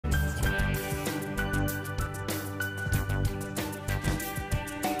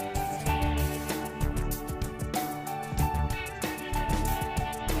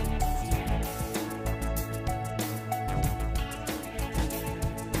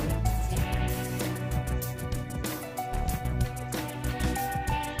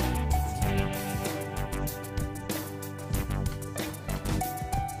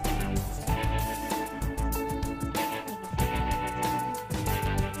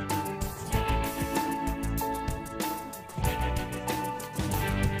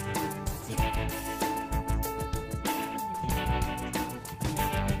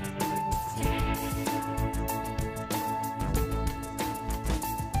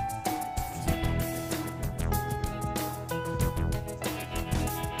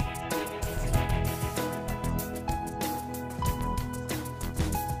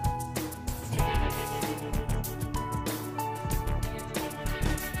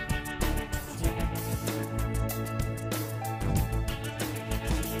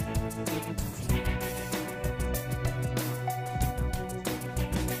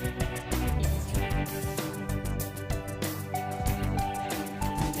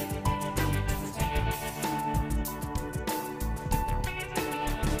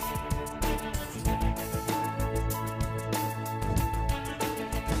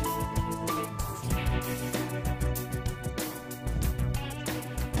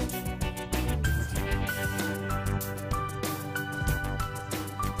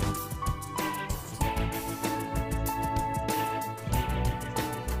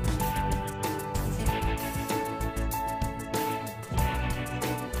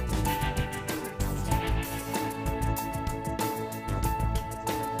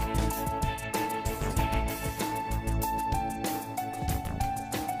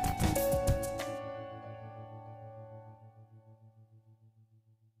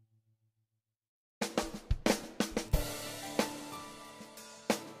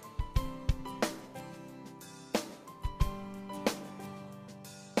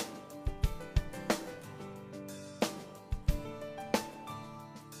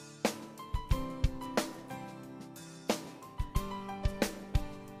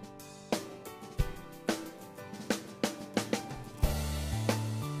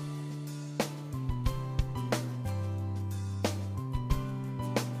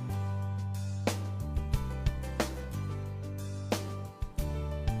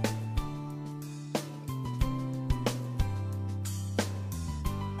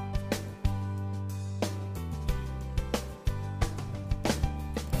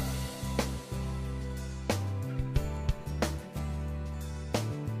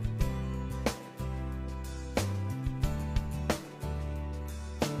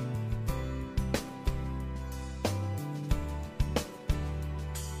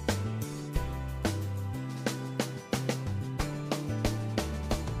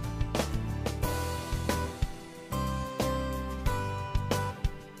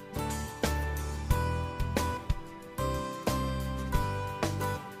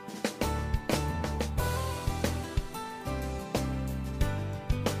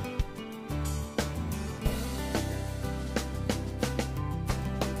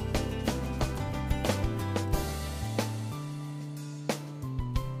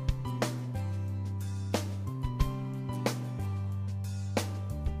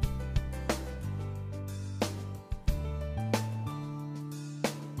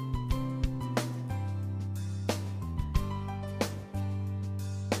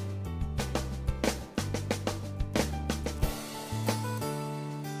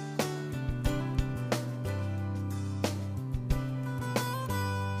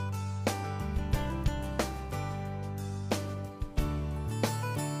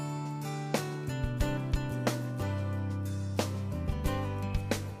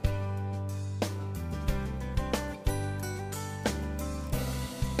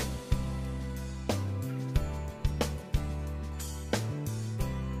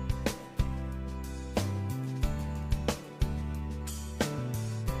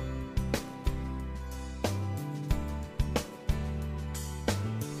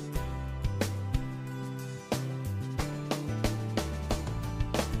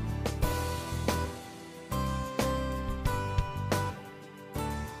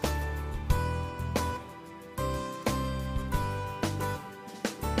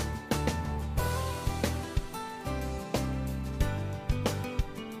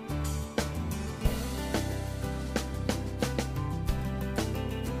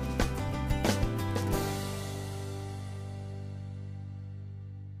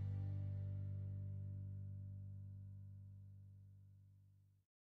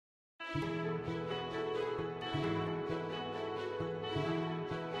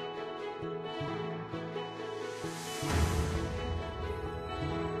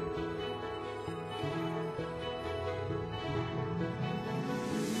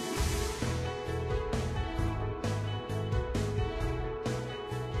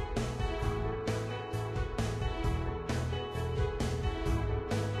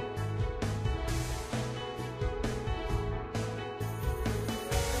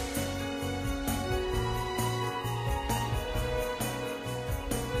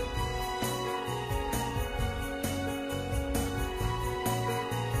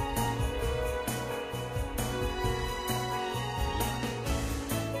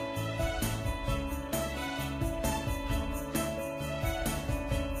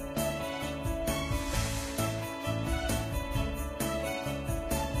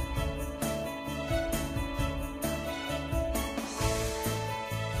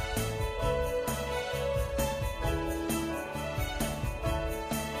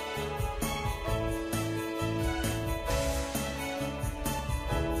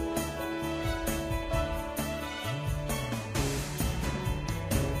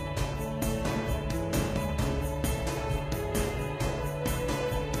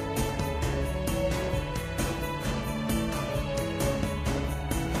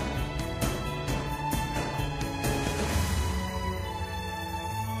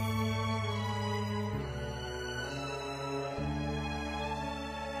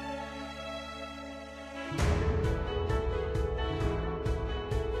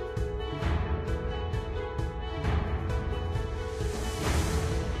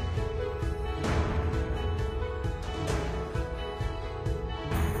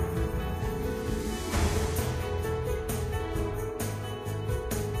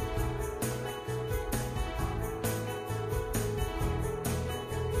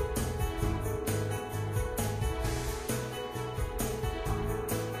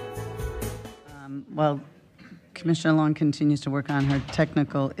while Commissioner Long continues to work on her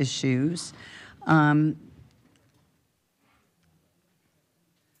technical issues.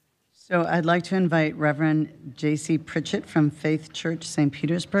 So I'd like to invite Reverend J.C. Pritchett from Faith Church, St.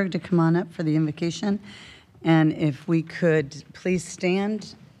 Petersburg, to come on up for the invocation. And if we could please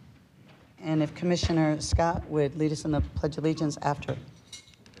stand, and if Commissioner Scott would lead us in the Pledge of Allegiance after.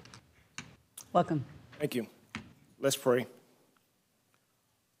 Welcome. Thank you. Let's pray.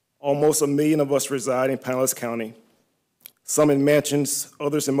 Almost 1 million of us reside in Pinellas County, some in mansions,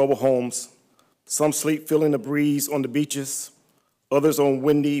 others in mobile homes. Some sleep feeling the breeze on the beaches, others on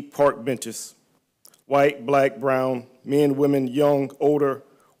windy park benches. White, black, brown, men, women, young, older,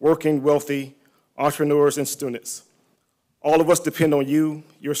 working, wealthy, entrepreneurs, and students. All of us depend on you,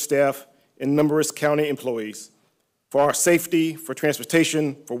 your staff, and numerous county employees for our safety, for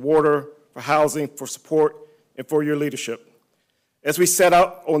transportation, for water, for housing, for support, and for your leadership. As we set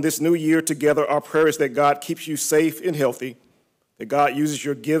out on this new year together, our prayer is that God keeps you safe and healthy, that God uses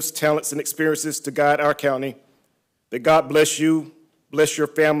your gifts, talents, and experiences to guide our county, that God bless you, bless your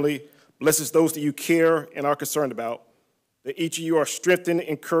family, blesses those that you care and are concerned about, that each of you are strengthened,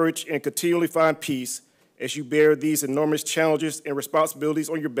 encouraged, and continually find peace as you bear these enormous challenges and responsibilities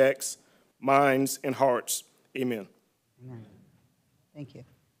on your backs, minds, and hearts. Amen. Amen. Thank you.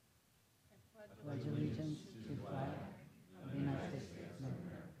 I pledge allegiance to the flag of the United States of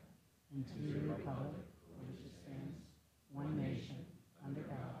America and to the republic for which it stands, one nation, under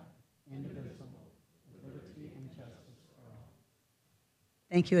God, indivisible, with liberty and justice for all.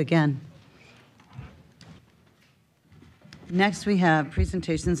 Thank you again. Next, we have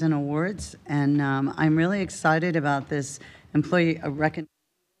presentations and awards, and I'm really excited about this employee recognition.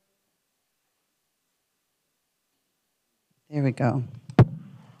 There we go.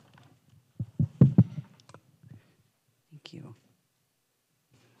 Thank you.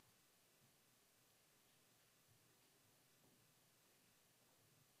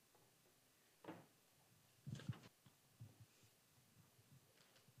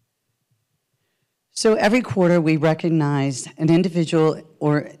 So every quarter we recognize an individual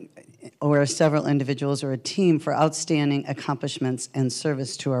or several individuals or a team for outstanding accomplishments and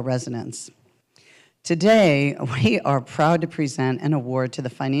service to our residents. Today, we are proud to present an award to the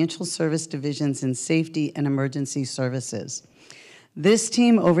Financial Service Divisions in Safety and Emergency Services. This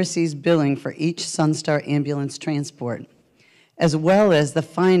team oversees billing for each Sunstar ambulance transport, as well as the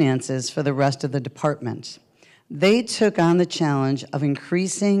finances for the rest of the department. They took on the challenge of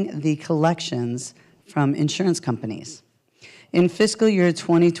increasing the collections from insurance companies. In fiscal year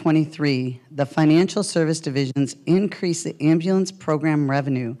 2023, the Financial Service Divisions increased the ambulance program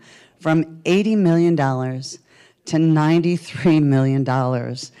revenue from $80 million to $93 million.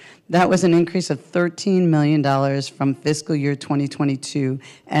 That was an increase of $13 million from fiscal year 2022,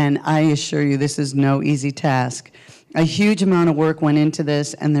 and I assure you this is no easy task. A huge amount of work went into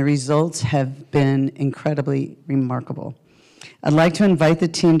this, and the results have been incredibly remarkable. I'd like to invite the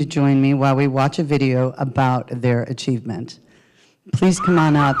team to join me while we watch a video about their achievement. Please come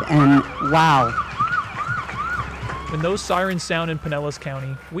on up, and wow. When those sirens sound in Pinellas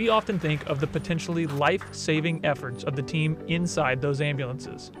County, we often think of the potentially life-saving efforts of the team inside those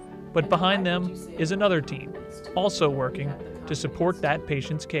ambulances. But behind them is another team, also working to support that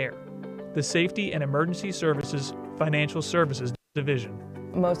patient's care, the Safety and Emergency Services Financial Services Division.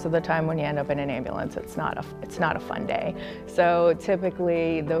 Most of the time when you end up in an ambulance, it's not a fun day. So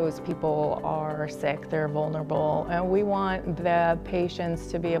typically those people are sick, they're vulnerable, and we want the patients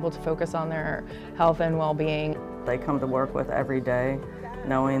to be able to focus on their health and well-being. They come to work with every day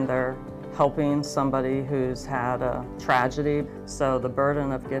knowing they're helping somebody who's had a tragedy. So the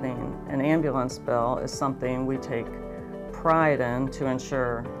burden of getting an ambulance bill is something we take pride in to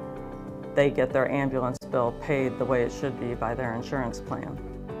ensure they get their ambulance bill paid the way it should be by their insurance plan.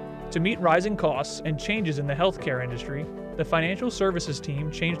 To meet rising costs and changes in the healthcare industry, the financial services team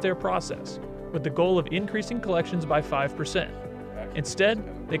changed their process with the goal of increasing collections by 5%.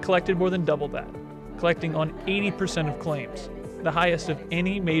 Instead, they collected more than double that, collecting on 80% of claims, the highest of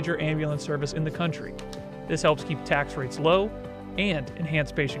any major ambulance service in the country. This helps keep tax rates low and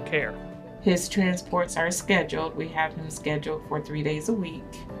enhance patient care. His transports are scheduled. We have him scheduled for 3 days a week.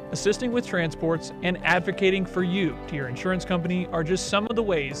 Assisting with transports and advocating for you to your insurance company are just some of the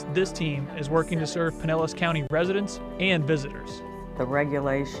ways this team is working to serve Pinellas County residents and visitors. The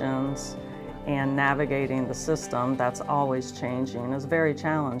regulations and navigating the system that's always changing is very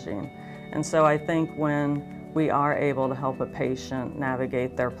challenging. And so I think when we are able to help a patient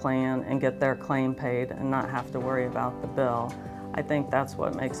navigate their plan and get their claim paid and not have to worry about the bill, I think that's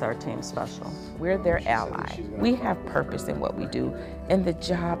what makes our team special. We're their ally. We have purpose in what we do, and the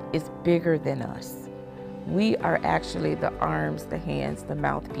job is bigger than us. We are actually the arms, the hands, the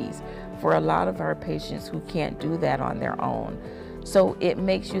mouthpiece for a lot of our patients who can't do that on their own. So it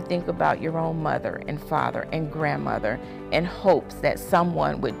makes you think about your own mother and father and grandmother in hopes that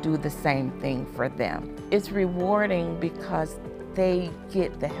someone would do the same thing for them. It's rewarding because they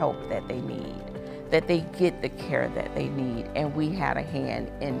get the help that they need, that they get the care that they need, and we had a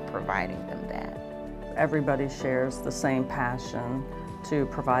hand in providing them that. Everybody shares the same passion to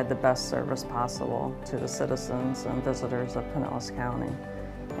provide the best service possible to the citizens and visitors of Pinellas County.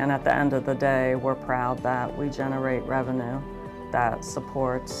 And at the end of the day, we're proud that we generate revenue that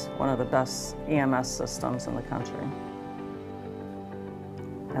supports one of the best EMS systems in the country.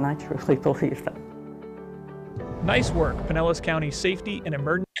 And I truly believe that. Nice work, Pinellas County Safety and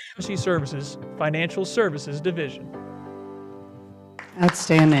Emergency Services Financial Services Division.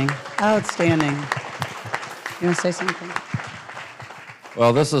 Outstanding, outstanding. You want to say something?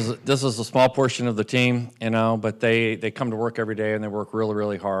 Well, this is a small portion of the team, you know, but they come to work every day and they work really,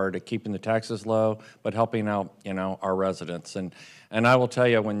 really hard at keeping the taxes low, but helping out, you know, our residents. And I will tell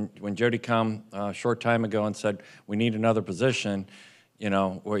you, when Jody come a short time ago and said we need another position, you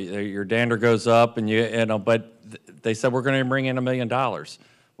know, where your dander goes up, and you know, but they said we're going to bring in $1 million.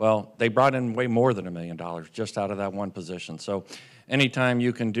 Well, they brought in way more than $1 million just out of that one position. So anytime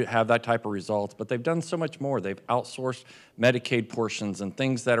you can have that type of results, but they've done so much more. They've outsourced Medicaid portions and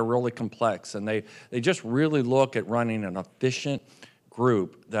things that are really complex, and they just really look at running an efficient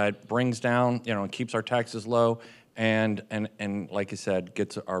group that brings down, you know, and keeps our taxes low, and like you said,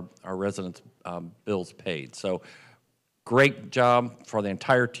 gets our residents' bills paid. So great job for the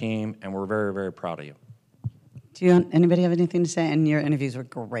entire team, and we're very, very proud of you. Anybody have anything to say? And your interviews were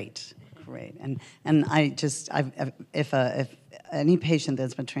great. Great, and if any patient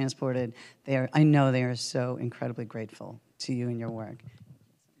that's been transported, I know they are so incredibly grateful to you and your work.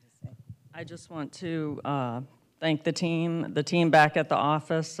 I just want to thank the team back at the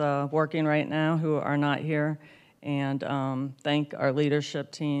office working right now who are not here, and thank our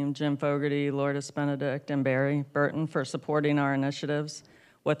leadership team, Jim Fogarty, Lourdes Benedict, and Barry Burton for supporting our initiatives.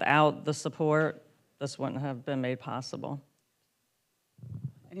 Without the support, this wouldn't have been made possible.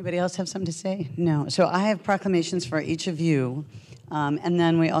 Anybody else have something to say? No. So I have proclamations for each of you, and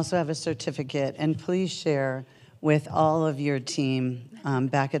then we also have a certificate. And please share with all of your team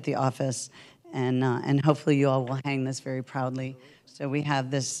back at the office, and hopefully you all will hang this very proudly. So we have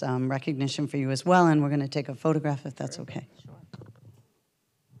this recognition for you as well, and we're going to take a photograph if that's okay. Sure.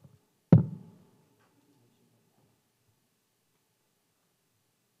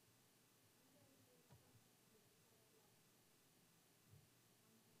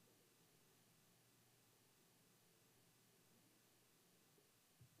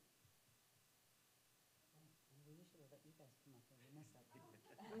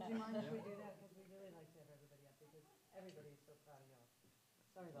 Would you mind if we do that? Because we really like to have everybody up because everybody's so proud of y'all.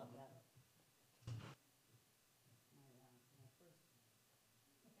 Sorry about that.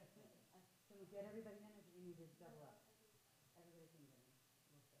 Can we get everybody in, or do we need to double up? Everybody can get in.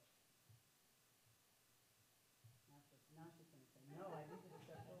 We'll sit. Now she's going to say, no, I need you to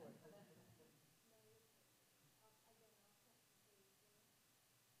step forward.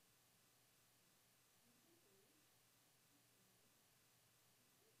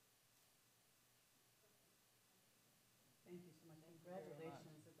 Thank you so much.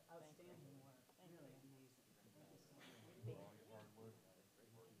 Congratulations. It's outstanding work. Really amazing. Thank you so much.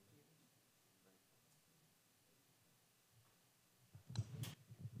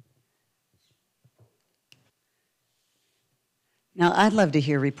 Now, I'd love to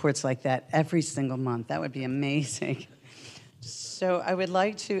hear reports like that every single month. That would be amazing. So I would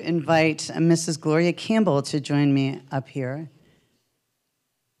like to invite Mrs. Gloria Campbell to join me up here.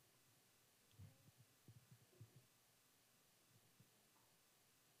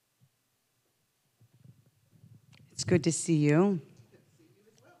 It's good to see you. Good to see you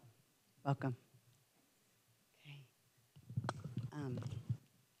as well. Welcome. Okay.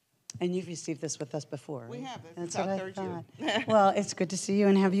 And you've received this with us before, right? We have. That's our what I third thought. year. Well, it's good to see you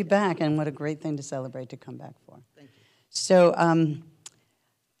and have you back, and what a great thing to celebrate to come back for. Thank you. So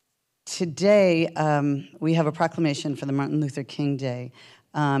today we have a proclamation for the Martin Luther King Day.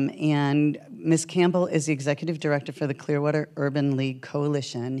 And Ms. Campbell is the Executive Director for the Clearwater Urban League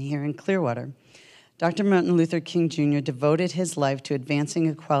Coalition here in Clearwater. Dr. Martin Luther King Jr. devoted his life to advancing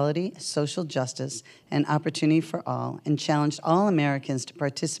equality, social justice, and opportunity for all, and challenged all Americans to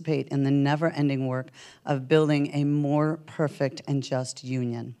participate in the never-ending work of building a more perfect and just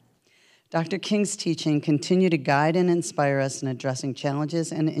union. Dr. King's teaching continue to guide and inspire us in addressing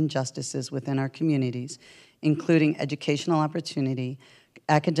challenges and injustices within our communities, including educational opportunity,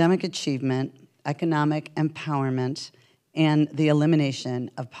 academic achievement, economic empowerment, and the elimination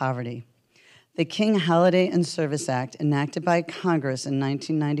of poverty. The King Holiday and Service Act, enacted by Congress in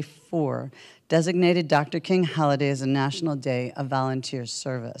 1994, designated Dr. King Holiday as a national day of volunteer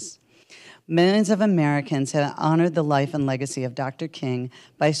service. Millions of Americans have honored the life and legacy of Dr. King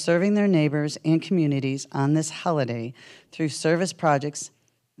by serving their neighbors and communities on this holiday through service projects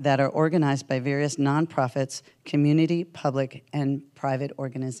that are organized by various nonprofits, community, public, and private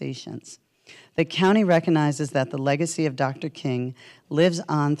organizations. The county recognizes that the legacy of Dr. King lives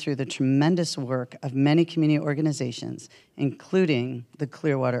on through the tremendous work of many community organizations, including the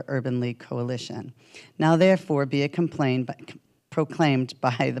Clearwater Urban League Coalition. Now, therefore, be it proclaimed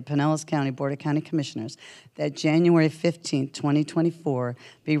by the Pinellas County Board of County Commissioners that January 15, 2024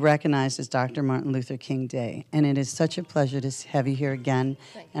 be recognized as Dr. Martin Luther King Day. And it is such a pleasure to have you here again,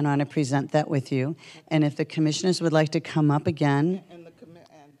 and I want to present that with you. And if the commissioners would like to come up again.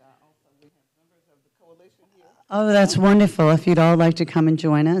 Oh, that's wonderful. If you'd all like to come and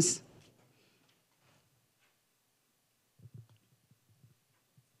join us.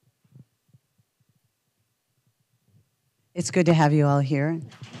 It's good to have you all here.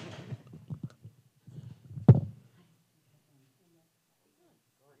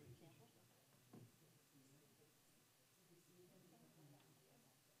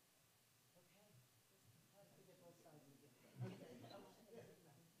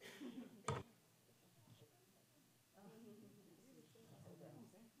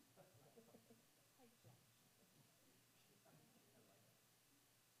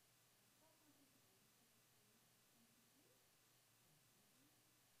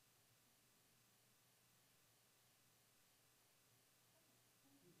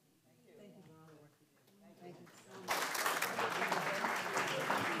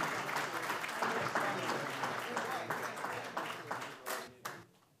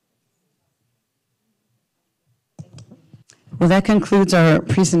 Well, that concludes our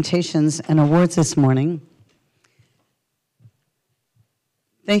presentations and awards this morning.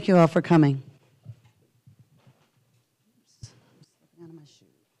 Thank you all for coming.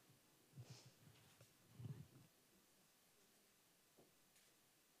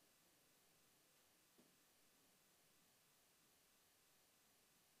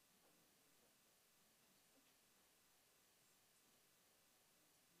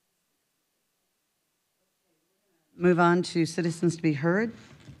 Move on to citizens to be heard.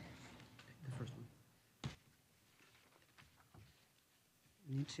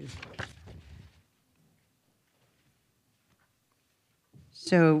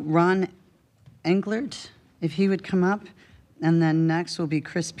 So Ron Englert, if he would come up, and then next will be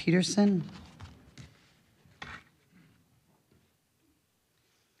Chris Peterson.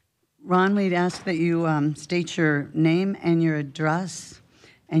 Ron, we'd ask that you state your name and your address,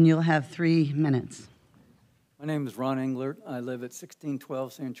 and you'll have 3 minutes. My name is Ron Englert. I live at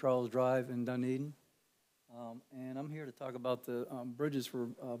 1612 St. Charles Drive in Dunedin. And I'm here to talk about the bridges for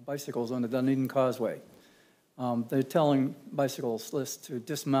bicycles on the Dunedin Causeway. They're telling bicyclists to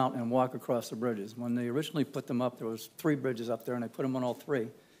dismount and walk across the bridges. When they originally put them up, there was 3 bridges up there, and they put them on all 3.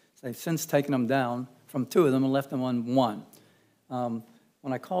 So they've since taken them down from 2 of them and left them on 1.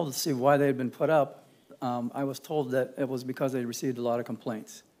 When I called to see why they had been put up, I was told that it was because they received a lot of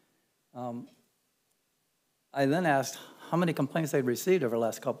complaints. I then asked how many complaints they'd received over the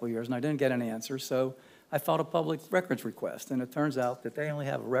last couple of years, and I didn't get any answers, so I filed a public records request, and it turns out that they only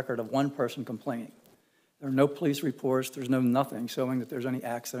have a record of 1 person complaining. There are no police reports, there's no nothing showing that there's any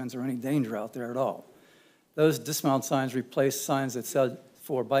accidents or any danger out there at all. Those dismount signs replaced signs that said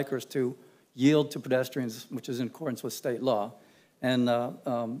for bikers to yield to pedestrians, which is in accordance with state law. And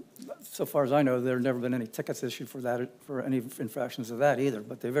so far as I know, there have never been any tickets issued for that, for any infractions of that either,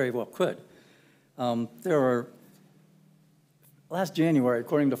 but they very well could. Last January,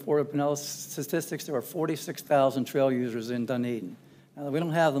 according to Florida Pinellas statistics, there were 46,000 trail users in Dunedin. Now, we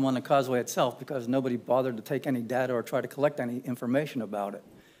don't have them on the causeway itself because nobody bothered to take any data or try to collect any information about it.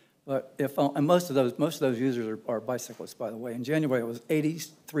 But and most of those users are bicyclists, by the way. In January, it was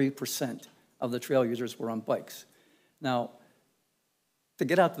 83% of the trail users were on bikes. Now, to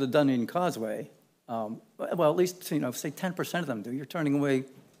get out to the Dunedin Causeway, well, at least say 10% of them do. You're turning away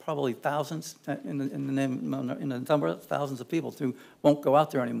probably thousands in the number of thousands of people who won't go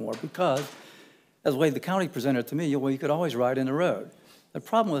out there anymore because, as the way the county presented it to me, you could always ride in the road. The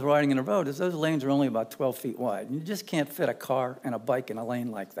problem with riding in a road is those lanes are only about 12 feet wide. You just can't fit a car and a bike in a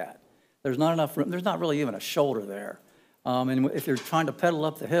lane like that. There's not enough room. There's not really even a shoulder there. And if you're trying to pedal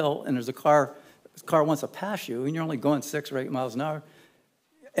up the hill and there's the car wants to pass you and you're only going 6 or 8 miles an hour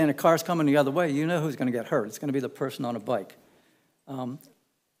and a car's coming the other way, you know who's going to get hurt. It's going to be the person on a bike.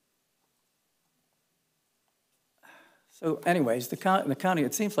 So anyways, the county,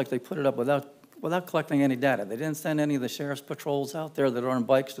 it seems like they put it up without collecting any data. They didn't send any of the sheriff's patrols out there that are on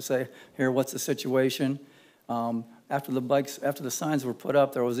bikes to say, here, what's the situation? After the signs were put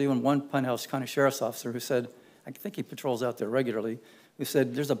up, there was even one Pinellas County Sheriff's officer who said, I think he patrols out there regularly, who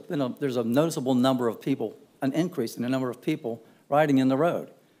said there's a noticeable number of people, an increase in the number of people riding in the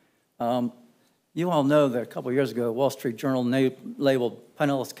road. You all know that a couple of years ago, Wall Street Journal labeled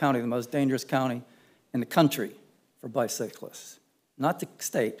Pinellas County the most dangerous county in the country for bicyclists. Not the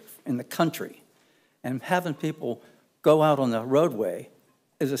state, in the country. And having people go out on the roadway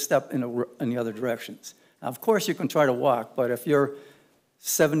is a step in the other directions. Now, of course, you can try to walk, but if you're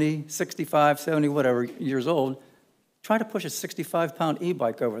 70, 65, 70, whatever years old, try to push a 65-pound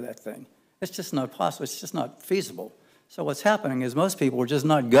e-bike over that thing. It's just not possible. It's just not feasible. So what's happening is most people are just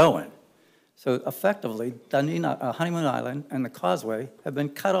not going. So effectively, Honeymoon Island and the Causeway have been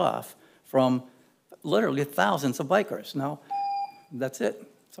cut off from literally thousands of bikers. Now, that's it.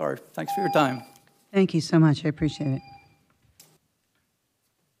 Sorry. Thanks for your time. Thank you so much. I appreciate it.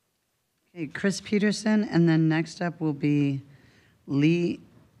 Okay, Chris Peterson, and then next up will be Lee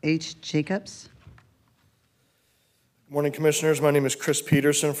H. Jacobs. Good morning, Commissioners. My name is Chris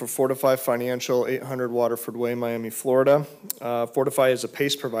Peterson for Fortify Financial, 800 Waterford Way, Miami, Florida. Fortify is a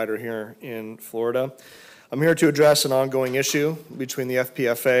PACE provider here in Florida. I'm here to address an ongoing issue between the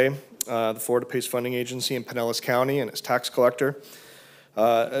FPFA, the Florida PACE Funding Agency, and Pinellas County and its tax collector,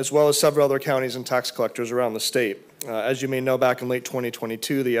 as well as several other counties and tax collectors around the state. As you may know, back in late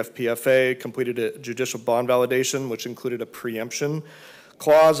 2022, the FPFA completed a judicial bond validation, which included a preemption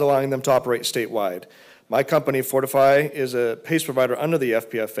clause allowing them to operate statewide. My company, Fortify, is a PACE provider under the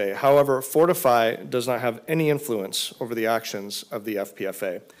FPFA. However, Fortify does not have any influence over the actions of the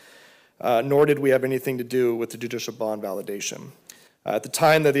FPFA, nor did we have anything to do with the judicial bond validation. At the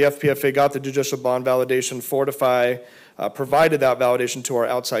time that the FPFA got the judicial bond validation, Fortify provided that validation to our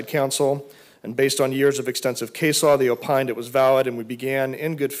outside counsel, and based on years of extensive case law, they opined it was valid, and we began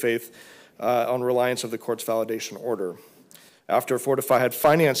in good faith on reliance of the court's validation order. After Fortify had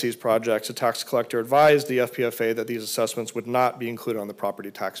financed these projects, a tax collector advised the FPFA that these assessments would not be included on the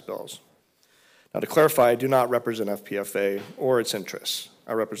property tax bills. Now, to clarify, I do not represent FPFA or its interests.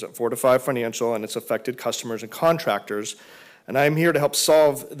 I represent Fortify Financial and its affected customers and contractors, and I am here to help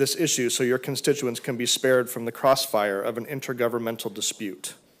solve this issue so your constituents can be spared from the crossfire of an intergovernmental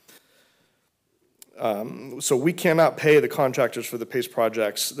dispute. So we cannot pay the contractors for the PACE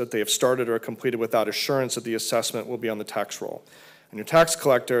projects that they have started or completed without assurance that the assessment will be on the tax roll. And your tax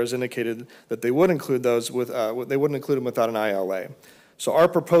collector has indicated that they would include those with, they wouldn't include them without an ILA. So our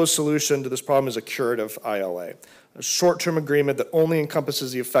proposed solution to this problem is a curative ILA, a short-term agreement that only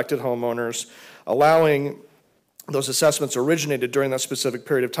encompasses the affected homeowners, allowing those assessments originated during that specific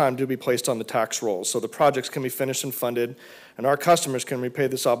period of time to be placed on the tax rolls so the projects can be finished and funded, and our customers can repay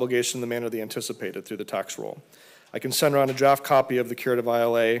this obligation in the manner they anticipated through the tax roll. I can send around a draft copy of the curative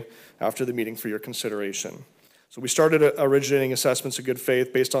ILA after the meeting for your consideration. So we started originating assessments of good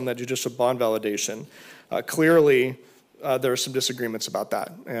faith based on that judicial bond validation. Clearly, there are some disagreements about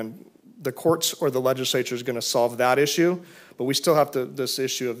that, and the courts or the legislature is going to solve that issue, but we still have this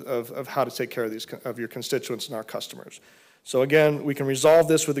issue of how to take care of your constituents and our customers. So again, we can resolve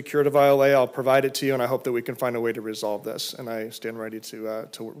this with the curative ILA. I'll provide it to you, and I hope that we can find a way to resolve this. And I stand ready to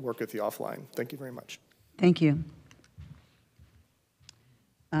work with you offline. Thank you very much. Thank you.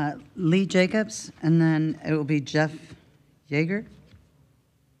 Lee Jacobs, and then it will be Jeff Yeager.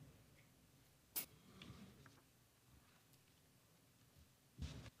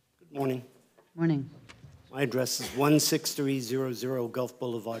 Good morning. Morning. My address is 16300 Gulf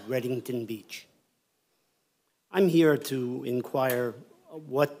Boulevard, Reddington Beach. I'm here to inquire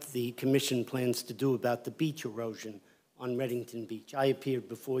what the commission plans to do about the beach erosion on Reddington Beach. I appeared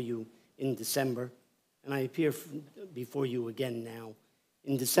before you in December, and I appear before you again now.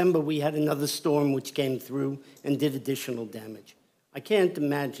 In December, we had another storm which came through and did additional damage. I can't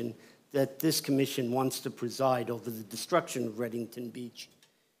imagine that this commission wants to preside over the destruction of Reddington Beach.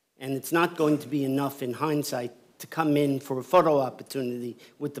 And it's not going to be enough in hindsight to come in for a photo opportunity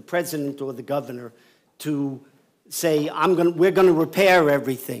with the president or the governor to say, we're going to repair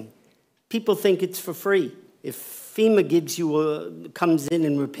everything. People think it's for free. If FEMA comes in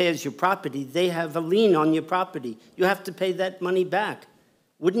and repairs your property, they have a lien on your property. You have to pay that money back.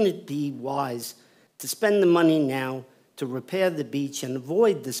 Wouldn't it be wise to spend the money now to repair the beach and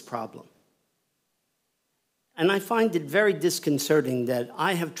avoid this problem? And I find it very disconcerting that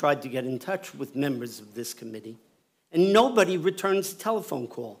I have tried to get in touch with members of this committee, and nobody returns a telephone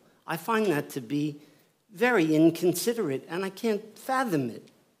call. I find that to be very inconsiderate, and I can't fathom it.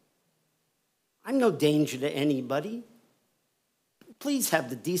 I'm no danger to anybody. please have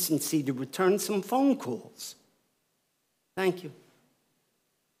the decency to return some phone calls. Thank you.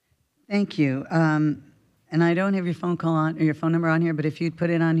 Thank you. And I don't have your phone call on, or your phone number on here, but if you'd put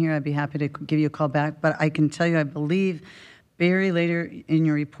it on here, I'd be happy to give you a call back. But I can tell you, I believe, Barry, later in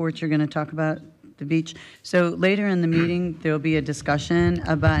your report, you're going to talk about the beach. So later in the meeting, there will be a discussion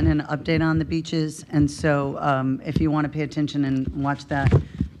about and an update on the beaches. And so if you want to pay attention and watch that,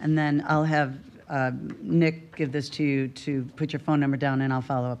 and then I'll have Nick give this to you to put your phone number down, and I'll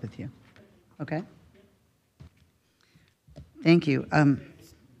follow up with you. Okay? Thank you.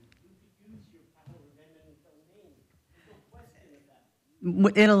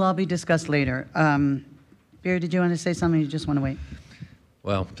 It'll all be discussed later. Barry, did you want to say something? You just want to wait?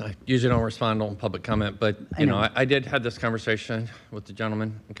 Well, I usually don't respond on public comment, but you know, I did have this conversation with the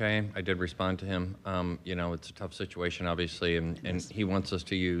gentleman. Okay, I did respond to him. You know, it's a tough situation, obviously, and he wants us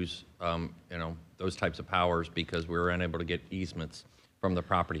to use you know, those types of powers because we were unable to get easements from the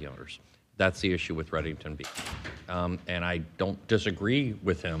property owners. That's the issue with Reddington Beach, and I don't disagree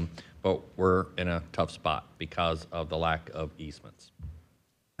with him, but we're in a tough spot because of the lack of easements.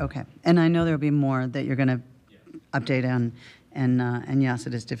 Okay, and I know there'll be more that you're going to update on, and yes,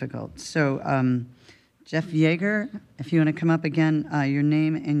 it is difficult. So, Jeff Yeager, if you want to come up again, your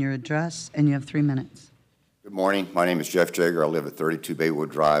name and your address, and you have 3 minutes. Good morning. My name is Jeff Yeager. I live at 32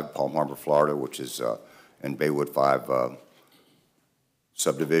 Baywood Drive, Palm Harbor, Florida, which is in Baywood 5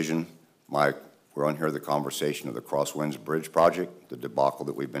 subdivision. We're on here the conversation of the Crosswinds Bridge project, the debacle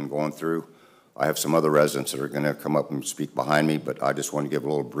that we've been going through. I have some other residents that are going to come up and speak behind me, but I just want to give a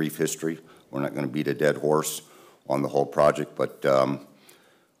little brief history. We're not going to beat a dead horse on the whole project, but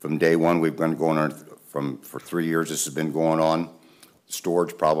from day one, we've been going on for 3 years. This has been going on. The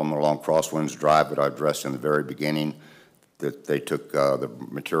storage problem along Crosswinds Drive that I addressed in the very beginning, that they took the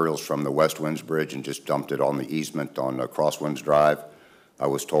materials from the West Winds Bridge and just dumped it on the easement on Crosswinds Drive. I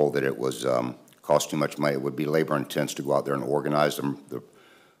was told that it was cost too much money. It would be labor intense to go out there and organize the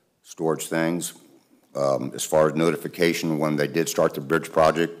storage things. As far as notification, when they did start the bridge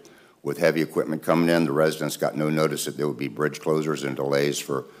project, with heavy equipment coming in, the residents got no notice that there would be bridge closures and delays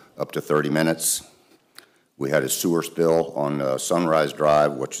for up to 30 minutes. We had a sewer spill on Sunrise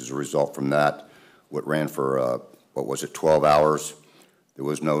Drive, which is a result from that. What ran for, 12 hours. There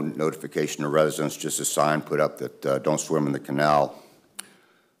was no notification to residents, just a sign put up that don't swim in the canal.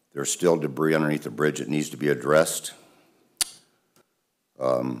 There's still debris underneath the bridge that needs to be addressed.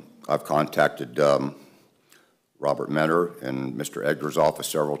 I've contacted Robert Mentor and Mr. Edgar's office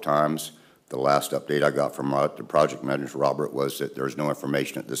several times. The last update I got from the project manager, Robert, was that there's no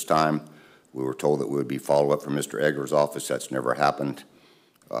information at this time. We were told that we would be follow-up from Mr. Edgar's office. That's never happened.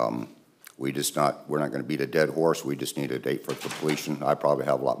 We're not going to beat a dead horse. We just need a date for completion. I probably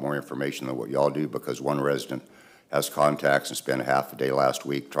have a lot more information than what y'all do because one resident has contacts and spent half a day last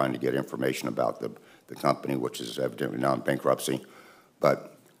week trying to get information about the company, which is evidently now in bankruptcy.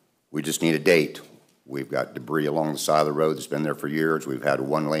 But we just need a date. We've got debris along the side of the road that's been there for years. We've had a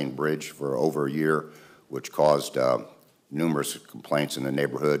one-lane bridge for over a year, which caused numerous complaints in the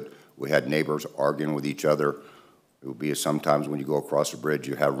neighborhood. We had neighbors arguing with each other. It would be sometimes when you go across the bridge,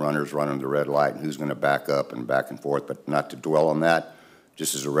 you have runners running the red light and who's going to back up and back and forth, but not to dwell on that.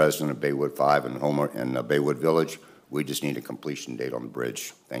 Just as a resident of Baywood 5 and Homer and Baywood Village, we just need a completion date on the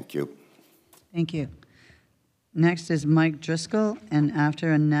bridge. Thank you. Thank you. Next is Mike Driscoll, and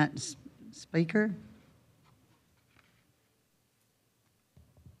after Annette Spiker.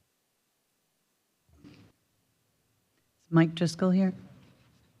 Is Mike Driscoll here?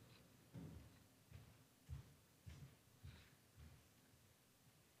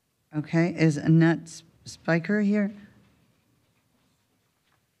 Okay, is Annette Spiker here?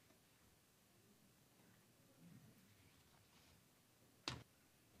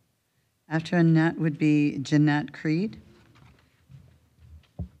 After Annette would be Jeanette Creed.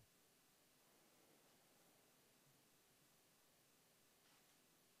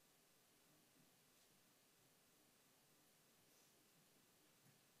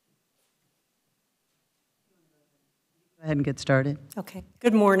 Go ahead and get started. Okay.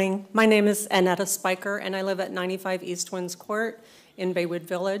 Good morning. My name is Annetta Spiker, and I live at 95 East Winds Court in Baywood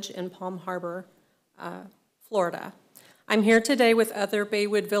Village in Palm Harbor, Florida. I'm here today with other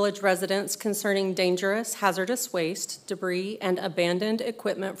Baywood Village residents concerning dangerous, hazardous waste, debris, and abandoned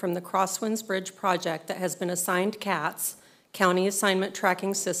equipment from the Crosswinds Bridge project that has been assigned CATS, County Assignment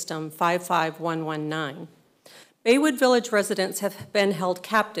Tracking System 55119. Baywood Village residents have been held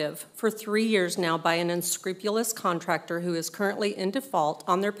captive for 3 years now by an unscrupulous contractor who is currently in default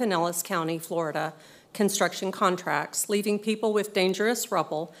on their Pinellas County, Florida construction contracts, leaving people with dangerous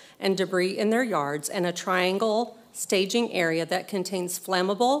rubble and debris in their yards and a triangle staging area that contains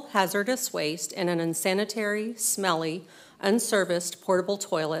flammable, hazardous waste and an unsanitary, smelly, unserviced portable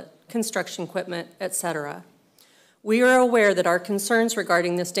toilet, construction equipment, etc. We are aware that our concerns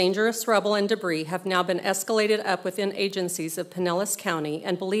regarding this dangerous rubble and debris have now been escalated up within agencies of Pinellas County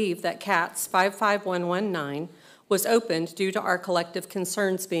and believe that CATS 55119 was opened due to our collective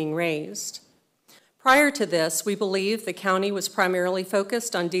concerns being raised. Prior to this, we believe the county was primarily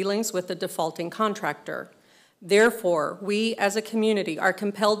focused on dealings with the defaulting contractor. Therefore, we as a community are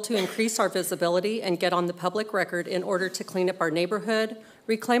compelled to increase our visibility and get on the public record in order to clean up our neighborhood,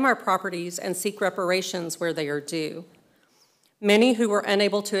 reclaim our properties, and seek reparations where they are due. Many who were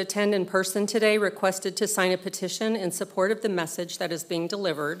unable to attend in person today requested to sign a petition in support of the message that is being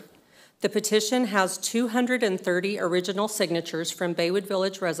delivered. The petition has 230 original signatures from Baywood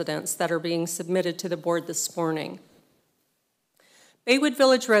Village residents that are being submitted to the board this morning. Baywood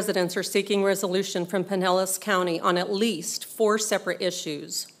Village residents are seeking resolution from Pinellas County on at least 4 separate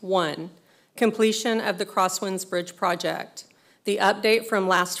issues. 1, completion of the Crosswinds Bridge project. The update from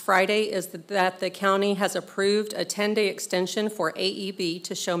last Friday is that the county has approved a 10-day extension for AEB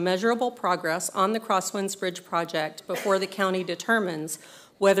to show measurable progress on the Crosswinds Bridge project before the county determines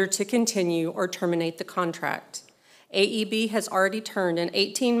whether to continue or terminate the contract. AEB has already turned an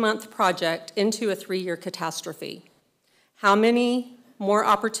 18-month project into a 3-year catastrophe. How many more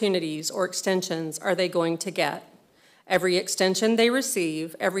opportunities or extensions are they going to get? Every extension they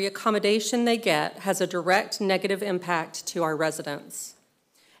receive, every accommodation they get has a direct negative impact to our residents.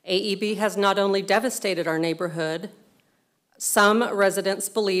 AEB has not only devastated our neighborhood, some residents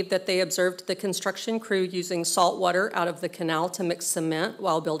believe that they observed the construction crew using salt water out of the canal to mix cement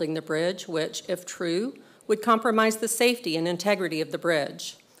while building the bridge, which, if true, would compromise the safety and integrity of the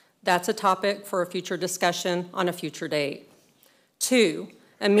bridge. That's a topic for a future discussion on a future date. 2,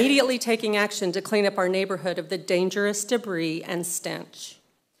 immediately taking action to clean up our neighborhood of the dangerous debris and stench.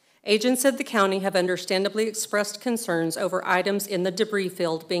 Agents of the county have understandably expressed concerns over items in the debris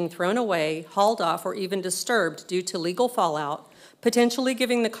field being thrown away, hauled off, or even disturbed due to legal fallout, potentially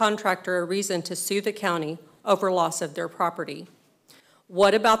giving the contractor a reason to sue the county over loss of their property.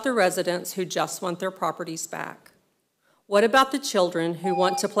 What about the residents who just want their properties back? What about the children who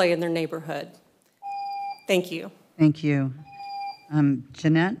want to play in their neighborhood? Thank you. Thank you.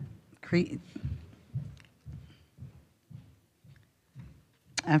 Jeanette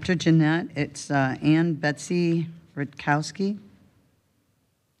After Jeanette, it's Ann Betsy Rutkowski.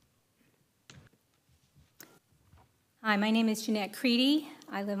 Hi, my name is Jeanette Creedy.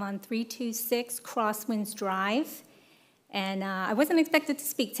 I live on 326 Crosswinds Drive. And I wasn't expected to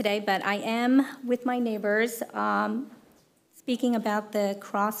speak today, but I am with my neighbors speaking about the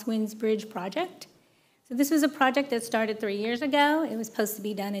Crosswinds Bridge project. So this was a project that started 3 years ago. It was supposed to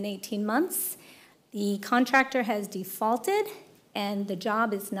be done in 18 months. The contractor has defaulted, and the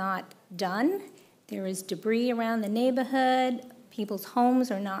job is not done. There is debris around the neighborhood. People's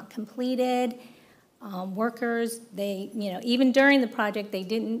homes are not completed. Workers, even during the project, they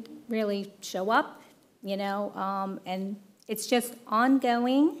didn't really show up, and it's just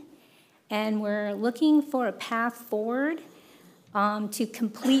ongoing. And we're looking for a path forward to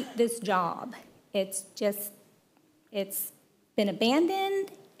complete this job. It's been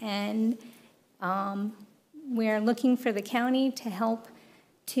abandoned, and we're looking for the county to help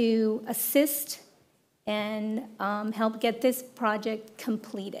to assist and help get this project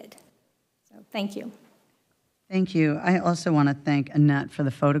completed. So thank you. Thank you. I also want to thank Annette for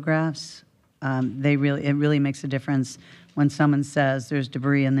the photographs. It really makes a difference when someone says there's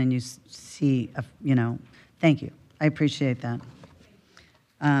debris and then you see, thank you. I appreciate that.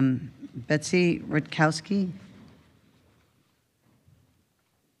 Betsy Rutkowski.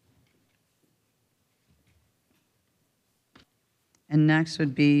 And next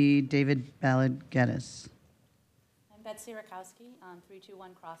would be David Ballard-Geddes. I'm Betsy Rutkowski on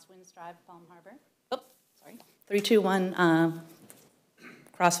 321 Crosswinds Drive, Palm Harbor. 321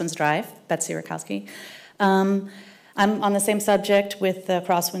 Crosswinds Drive, Betsy Rutkowski. I'm on the same subject with the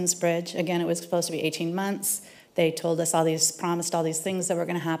Crosswinds Bridge. Again, it was supposed to be 18 months. They told us promised all these things that were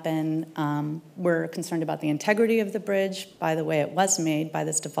going to happen. We're concerned about the integrity of the bridge, by the way it was made by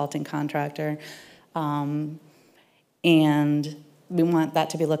this defaulting contractor. And we want that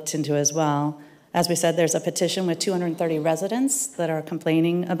to be looked into as well. As we said, there's a petition with 230 residents that are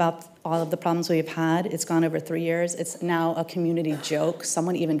complaining about all of the problems we've had. It's gone over 3 years. It's now a community joke.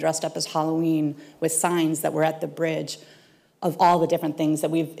 Someone even dressed up as Halloween with signs that were at the bridge of all the different things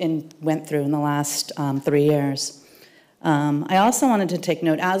that we've went through in the last 3 years. I also wanted to take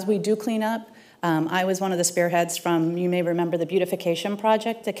note, as we do clean up, I was one of the spearheads from, you may remember, the beautification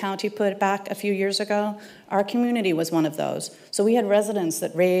project the county put back a few years ago. Our community was one of those. So we had residents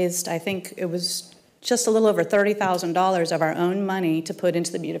that raised, I think it was just a little over $30,000 of our own money to put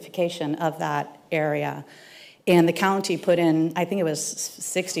into the beautification of that area. And the county put in, I think it was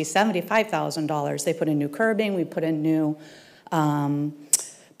 $60,000, $75,000. They put in new curbing, we put in new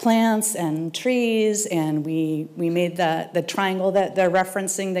plants and trees, and we made the triangle that they're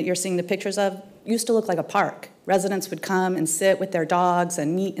referencing, that you're seeing the pictures of, used to look like a park. Residents would come and sit with their dogs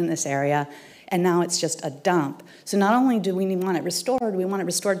and meet in this area, and now it's just a dump. So not only do we want it restored, we want it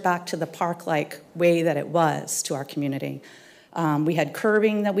restored back to the park-like way that it was to our community. We had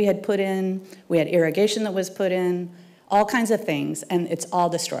curbing that we had put in, we had irrigation that was put in, all kinds of things, and it's all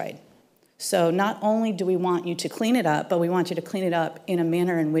destroyed. So not only do we want you to clean it up, but we want you to clean it up in a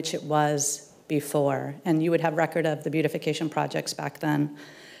manner in which it was before. And you would have record of the beautification projects back then.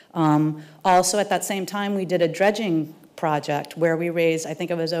 Also, at that same time, we did a dredging project where we raised, I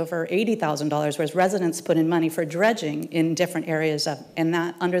think it was over $80,000, whereas residents put in money for dredging in different areas of, and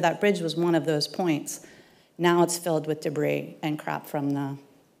that under that bridge was one of those points. Now it's filled with debris and crap from the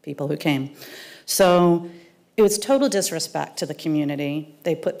people who came. So it was total disrespect to the community.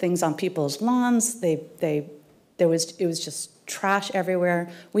 They put things on people's lawns. It was just trash everywhere.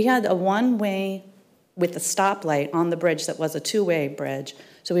 We had a one-way with a stoplight on the bridge that was a two-way bridge,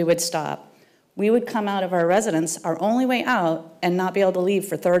 so we would stop. We would come out of our residence, our only way out, and not be able to leave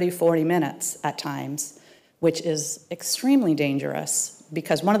for 30, 40 minutes at times, which is extremely dangerous,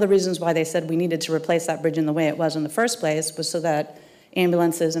 because one of the reasons why they said we needed to replace that bridge in the way it was in the first place was so that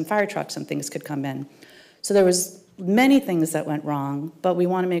ambulances and fire trucks and things could come in. So there was many things that went wrong, but we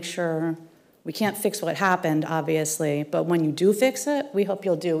want to make sure we can't fix what happened, obviously, but when you do fix it, we hope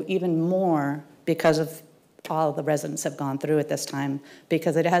you'll do even more because of all the residents have gone through at this time,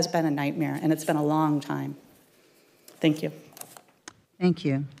 because it has been a nightmare, and it's been a long time. Thank you. Thank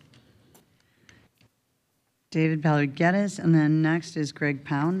you. David Ballard Geddes, and then next is Greg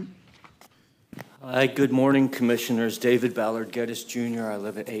Pound. Hi, good morning, Commissioners. David Ballard Geddes, Jr. I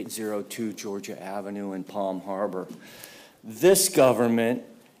live at 802 Georgia Avenue in Palm Harbor. This government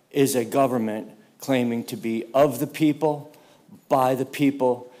is a government claiming to be of the people, by the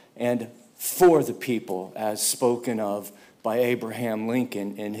people, and for the people, as spoken of by Abraham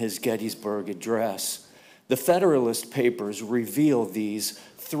Lincoln in his Gettysburg Address. The Federalist Papers reveal these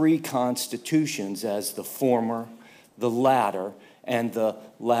three constitutions as the former, the latter, and the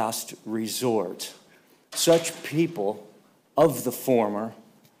last resort. Such people of the former,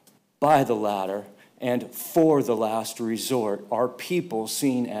 by the latter, and for the last resort are people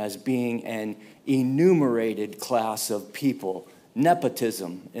seen as being an enumerated class of people,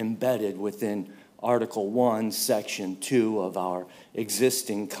 nepotism embedded within Article 1, Section 2 of our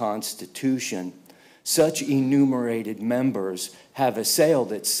existing Constitution. Such enumerated members have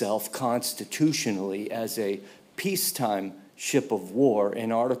assailed itself constitutionally as a peacetime ship of war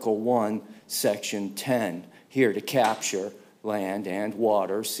in Article 1, Section 10, here to capture land and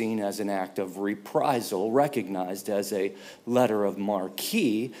water, seen as an act of reprisal, recognized as a letter of marque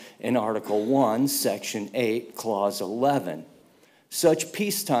in Article 1, Section 8, Clause 11. Such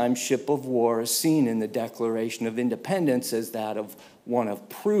peacetime ship of war is seen in the Declaration of Independence as that of one of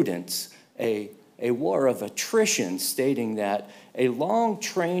prudence, a war of attrition, stating that a long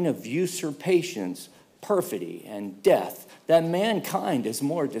train of usurpations, perfidy, and death, that mankind is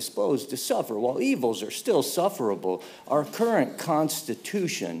more disposed to suffer, while evils are still sufferable. Our current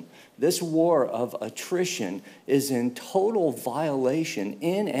Constitution, this war of attrition, is in total violation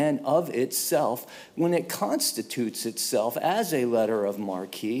in and of itself when it constitutes itself as a letter of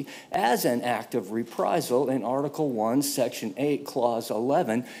marque, as an act of reprisal in Article 1, Section 8, Clause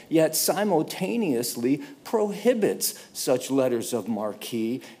 11, yet simultaneously prohibits such letters of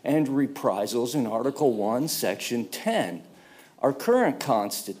marque and reprisals in Article 1, Section 10. Our current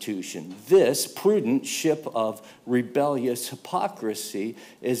Constitution, this prudent ship of rebellious hypocrisy,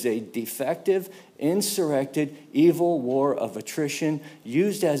 is a defective, insurrected, evil war of attrition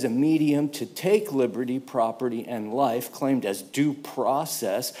used as a medium to take liberty, property, and life, claimed as due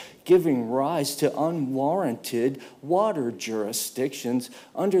process, giving rise to unwarranted water jurisdictions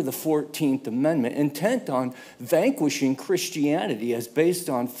under the 14th Amendment, intent on vanquishing Christianity as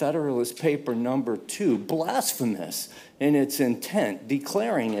based on Federalist Paper number 2, blasphemous in its intent,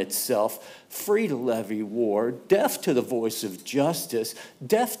 declaring itself free to levy war, deaf to the voice of justice,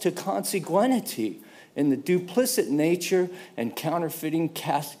 deaf to consequency, in the duplicit nature and counterfeiting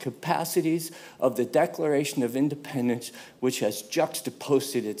capacities of the Declaration of Independence, which has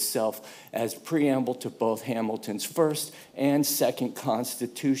juxtaposed itself as preamble to both Hamilton's first and second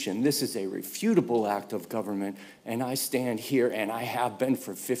Constitution. This is a refutable act of government, and I stand here, and I have been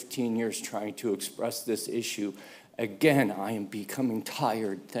for 15 years trying to express this issue. Again, I am becoming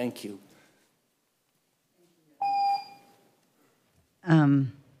tired. Thank you.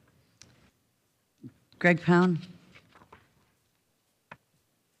 Greg Pound.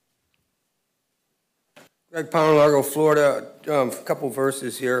 Greg Pound, Largo, Florida. A couple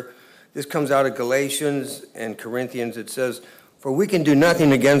verses here. This comes out of Galatians and Corinthians. It says, "For we can do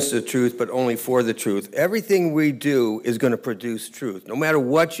nothing against the truth, but only for the truth." Everything we do is going to produce truth. No matter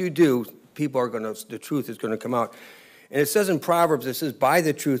what you do, the truth is going to come out. And it says in Proverbs, it says, "Buy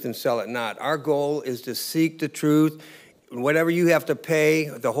the truth and sell it not." Our goal is to seek the truth. Whatever you have to pay,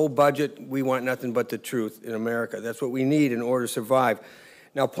 the whole budget, we want nothing but the truth in America. That's what we need in order to survive.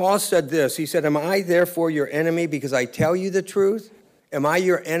 Now, Paul said this. He said, "Am I therefore your enemy because I tell you the truth? Am I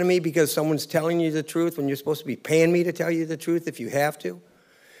your enemy because someone's telling you the truth when you're supposed to be paying me to tell you the truth if you have to?"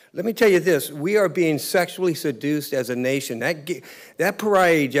 Let me tell you this. We are being sexually seduced as a nation. That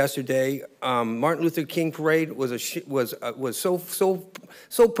parade yesterday, Martin Luther King parade, was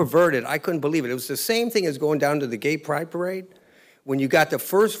so perverted. I couldn't believe it. It was the same thing as going down to the gay pride parade. When you got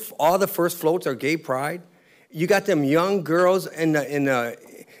all the first floats are gay pride. You got them young girls in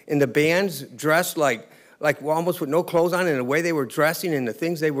the bands dressed like almost with no clothes on, and the way they were dressing and the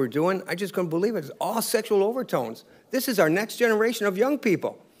things they were doing. I just couldn't believe it. It's all sexual overtones. This is our next generation of young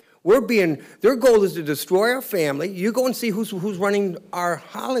people. Their goal is to destroy our family. You go and see who's running our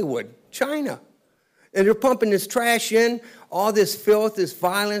Hollywood, China. And they're pumping this trash in, all this filth, this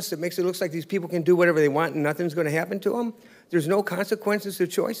violence that makes it look like these people can do whatever they want and nothing's going to happen to them. There's no consequences to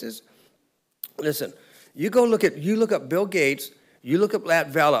choices. Listen, you look up Bill Gates, you look up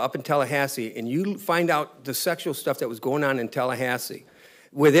Latvella up in Tallahassee, and you find out the sexual stuff that was going on in Tallahassee,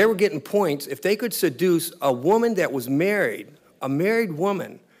 where they were getting points. If they could seduce a woman that was married, a married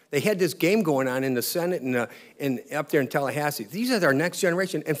woman, they had this game going on in the Senate and up there in Tallahassee. These are our next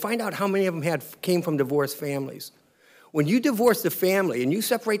generation. And find out how many of them came from divorced families. When you divorce the family and you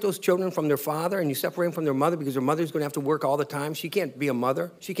separate those children from their father and you separate them from their mother because their mother's going to have to work all the time, she can't be a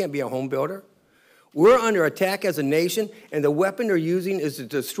mother, she can't be a home builder. We're under attack as a nation, and the weapon they're using is to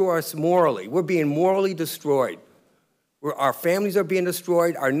destroy us morally. We're being morally destroyed. Our families are being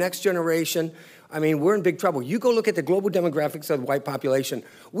destroyed, our next generation. I mean, we're in big trouble. You go look at the global demographics of the white population.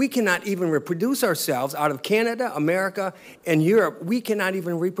 We cannot even reproduce ourselves out of Canada, America, and Europe. We cannot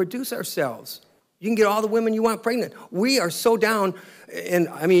even reproduce ourselves. You can get all the women you want pregnant. We are so down, and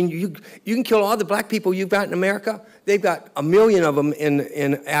I mean, you can kill all the black people you've got in America. They've got 1 million of them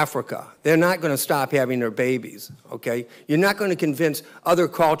in Africa. They're not going to stop having their babies, okay? You're not going to convince other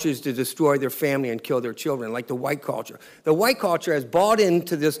cultures to destroy their family and kill their children, like the white culture. The white culture has bought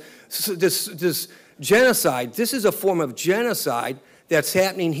into this genocide. This is a form of genocide that's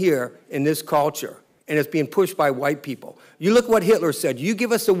happening here in this culture, and it's being pushed by white people. You look what Hitler said. You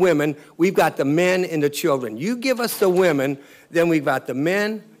give us the women, we've got the men and the children. You give us the women, then we've got the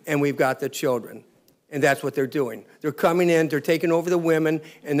men and we've got the children. And that's what they're doing. They're coming in, they're taking over the women,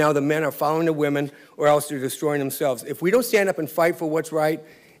 and now the men are following the women, or else they're destroying themselves. If we don't stand up and fight for what's right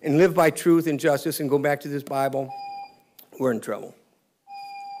and live by truth and justice and go back to this Bible, we're in trouble.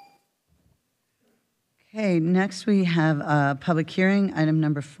 Okay, next we have a public hearing, item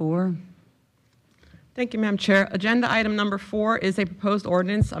number 4. Thank you, Madam Chair. Agenda item number 4 is a proposed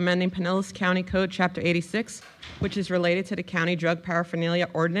ordinance amending Pinellas County Code Chapter 86, which is related to the County Drug Paraphernalia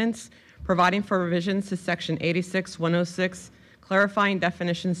Ordinance, providing for revisions to Section 86-106, clarifying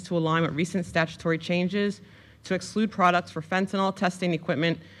definitions to align with recent statutory changes to exclude products for fentanyl testing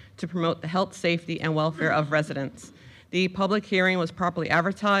equipment to promote the health, safety, and welfare of residents. The public hearing was properly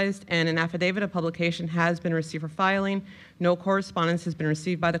advertised, and an affidavit of publication has been received for filing. No correspondence has been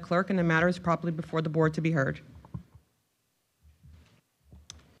received by the clerk, and the matter is properly before the board to be heard.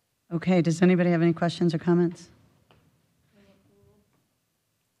 Okay, does anybody have any questions or comments?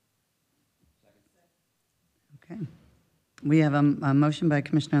 Okay. We have a motion by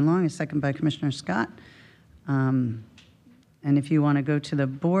Commissioner Long, a second by Commissioner Scott. And if you want to go to the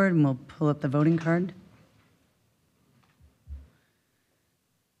board, we'll pull up the voting card.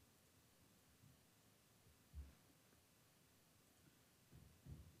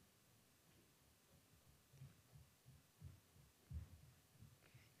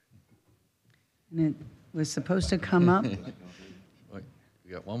 And it was supposed to come up. We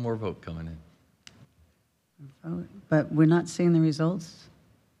got one more vote coming in. But we're not seeing the results?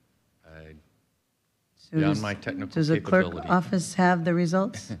 So beyond does- my technical Does the clerk capability. office have the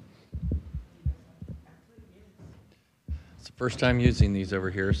results? It's the first time using these over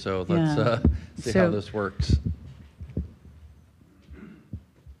here, so let's Yeah. see how So- this works.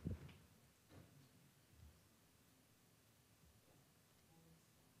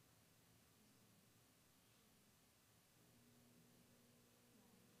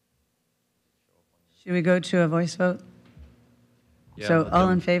 Should we go to a voice vote? Yeah, So let all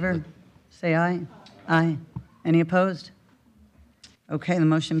them- in favor, say aye. Aye. Any opposed? Okay, the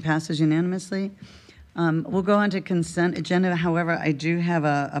motion passes unanimously. We'll go on to consent agenda. However, I do have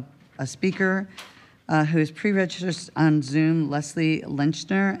a speaker who is pre-registered on Zoom, Leslie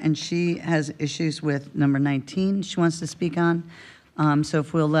Lynchner, and she has issues with number 19 she wants to speak on. So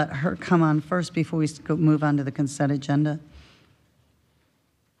if we'll let her come on first before we move on to the consent agenda.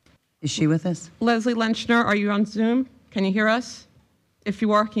 Is she with us? Leslie Lenchner, are you on Zoom? Can you hear us? If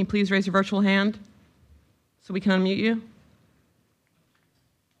you are, can you please raise your virtual hand so we can unmute you?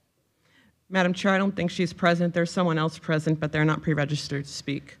 Madam Chair, I don't think she's present. There's someone else present, but they're not pre-registered to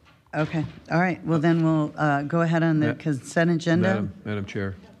speak. Okay, all right. Well, then we'll go ahead on the consent agenda. Madam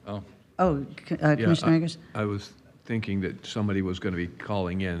Chair. Oh, Commissioner Eggers? I was thinking that somebody was going to be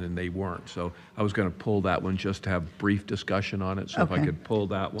calling in, and they weren't. So I was going to pull that one just to have brief discussion on it. So if I Okay. could pull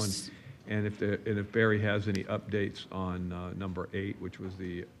that one. And if Barry has any updates on number 8, which was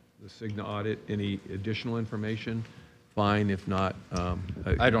the Cigna audit, any additional information, fine. If not,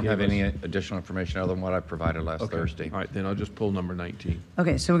 I don't have give us- any additional information other than what I provided last Okay. Thursday. All right, then I'll just pull number 19.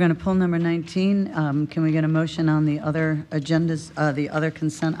 Okay, so we're going to pull number 19. Can we get a motion on the other agendas, the other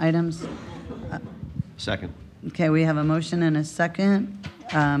consent items? Second. Okay, we have a motion and a second.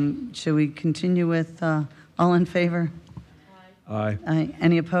 Should we continue with all in favor? Aye. Aye.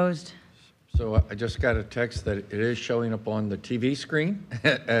 Any opposed? So I just got a text that it is showing up on the TV screen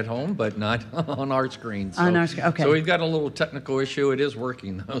at home, but not on our screen. On our screen, okay. So we've got a little technical issue. It is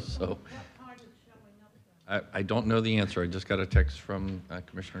working though, so. I don't know the answer. I just got a text from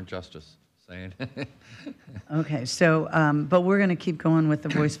Commissioner Justice saying. Okay, so, but we're going to keep going with the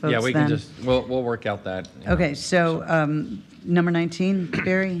voice votes Yeah, we then. can just, we'll work out that. you know. Okay, so number 19,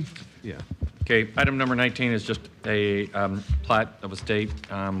 Barry? Yeah. Okay, item number 19 is just a plat of a state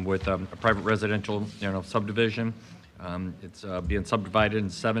with a private residential, subdivision. It's being subdivided in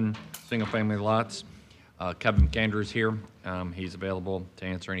 7 single-family lots. Kevin McAndrew is here. He's available to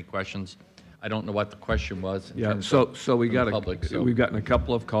answer any questions. I don't know what the question was. in Yeah, terms so of- so we from the got public, so- we've gotten a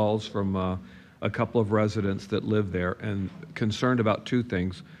couple of calls from a couple of residents that live there and concerned about 2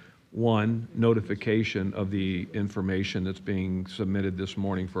 things. One, notification of the information that's being submitted this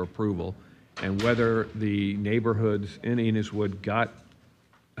morning for approval, and whether the neighborhoods in Enoswood got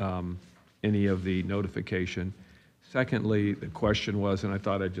any of the notification. Secondly, the question was, and I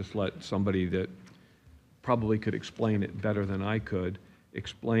thought I'd just let somebody that probably could explain it better than I could,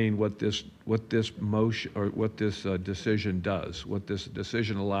 explain what this motion or what this decision does, what this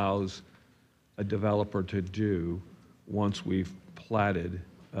decision allows a developer to do once we've platted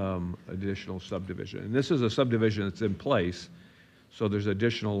additional subdivision. And this is a subdivision that's in place, so there's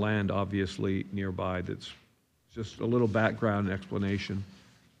additional land obviously nearby. That's just a little background and explanation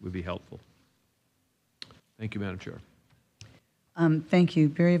would be helpful. Thank you, Madam Chair. Thank you.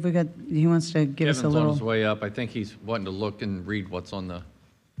 Barry, have we got, he wants to give us a Kevin's on his little. way up. I think he's wanting to look and read what's on the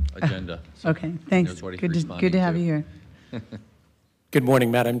agenda. So Okay, thanks. here's what he's Good responding to have you here. Good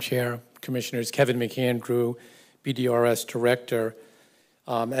morning, Madam Chair, Commissioners. Kevin McAndrew, BDRS Director.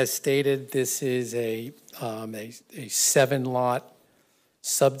 As stated, this is a 7-lot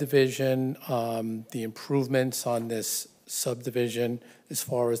subdivision. The improvements on this subdivision, as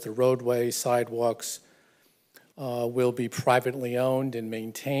far as the roadway, sidewalks, will be privately owned and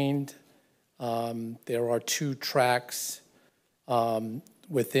maintained. There are 2 tracks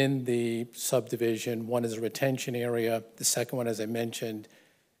within the subdivision. One is a retention area. The second one, as I mentioned,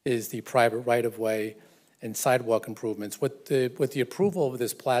 is the private right-of-way and sidewalk improvements. What the approval of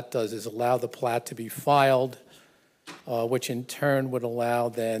this plat does is allow the plat to be filed, which in turn would allow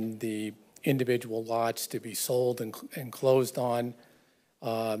then the individual lots to be sold and closed on,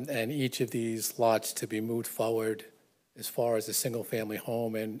 and each of these lots to be moved forward as far as a single-family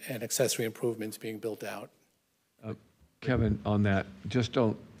home and accessory improvements being built out. Kevin, on that,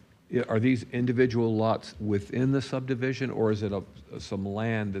 are these individual lots within the subdivision, or is it some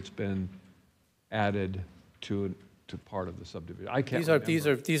land that's been added to part of the subdivision? I can't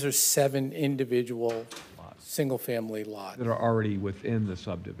remember. These are 7 individual single-family lots. That are already within the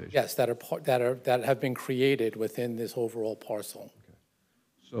subdivision? Yes, that have been created within this overall parcel.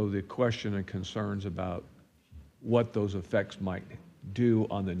 So the question and concerns about what those effects might do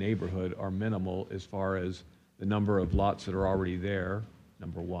on the neighborhood are minimal as far as the number of lots that are already there,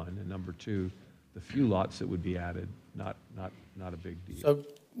 number one, and number two, the few lots that would be added, not a big deal. So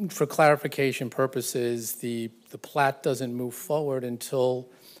for clarification purposes, the plat doesn't move forward until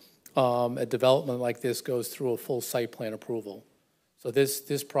a development like this goes through a full site plan approval. So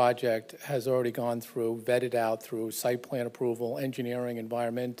this project has already gone through, vetted out through site plan approval, engineering,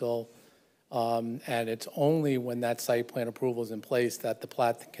 environmental, and it's only when that site plan approval is in place that the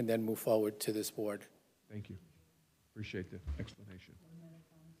plat can then move forward to this board. Thank you. Appreciate the explanation.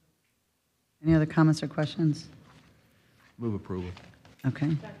 Any other comments or questions? Move approval.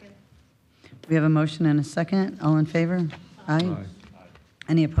 Okay. We have a motion and a second. All in favor? Aye. Aye.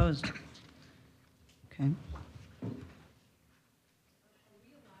 Any opposed? Okay.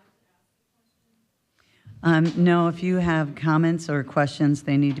 No, if you have comments or questions,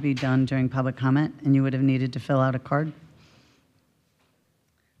 they need to be done during public comment, and you would have needed to fill out a card.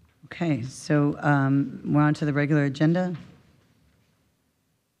 Okay, so we're on to the regular agenda.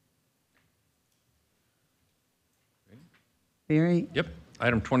 Barry? Yep.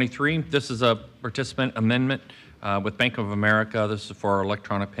 Item 23, this is a participant amendment with Bank of America. This is for our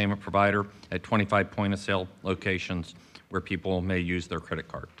electronic payment provider at 25 point-of-sale locations where people may use their credit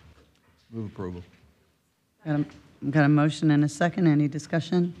card. Move approval. Got a motion and a second. Any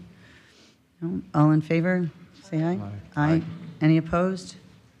discussion? No? All in favor? Say aye. Aye. Any opposed?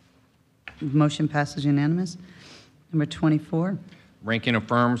 Motion passes unanimous. Number 24. Ranking of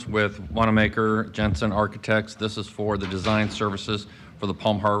firms with Wanamaker Jensen Architects. This is for the design services for the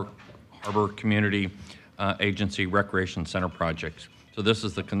Palm Harbor Community Agency Recreation Center project. So this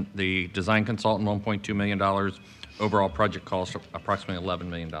is the design consultant, $1.2 million. Overall project cost approximately $11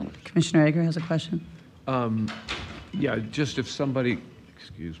 million. Commissioner Egger has a question. Yeah, just if somebody,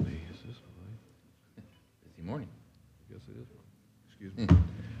 excuse me, is this mine? Busy morning. I guess it is mine.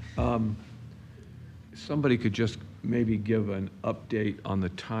 Excuse me. Somebody could just maybe give an update on the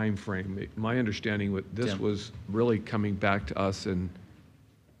time frame. My understanding with this was really coming back to us in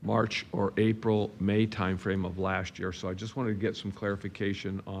March or April, May timeframe of last year. So I just wanted to get some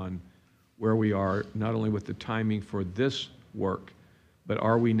clarification on where we are, not only with the timing for this work, but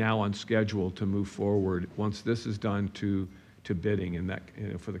are we now on schedule to move forward once this is done to bidding and that,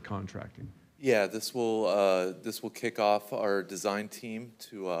 for the contracting? Yeah, this will kick off our design team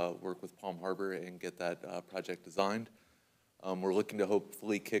to work with Palm Harbor and get that project designed. We're looking to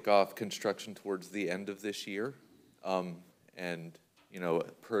hopefully kick off construction towards the end of this year, and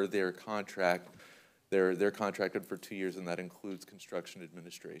per their contract, they're contracted for 2 years, and that includes construction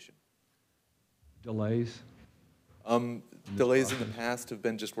administration. Delays? Delays in the past have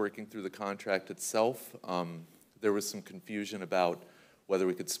been just working through the contract itself. There was some confusion about whether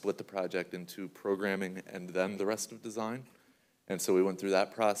we could split the project into programming and then the rest of design. And so we went through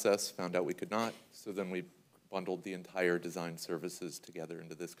that process, found out we could not, so then we bundled the entire design services together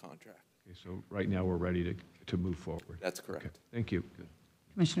into this contract. Okay, so right now we're ready to move forward. That's correct. Okay, thank you.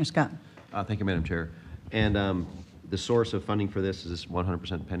 Commissioner Scott. Thank you, Madam Chair. And the source of funding for this, is this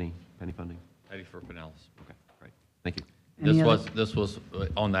 100% penny funding? Ready for Pinellas. Okay, great. Thank you. This was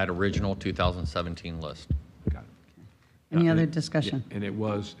on that original 2017 list. Got it. Any other discussion? And it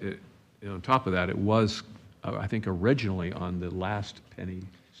was, on top of that, it was, I think, originally on the last penny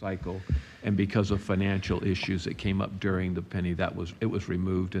cycle, and because of financial issues that came up during the penny, it was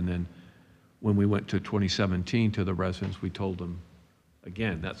removed. And then when we went to 2017 to the residents, we told them,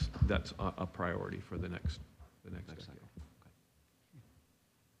 again, that's a priority for the next cycle.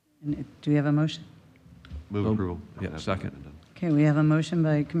 And do we have a motion? Move approval. Yeah, second. Okay, we have a motion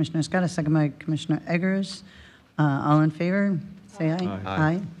by Commissioner Scott, a second by Commissioner Eggers. All in favor, say aye. Aye.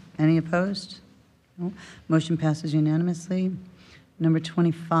 Aye. Any opposed? No. Motion passes unanimously. Number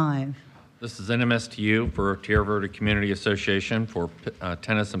 25. This is NMSTU for Tierra Verde Community Association for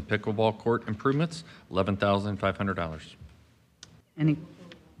tennis and pickleball court improvements, $11,500.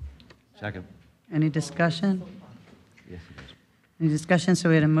 Second. Any discussion? Yes, it is. Any discussion? So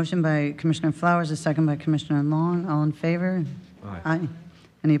we had a motion by Commissioner Flowers, a second by Commissioner Long. All in favor? Aye.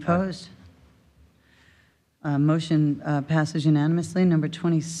 Any opposed? Motion passes unanimously. Number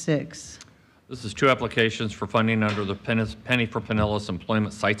 26. This is 2 applications for funding under the Penny for Pinellas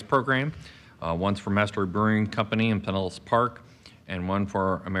Employment Sites Program. One's for Mastery Brewing Company in Pinellas Park, and one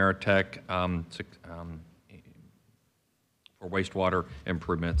for Ameritech for wastewater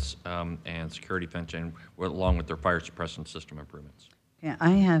improvements and security fencing, along with their fire suppression system improvements. Yeah,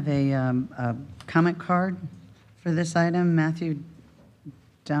 I have a comment card for this item. Matthew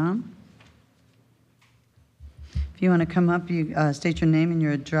Dom. If you want to come up, you state your name and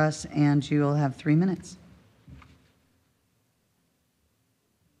your address, and you will have 3 minutes.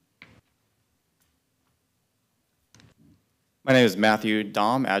 My name is Matthew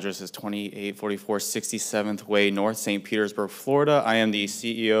Dom. Address is 2844 67th Way North, St. Petersburg, Florida. I am the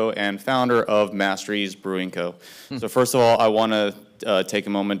CEO and founder of Masteries Brewing Co. So first of all, I want to take a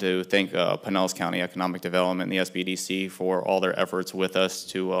moment to thank Pinellas County Economic Development and the SBDC for all their efforts with us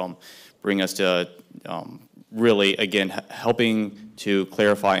to bring us to really, again, helping to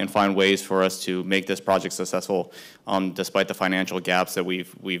clarify and find ways for us to make this project successful despite the financial gaps that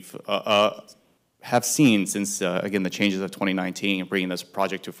we've have seen since, again, the changes of 2019 and bringing this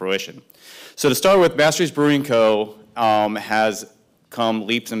project to fruition. So to start with, Masteries Brewing Co. has come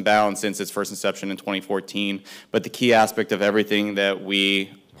leaps and bounds since its first inception in 2014, but the key aspect of everything that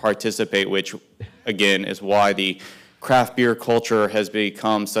we participate, which, again, is why the craft beer culture has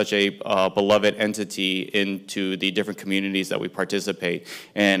become such a beloved entity into the different communities that we participate.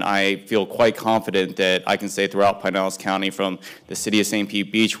 And I feel quite confident that I can say throughout Pinellas County, from the city of St.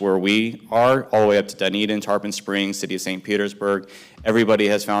 Pete Beach, where we are, all the way up to Dunedin, Tarpon Springs, city of St. Petersburg, everybody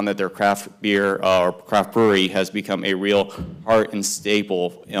has found that their craft beer or craft brewery has become a real heart and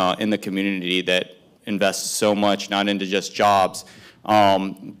staple in the community that invests so much, not into just jobs,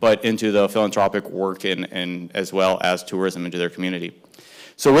 but into the philanthropic work and as well as tourism into their community.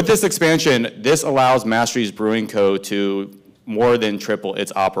 So with this expansion, this allows Masteries Brewing Co. to more than triple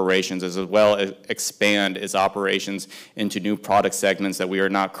its operations, as well as expand its operations into new product segments that we are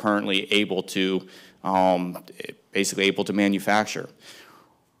not currently able to, basically able to manufacture.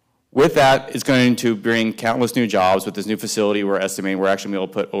 With that, it's going to bring countless new jobs. With this new facility, we're estimating we're actually going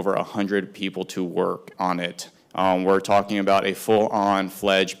to be able to put over 100 people to work on it. We're talking about a full-on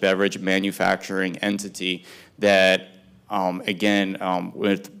fledged beverage manufacturing entity that, again,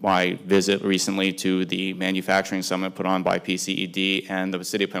 with my visit recently to the manufacturing summit put on by PCED and the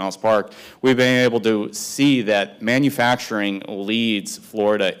City of Pinellas Park, we've been able to see that manufacturing leads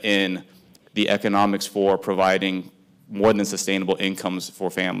Florida in the economics for providing more than sustainable incomes for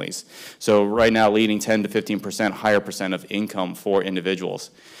families. So right now, leading 10 to 15% higher percent of income for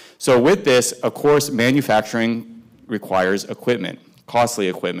individuals. So with this, of course, manufacturing requires equipment, costly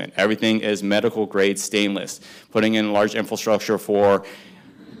equipment. Everything is medical grade stainless, putting in large infrastructure for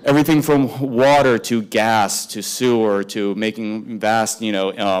everything from water to gas to sewer to making vast,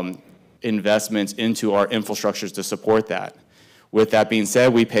 investments into our infrastructures to support that. With that being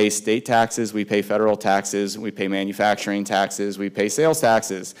said, we pay state taxes, we pay federal taxes, we pay manufacturing taxes, we pay sales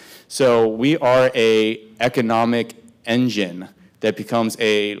taxes. So we are an economic engine that becomes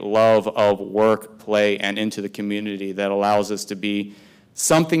a love of work, play, and into the community that allows us to be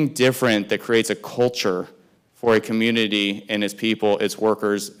something different that creates a culture for a community and its people, its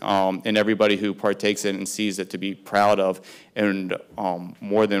workers, and everybody who partakes in it and sees it to be proud of and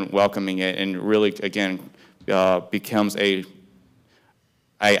more than welcoming it, and really, again, becomes a,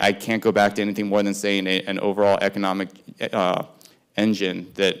 I can't go back to anything more than saying an overall economic engine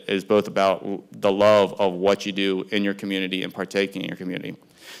that is both about the love of what you do in your community and partaking in your community.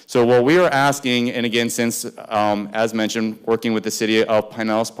 So what we are asking, and again, since, as mentioned, working with the city of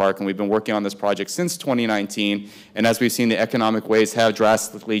Pinellas Park, and we've been working on this project since 2019, and as we've seen, the economic ways have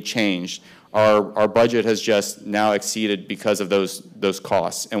drastically changed. Our budget has just now exceeded because of those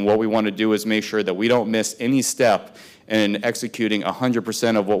costs. And what we want to do is make sure that we don't miss any step in executing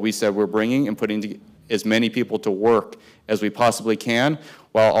 100% of what we said we're bringing and putting as many people to work as we possibly can,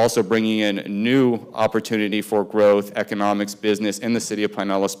 while also bringing in new opportunity for growth, economics, business in the city of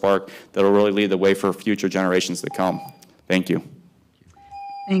Pinellas Park that will really lead the way for future generations to come. Thank you.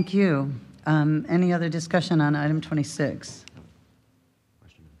 Thank you. Any other discussion on item 26?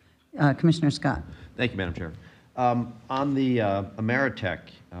 Commissioner Scott. Thank you, Madam Chair. On the Ameritech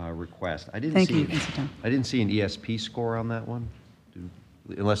request, I didn't see an ESP score on that one,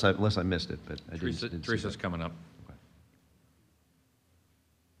 unless I missed it. But I didn't Teresa's coming up. Okay.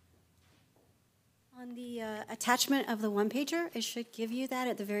 On the attachment of the one-pager, it should give you that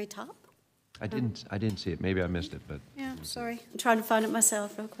at the very top. I didn't see it. Maybe I missed it, but yeah, sorry. I'm trying to find it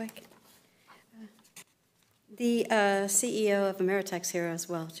myself real quick. The CEO of Ameritech's here as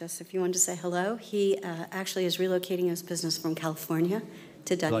well, just if you wanted to say hello. He actually is relocating his business from California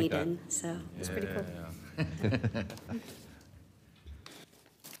to Dunedin, so it's pretty cool.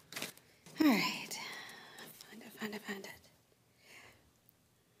 All right, find it.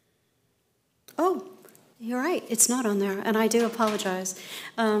 Oh, you're right, it's not on there, and I do apologize.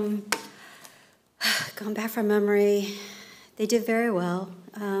 Going back from memory, they did very well.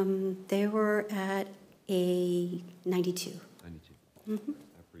 They were at a 92. 92. I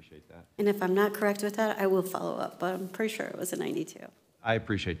appreciate that. And if I'm not correct with that, I will follow up, but I'm pretty sure it was a 92. I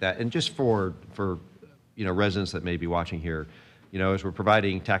appreciate that. And just for residents that may be watching here, you know, as we're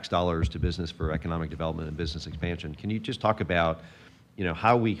providing tax dollars to business for economic development and business expansion, can you just talk about, you know,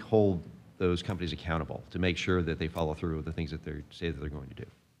 how we hold those companies accountable to make sure that they follow through with the things that they say that they're going to do?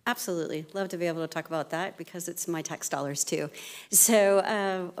 Absolutely. Love to be able to talk about that because it's my tax dollars too.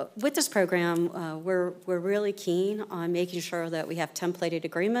 So with this program, we're really keen on making sure that we have templated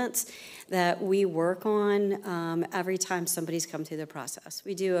agreements that we work on every time somebody's come through the process.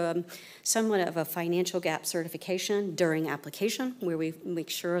 We do somewhat of a financial gap certification during application where we make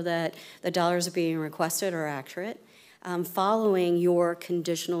sure that the dollars being requested are accurate. Following your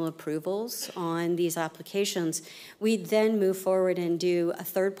conditional approvals on these applications, we then move forward and do a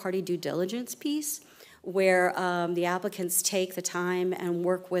third-party due diligence piece where the applicants take the time and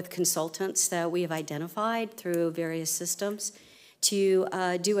work with consultants that we have identified through various systems to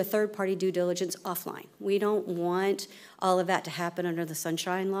do a third-party due diligence offline. We don't want all of that to happen under the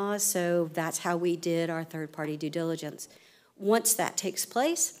Sunshine Law, so that's how we did our third-party due diligence. Once that takes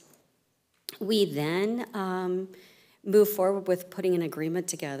place, we then move forward with putting an agreement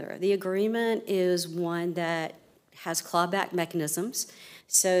together. The agreement is one that has clawback mechanisms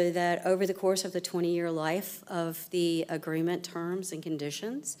so that over the course of the 20-year life of the agreement terms and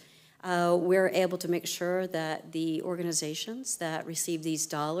conditions, we're able to make sure that the organizations that receive these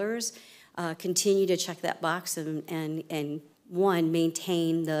dollars continue to check that box and one,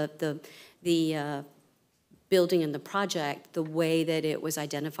 maintain the building and the project the way that it was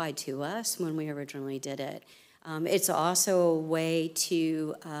identified to us when we originally did it. It's also a way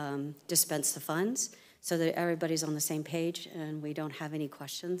to dispense the funds so that everybody's on the same page and we don't have any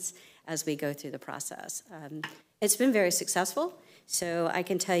questions as we go through the process. It's been very successful, so I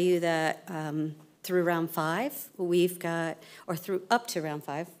can tell you that through round 5, we've got, or through up to round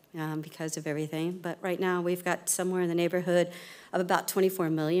 5 because of everything, but right now we've got somewhere in the neighborhood of about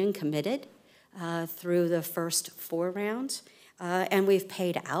 24 million committed through the first 4 rounds, and we've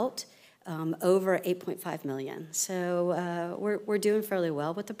paid out over 8.5 million. So we're doing fairly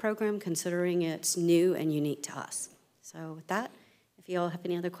well with the program considering it's new and unique to us. So with that, if you all have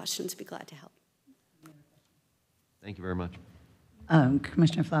any other questions, I'd be glad to help. Thank you very much.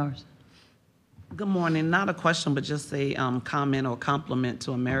 Commissioner Flowers. Good morning. Not a question, but just a comment or compliment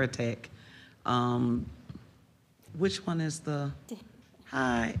to Ameritech. Which one is the...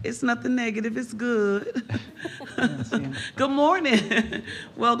 Hi, it's nothing negative, it's good. Good morning.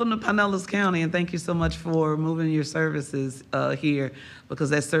 Welcome to Pinellas County, and thank you so much for moving your services here, because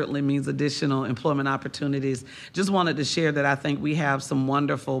that certainly means additional employment opportunities. Just wanted to share that I think we have some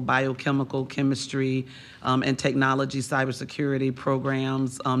wonderful biochemical, chemistry, and technology cybersecurity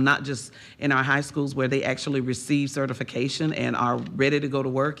programs, not just in our high schools where they actually receive certification and are ready to go to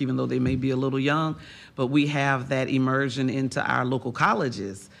work, even though they may be a little young, but we have that immersion into our local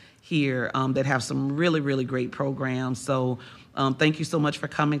colleges here that have some really, really great programs. So thank you so much for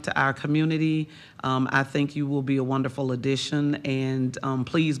coming to our community. I think you will be a wonderful addition, and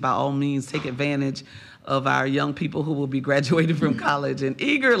please, by all means, take advantage of our young people who will be graduating from college and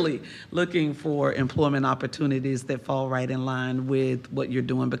eagerly looking for employment opportunities that fall right in line with what you're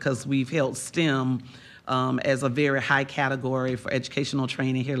doing, because we've held STEM as a very high category for educational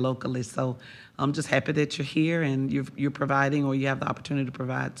training here locally. So I'm just happy that you're here and you're providing, or you have the opportunity to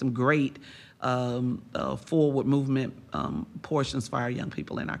provide some great forward movement portions for our young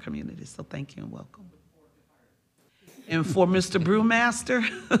people in our community. So thank you and welcome. And for Mr. Brewmaster,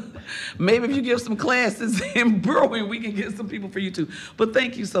 maybe if you give some classes in brewing, we can get some people for you too. But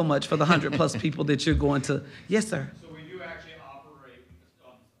thank you so much for the 100+ people that you're going to. Yes, sir. So we do actually operate,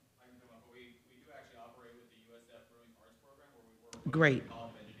 we do actually operate with the USF Brewing Arts Program, where we work with Great. the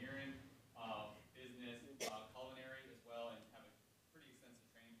College of Engineering, business, culinary as well, and have a pretty extensive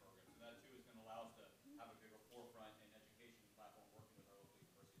training program. So that too is going to allow us to have a bigger forefront in education platform working with our local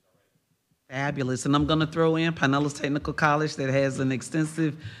universities already. Fabulous. And I'm going to throw in Pinellas Technical College that has an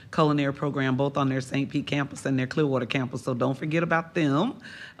extensive culinary program both on their St. Pete campus and their Clearwater campus, so don't forget about them.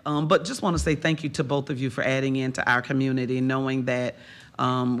 But just want to say thank you to both of you for adding into our community, knowing that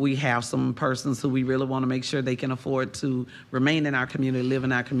we have some persons who we really want to make sure they can afford to remain in our community, live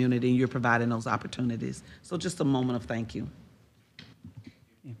in our community, and you're providing those opportunities. So just a moment of thank you.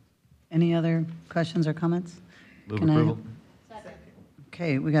 Any other questions or comments? Move approval.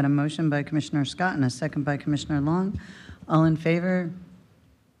 Okay, we got a motion by Commissioner Scott and a second by Commissioner Long. All in favor?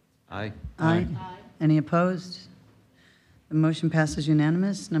 Aye. Aye. Any opposed? The motion passes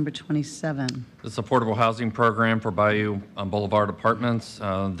unanimous. Number 27. This is a affordable housing program for Bayou Boulevard Apartments.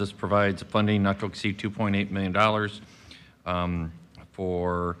 This provides funding not to exceed $2.8 million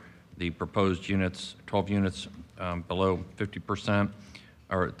for the proposed units, 12 units below 50%.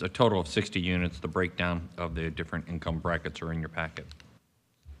 or a total of 60 units. The breakdown of the different income brackets are in your packet.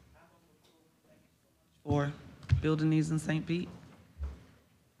 For building these in St. Pete.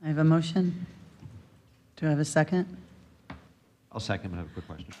 I have a motion. Do I have a second? I'll second, but I have a quick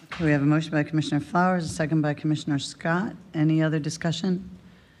question. Okay, we have a motion by Commissioner Flowers, a second by Commissioner Scott. Any other discussion?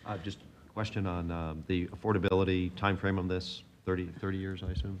 Just a question on the affordability timeframe on this, 30 years,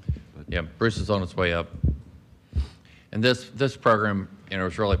 I assume? But Yeah, Bruce is on its way up. And this program,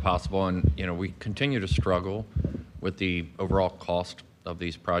 is really possible, and, we continue to struggle with the overall cost of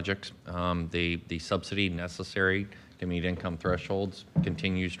these projects. The subsidy necessary to meet income thresholds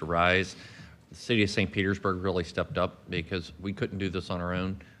continues to rise. The city of St. Petersburg really stepped up because we couldn't do this on our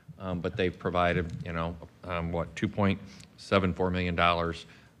own, but they've provided, $2.74 million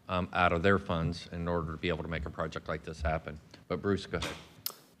out of their funds in order to be able to make a project like this happen. But Bruce, go ahead.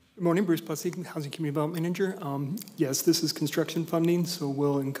 Good morning, Bruce Bussey, Housing Community Development Manager. Yes, this is construction funding, so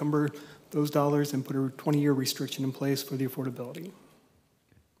we'll encumber those dollars and put a 20-year restriction in place for the affordability.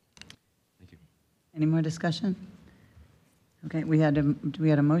 Any more discussion? Okay, we had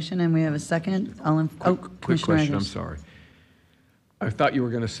a motion and we have a second. Quick question, I'm Eggers. sorry. I thought you were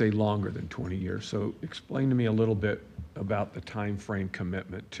going to say longer than 20 years, so explain to me a little bit about the time frame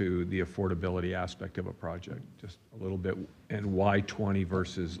commitment to the affordability aspect of a project, just a little bit, and why 20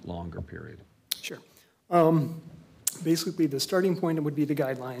 versus longer period. Sure. Basically, the starting point would be the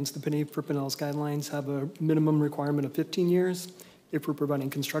guidelines. The Pinellas guidelines have a minimum requirement of 15 years if we're providing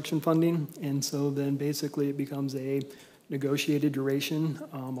construction funding, and so then basically it becomes a negotiated duration.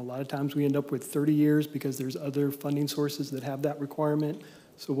 A lot of times we end up with 30 years because there's other funding sources that have that requirement,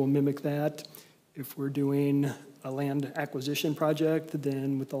 so we'll mimic that. If we're doing a land acquisition project,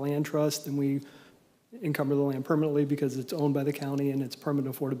 then with the land trust, then we encumber the land permanently because it's owned by the county and it's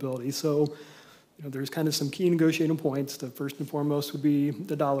permanent affordability. So, there's kind of some key negotiating points. The first and foremost would be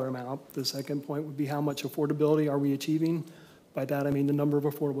the dollar amount. The second point would be how much affordability are we achieving? By that, I mean the number of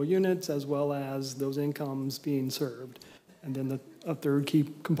affordable units as well as those incomes being served. And then a third key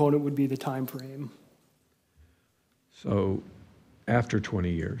component would be the time frame. So after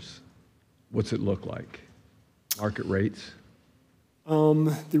 20 years, what's it look like? Market rates?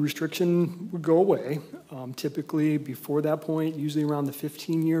 The restriction would go away. Typically, before that point, usually around the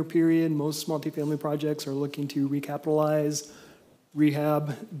 15-year period, most multifamily projects are looking to recapitalize,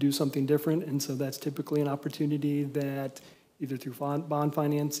 rehab, do something different. And so that's typically an opportunity that either through bond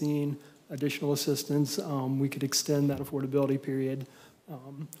financing, additional assistance, we could extend that affordability period.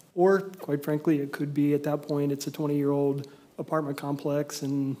 Or, quite frankly, it could be at that point, it's a 20-year-old apartment complex,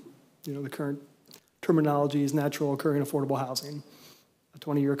 and the current terminology is natural occurring affordable housing. A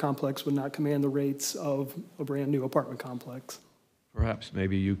 20-year complex would not command the rates of a brand-new apartment complex. Perhaps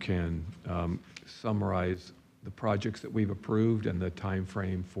maybe you can summarize the projects that we've approved and the time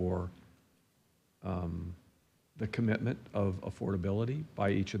frame for the commitment of affordability by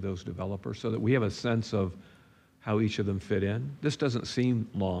each of those developers so that we have a sense of how each of them fit in. This doesn't seem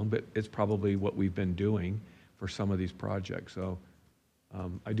long, but it's probably what we've been doing for some of these projects. So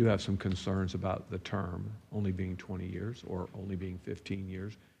I do have some concerns about the term only being 20 years or only being 15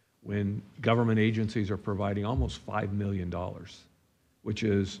 years when government agencies are providing almost $5 million, which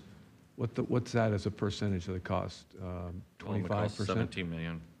is, what's that as a percentage of the cost? 25%? 17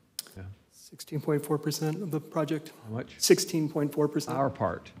 million. Yeah. 16.4% of the project. How much? 16.4%.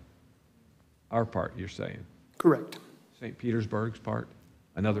 Our part, you're saying? Correct. St. Petersburg's part,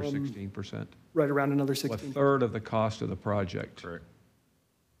 another 16%? Right around another 16%. A third of the cost of the project. Correct.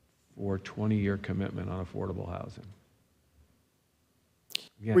 For 20-year commitment on affordable housing.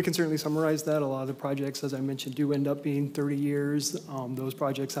 Again, we can certainly summarize that. A lot of the projects, as I mentioned, do end up being 30 years. Those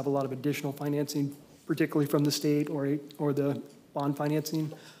projects have a lot of additional financing, particularly from the state or the bond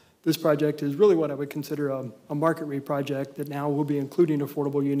financing. This project is really what I would consider a market rate project that now will be including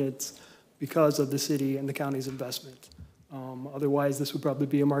affordable units because of the city and the county's investment. Otherwise, this would probably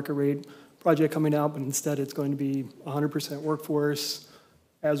be a market rate project coming out, but instead it's going to be 100% workforce,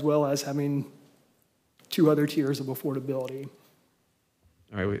 as well as having two other tiers of affordability.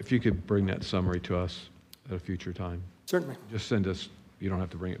 all right, if you could bring that summary to us at a future time. Certainly. Just send us, you don't have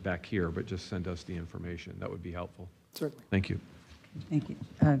to bring it back here, but just send us the information. That would be helpful. Certainly. Thank you. Thank you.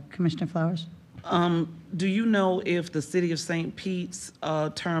 Commissioner Flowers? Do you know if the City of St. Pete's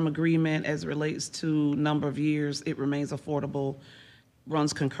term agreement as it relates to number of years, it remains affordable,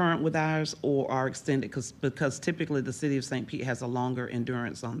 runs concurrent with ours or are extended? Because typically the City of St. Pete has a longer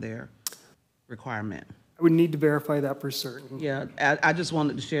endurance on their requirement. I would need to verify that for certain. Yeah, I just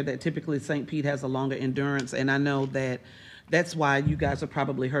wanted to share that typically St. Pete has a longer endurance, and I know that that's why you guys have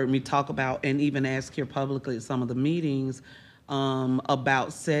probably heard me talk about and even ask here publicly at some of the meetings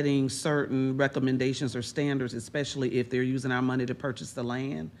about setting certain recommendations or standards, especially if they're using our money to purchase the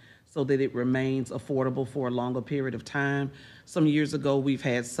land, so that it remains affordable for a longer period of time. Some years ago, we've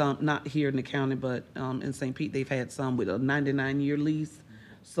had some, not here in the county, but in St. Pete, they've had some with a 99-year lease,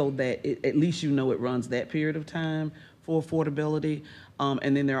 so that at least you know it runs that period of time for affordability.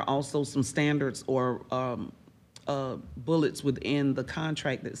 And then there are also some standards or bullets within the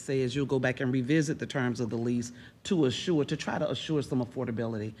contract that says you'll go back and revisit the terms of the lease to try to assure some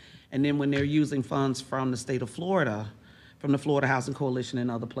affordability. And then when they're using funds from the state of Florida, from the Florida Housing Coalition and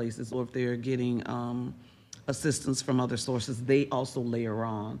other places, or if they're getting assistance from other sources, they also layer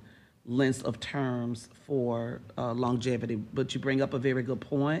on lengths of terms for longevity. But you bring up a very good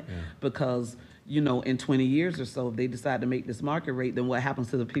point, because in 20 years or so, if they decide to make this market rate, then what happens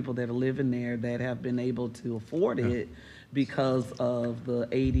to the people that are living there that have been able to afford it because of the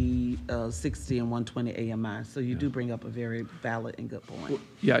 80, 60, and 120 AMI? So you do bring up a very valid and good point.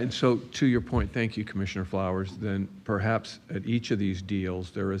 Yeah, and so to your point, thank you, Commissioner Flowers, then perhaps at each of these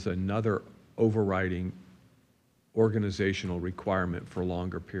deals, there is another overriding organizational requirement for a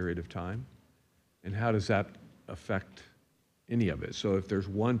longer period of time. And how does that affect any of it? So if there's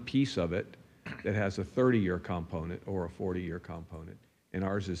one piece of it that has a 30-year component or a 40-year component, and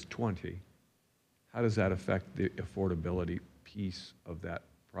ours is 20, how does that affect the affordability piece of that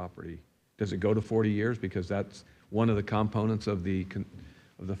property? Does it go to 40 years because that's one of the components of the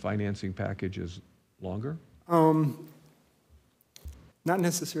financing package is longer? Not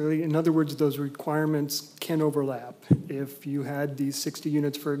necessarily. In other words, those requirements can overlap. If you had these 60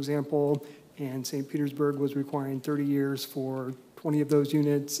 units, for example, and St. Petersburg was requiring 30 years for 20 of those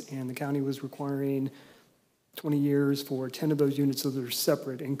units, and the county was requiring 20 years for 10 of those units, so they're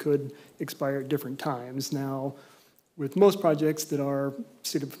separate and could expire at different times. Now, with most projects that are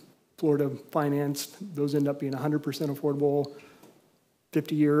state of Florida financed, those end up being 100% affordable,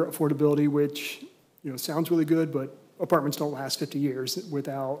 50-year affordability, which sounds really good, but apartments don't last 50 years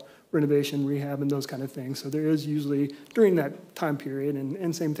without renovation, rehab, and those kind of things. So there is usually, during that time period,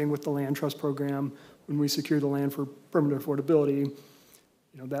 and same thing with the land trust program, when we secure the land for permanent affordability,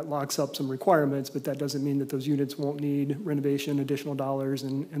 that locks up some requirements, but that doesn't mean that those units won't need renovation, additional dollars,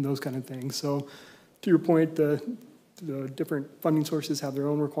 and those kind of things. So to your point, the different funding sources have their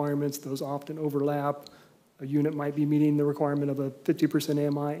own requirements. Those often overlap. A unit might be meeting the requirement of a 50%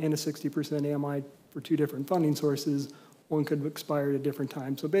 AMI and a 60% AMI for two different funding sources. One could expire at a different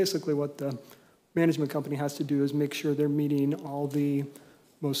time. So basically what the management company has to do is make sure they're meeting all the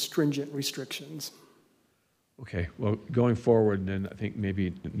most stringent restrictions. Okay, well, going forward, then I think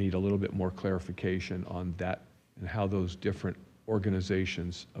maybe need a little bit more clarification on that and how those different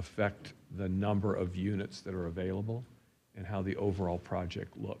organizations affect the number of units that are available and how the overall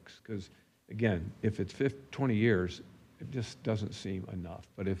project looks. Because again, if it's 20 years, it just doesn't seem enough.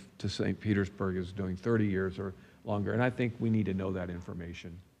 But if to St. Petersburg is doing 30 years or longer, and I think we need to know that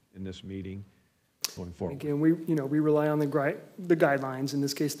information in this meeting going forward. Again, we rely on the guidelines. In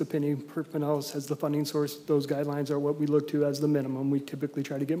this case, the penny per Pinellas has the funding source. Those guidelines are what we look to as the minimum. We typically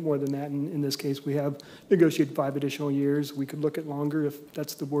try to get more than that. And in this case, we have negotiated 5 additional years. We could look at longer if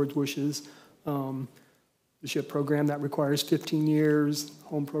that's the board's wishes. The SHIP program, that requires 15 years,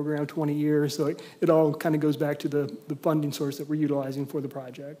 home program, 20 years. So it all kind of goes back to the funding source that we're utilizing for the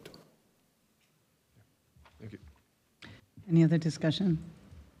project. Thank you. Any other discussion?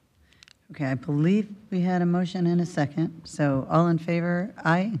 Okay, I believe we had a motion and a second. So all in favor,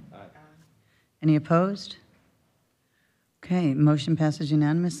 aye? Aye. Any opposed? Okay, motion passes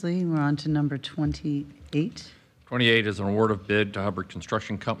unanimously. We're on to number 28. 28 is an award of bid to Hubbard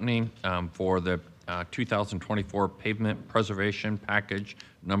Construction Company for the 2024 Pavement Preservation Package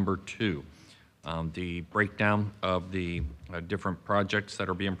Number 2. The breakdown of the different projects that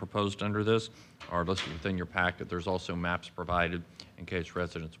are being proposed under this are listed within your packet. There's also maps provided in case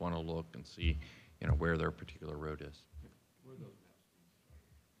residents want to look and see, where their particular road is.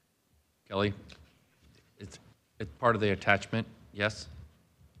 Kelly, it's part of the attachment, yes?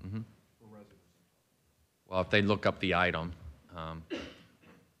 Mm-hmm. Well, if they look up the item.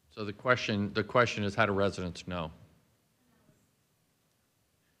 So the question is, how do residents know?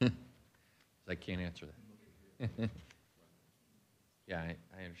 I can't answer that. Yeah,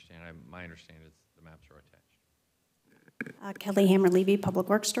 I understand. My understanding is the maps are attached. Kelly Hammer-Levy, Public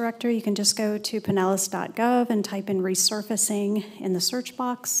Works Director. You can just go to pinellas.gov and type in resurfacing in the search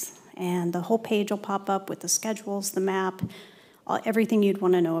box, and the whole page will pop up with the schedules, the map, everything you'd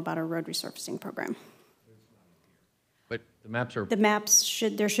want to know about our road resurfacing program. But the maps are...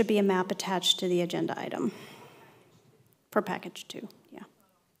 There should be a map attached to the agenda item for package 2, yeah.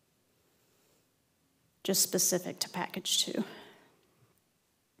 Just specific to package 2.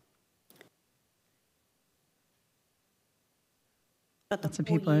 Lots of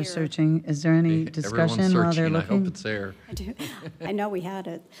people are searching. Is there any discussion while they're looking? I hope it's there. I do. I know we had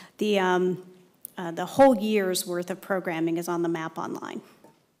it. The whole year's worth of programming is on the map online.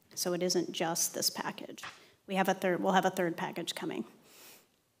 So it isn't just this package. We'll have a third package coming.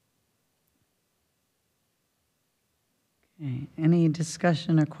 Okay. Any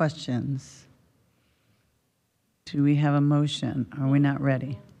discussion or questions? Do we have a motion? Are we not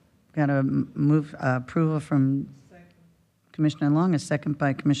ready? Got a move approval from Commissioner Long, a second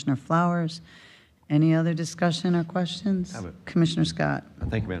by Commissioner Flowers. Any other discussion or questions? Commissioner Scott.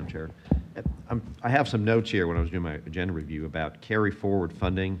 Thank you, Madam Chair. I have some notes here when I was doing my agenda review about carry forward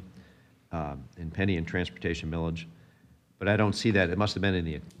funding in penny and transportation millage, but I don't see that. It must have been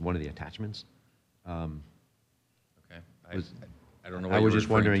in one of the attachments. Okay. I don't know what I you was were just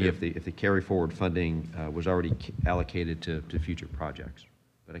wondering referring if the carry forward funding was already allocated to future projects.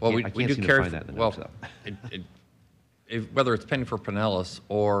 But I can't seem to find that in the notes, though. Whether it's Penny for Pinellas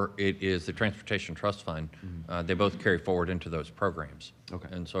or it is the Transportation Trust Fund, they both carry forward into those programs. Okay.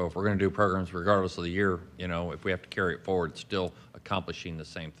 And so if we're going to do programs regardless of the year, if we have to carry it forward, it's still accomplishing the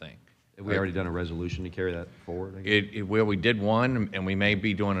same thing. Have we already done a resolution to carry that forward? We did one, and we may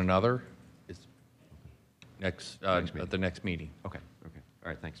be doing another. It's at the next meeting. Okay. All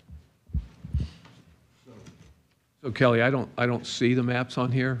right, thanks. So Kelly, I don't see the maps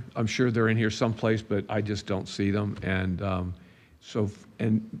on here. I'm sure they're in here someplace, but I just don't see them. And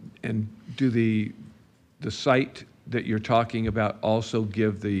and do the site that you're talking about also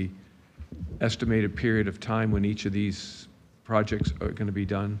give the estimated period of time when each of these projects are going to be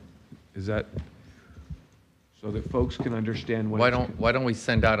done? Is that so that folks can understand when? Why don't we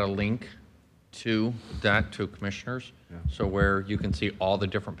send out a link to that to commissioners, so where you can see all the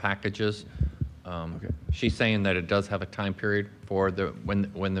different packages. She's saying that it does have a time period for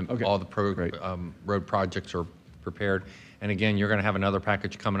all the road projects are prepared. And again, you're going to have another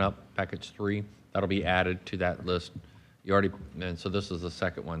package coming up, package 3, that'll be added to that list. And so this is the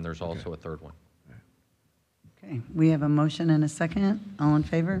second one. There's also a third one. Okay, we have a motion and a second. All in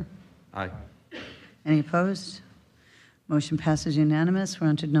favor? Aye. Any opposed? Motion passes unanimous. We're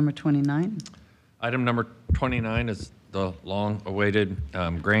on to number 29. Item number 29 is the long-awaited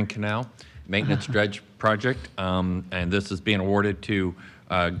Grand Canal Maintenance Dredge Project, and this is being awarded to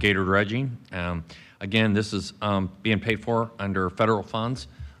Gator Dredging. Again, this is being paid for under federal funds,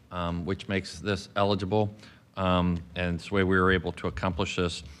 which makes this eligible, and it's the way we were able to accomplish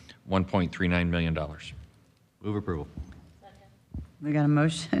this, $1.39 million. Move approval. We got a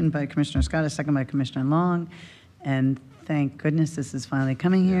motion by Commissioner Scott, a second by Commissioner Long, and thank goodness this is finally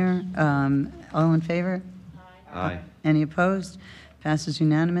coming here. All in favor? Aye. Any opposed? Passes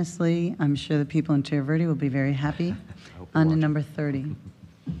unanimously. I'm sure the people in Tierra Verde will be very happy. On to number 30.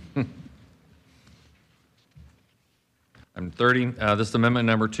 Item 30, this is amendment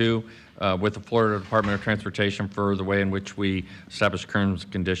number 2 with the Florida Department of Transportation for the way in which we establish terms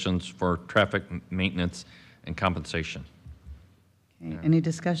and conditions for traffic maintenance and compensation. Okay, any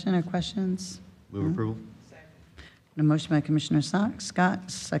discussion or questions? Move approval. A motion by Commissioner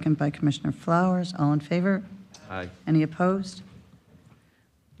Scott, second by Commissioner Flowers. All in favor? Aye. Any opposed?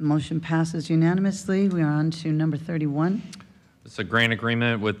 Motion passes unanimously. We are on to number 31. It's a grant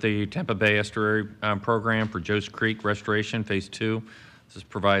agreement with the Tampa Bay Estuary Program for Joe's Creek Restoration Phase 2. This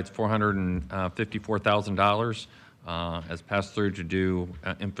provides $454,000 as passed through to do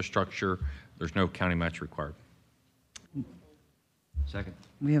infrastructure. There's no county match required. Second.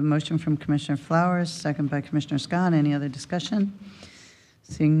 We have a motion from Commissioner Flowers, second by Commissioner Scott. Any other discussion?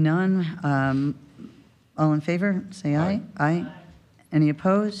 Seeing none, all in favor, say aye. Aye. Any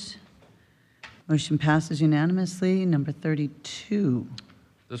opposed? Motion passes unanimously. Number 32.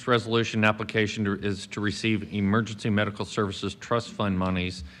 This resolution application is to receive Emergency Medical Services Trust Fund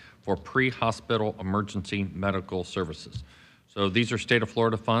monies for pre-hospital emergency medical services. So these are state of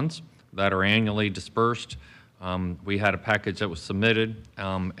Florida funds that are annually dispersed. We had a package that was submitted,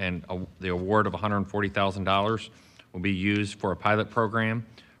 and the award of $140,000 will be used for a pilot program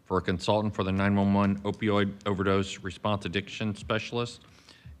for a consultant for the 911 opioid overdose response addiction specialist,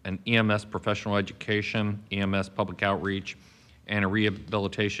 an EMS professional education, EMS public outreach, and a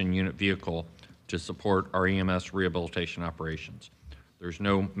rehabilitation unit vehicle to support our EMS rehabilitation operations. There's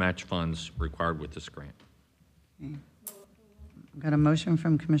no match funds required with this grant. Okay. We've got a motion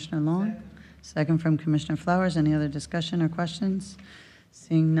from Commissioner Long, second from Commissioner Flowers. Any other discussion or questions?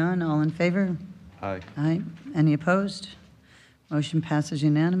 Seeing none, all in favor? Aye. Aye. Any opposed? Motion passes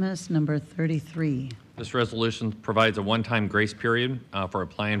unanimous. Number 33. This resolution provides a one-time grace period for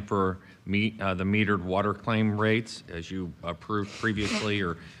applying for the metered water claim rates, as you approved previously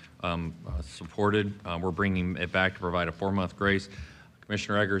or supported. We're bringing it back to provide a 4-month grace.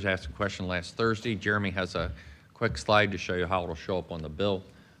 Commissioner Eggers asked a question last Thursday. Jeremy has a quick slide to show you how it'll show up on the bill,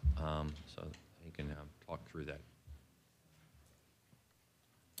 so he can talk through that.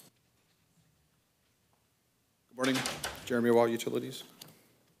 Good morning, Jeremy Wall, Utilities.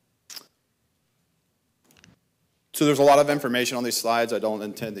 So there's a lot of information on these slides. I don't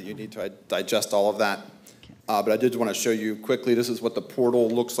intend that you need to digest all of that. But I did want to show you quickly, this is what the portal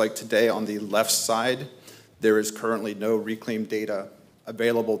looks like today on the left side. There is currently no reclaimed data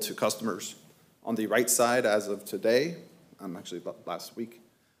available to customers. On the right side, as of today, actually last week,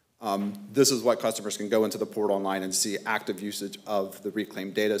 this is what customers can go into the portal online and see active usage of the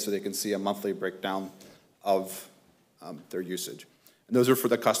reclaimed data so they can see a monthly breakdown of their usage. And those are for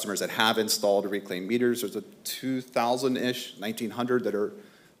the customers that have installed reclaimed meters. There's a 2,000-ish, 1,900 that are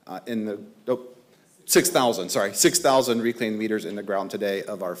in the, 6,000 reclaimed meters in the ground today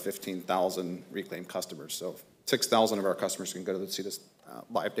of our 15,000 reclaimed customers. So 6,000 of our customers can go to see this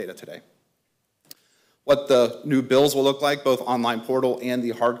live data today. What the new bills will look like, both online portal and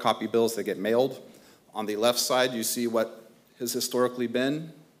the hard copy bills that get mailed. On the left side, you see what has historically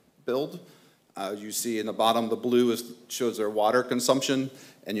been billed. You see in the bottom, the blue shows their water consumption,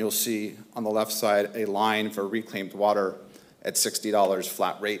 and you'll see on the left side a line for reclaimed water at $60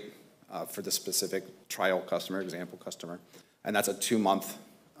 flat rate for the specific trial customer, example customer. And that's a 2-month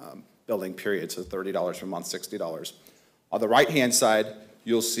billing period, so $30 per month, $60. On the right-hand side,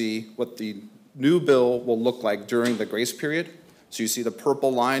 you'll see what the new bill will look like during the grace period. So you see the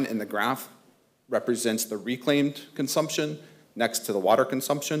purple line in the graph represents the reclaimed consumption next to the water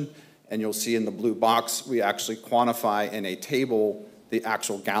consumption. And you'll see in the blue box, we actually quantify in a table the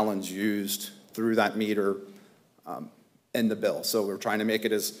actual gallons used through that meter in the bill. So we're trying to make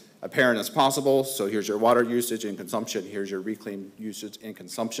it as apparent as possible. So here's your water usage and consumption. Here's your reclaimed usage and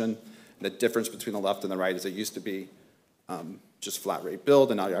consumption. And the difference between the left and the right is it used to be just flat rate billed,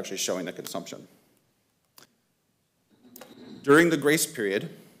 and now you're actually showing the consumption. During the grace period,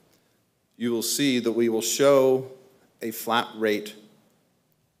 you will see that we will show a flat rate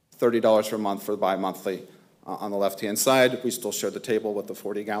 $30 per month for the bi-monthly. On the left-hand side, we still show the table with the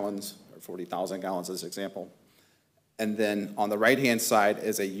 40 gallons, or 40,000 gallons as an example. And then on the right-hand side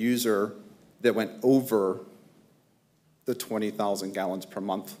is a user that went over the 20,000 gallons per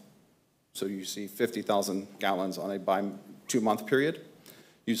month. So you see 50,000 gallons on a bi-2-month period.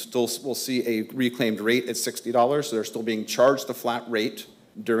 You still will see a reclaimed rate at $60, so they're still being charged the flat rate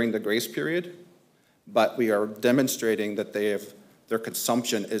during the grace period, but we are demonstrating that their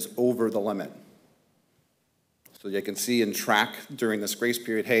consumption is over the limit. So you can see and track during this grace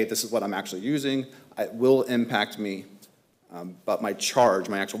period, hey, this is what I'm actually using. It will impact me, but my charge,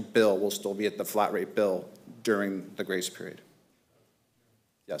 my actual bill, will still be at the flat rate bill during the grace period.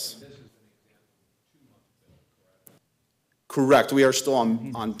 Yes? Correct. We are still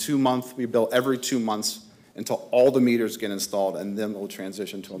on 2-month. We bill every 2 months until all the meters get installed, and then we'll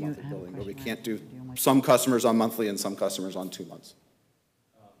transition to a monthly billing. But we can't do some customers on monthly and some customers on 2 months.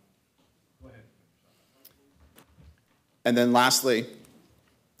 And then lastly,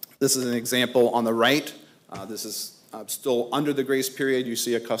 this is an example on the right. This is still under the grace period. You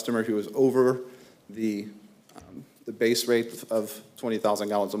see a customer who is over the base rate of 20,000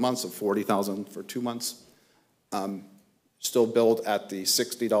 gallons a month, so 40,000 for 2 months. Still billed at the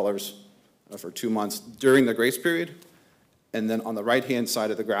 $60 for 2 months during the grace period. And then on the right-hand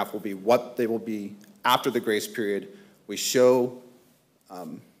side of the graph will be what they will be after the grace period. We show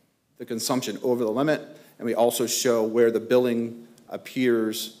the consumption over the limit, and we also show where the billing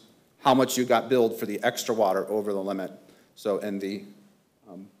appears, how much you got billed for the extra water over the limit. So in the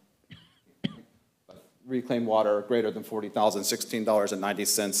reclaimed water greater than 40,000,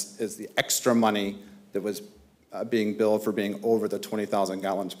 $16.90 is the extra money that was being billed for being over the 20,000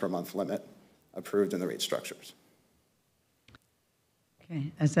 gallons per month limit approved in the rate structures.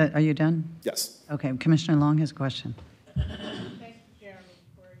 Okay, are you done? Yes. Okay, Commissioner Long has a question. Thank you, Jeremy,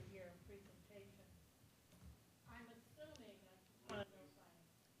 for your presentation. I'm assuming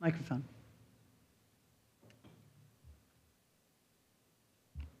Microphone.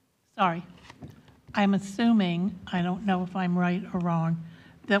 Sorry. I'm assuming, I don't know if I'm right or wrong,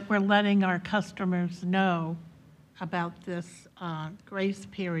 that we're letting our customers know about this grace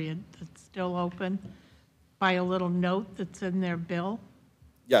period that's still open by a little note that's in their bill?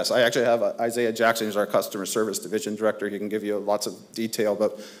 Yes, I actually have Isaiah Jackson, who's our Customer Service Division Director. He can give you lots of detail,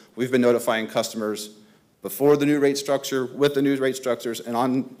 but we've been notifying customers before the new rate structure, with the new rate structures,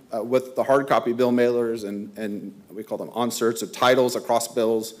 and with the hard copy bill mailers and we call them onserts or titles across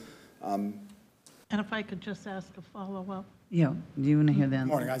bills. And if I could just ask a follow-up. Yeah, do you want to hear that? Good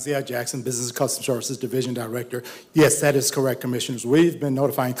morning, Isaiah Jackson, Business and Customer Services Division Director. Yes, that is correct, Commissioners. We've been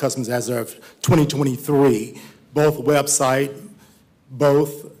notifying customers as of 2023, both website,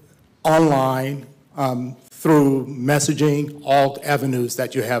 both online, through messaging, all avenues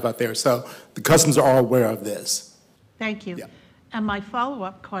that you have out there. So the customers are all aware of this. Thank you. And my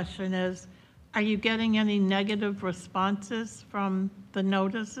follow-up question is, are you getting any negative responses from the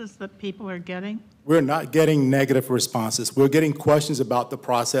notices that people are getting? We're not getting negative responses. We're getting questions about the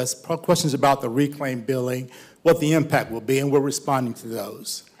process, questions about the reclaim billing, what the impact will be, and we're responding to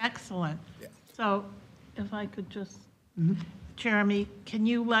those. Excellent. So if I could just, Jeremy, can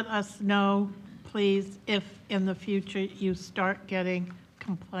you let us know, please, if in the future you start getting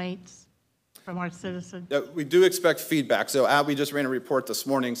complaints from our citizens? Yeah, we do expect feedback. So we just ran a report this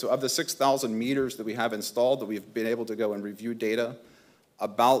morning. So of the 6,000 meters that we have installed, that we've been able to go and review data,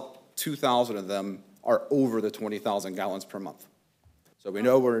 about 2,000 of them are over the 20,000 gallons per month. So we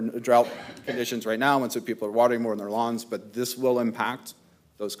know we're in drought conditions right now, and so people are watering more in their lawns, but this will impact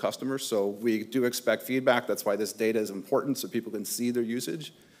those customers. So we do expect feedback. That's why this data is important, so people can see their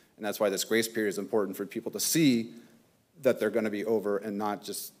usage. And that's why this grace period is important, for people to see that they're going to be over and not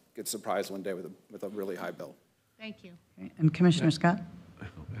just get surprised one day with a really high bill. Thank you. And Commissioner Scott?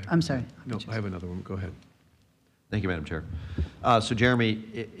 I'm sorry. No, I have another one. Go ahead. Thank you, Madam Chair. So Jeremy,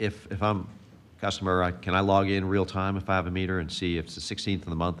 if I'm a customer, can I log in real time if I have a meter and see if it's the 16th of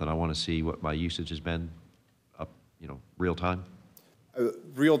the month and I want to see what my usage has been up, real time?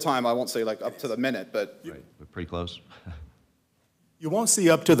 Real time, I won't say like up to the minute, but. Right, but pretty close. You won't see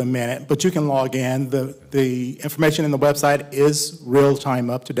up to the minute, but you can log in. The information in the website is real time,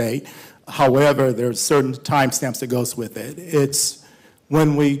 up to date. However, there's certain timestamps that goes with it. It's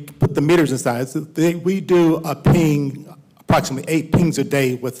when we put the meters inside, we do a ping, approximately 8 pings a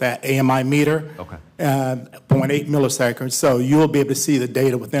day with that AMI meter. Okay. 0.8 milliseconds. So you'll be able to see the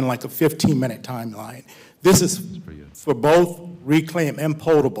data within like a 15-minute timeline. This is for both reclaim and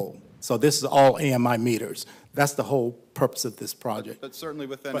potable. So this is all AMI meters. That's the whole purpose of this project. But certainly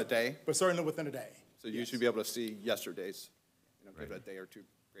within a day. But certainly within a day. So you should be able to see yesterday's, give it a day or two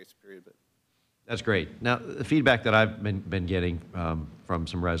grace period. But That's great. Now, the feedback that I've been getting from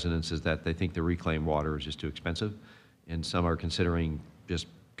some residents is that they think the reclaimed water is just too expensive, and some are considering just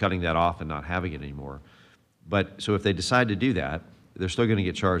cutting that off and not having it anymore. But, so if they decide to do that, they're still going to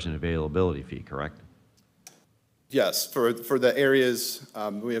get charged an availability fee, correct? yes, for the areas,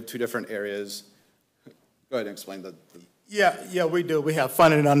 we have two different areas. Go ahead and explain the Yeah, we do. We have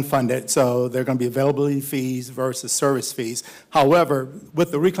funded and unfunded, so they're going to be availability fees versus service fees. However,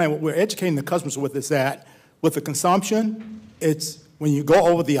 with the reclaim, what we're educating the customers with is that with the consumption, it's when you go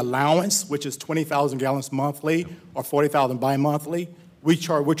over the allowance, which is 20,000 gallons monthly or 40,000 bi-monthly, we're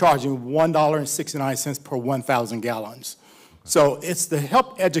charging $1.69 per 1,000 gallons. So it's to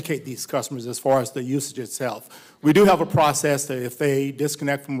help educate these customers as far as the usage itself. We do have a process that if they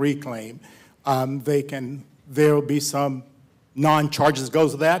disconnect from reclaim, there will be some non-charges that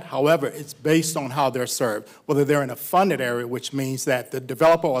goes with that. However, it's based on how they're served, whether they're in a funded area, which means that the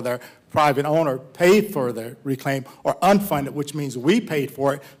developer or their private owner paid for the reclaim, or unfunded, which means we paid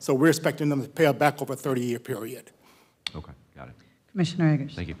for it, so we're expecting them to pay it back over a 30-year period. Okay, got it. Commissioner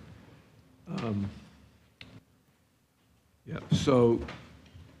Eggers. Thank you. Yeah, so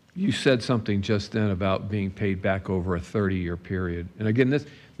you said something just then about being paid back over a 30-year period. And again, this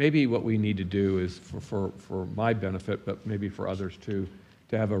maybe what we need to do is, for my benefit, but maybe for others too,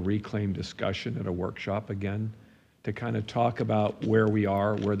 to have a reclaim discussion at a workshop again, to kind of talk about where we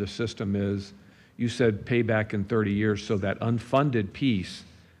are, where the system is. You said payback in 30 years, so that unfunded piece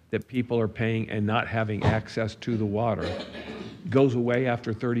that people are paying and not having access to the water goes away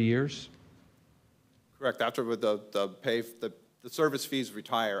after 30 years? Correct. After the service fees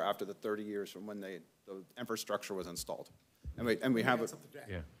retire after the 30 years from when the infrastructure was installed. And we have it.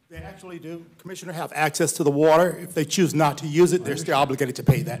 Yeah. They actually do, Commissioner, have access to the water. If they choose not to use it, they're still obligated to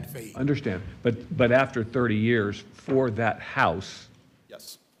pay that fee. Understand. But after 30 years, for that house,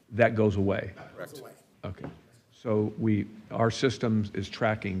 yes, that goes away. Correct. Okay. So our system is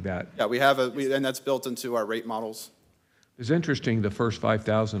tracking that. Yeah, we have and that's built into our rate models. It's interesting, the first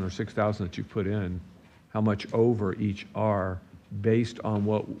 5,000 or 6,000 that you put in, how much over each are based on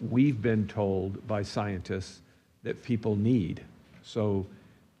what we've been told by scientists that people need. So,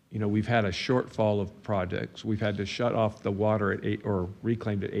 we've had a shortfall of projects. We've had to shut off the water at 8 or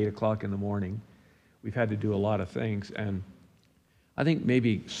reclaimed at 8 o'clock in the morning. We've had to do a lot of things. And I think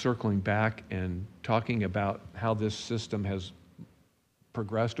maybe circling back and talking about how this system has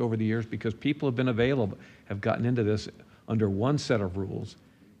progressed over the years, because people have been available, have gotten into this under one set of rules,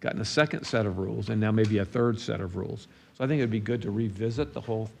 gotten a second set of rules, and now maybe a third set of rules. So I think it'd be good to revisit the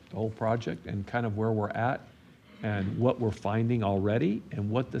whole project and kind of where we're at and what we're finding already and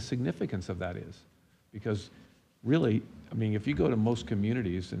what the significance of that is. Because really, I mean, if you go to most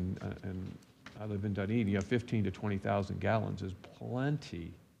communities, and I live in Dunedin, you have 15 to 20,000 gallons is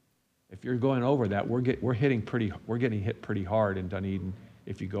plenty. If you're going over that, we're getting hit pretty hard in Dunedin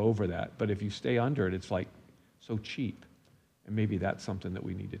if you go over that. But if you stay under it, it's like so cheap. And maybe that's something that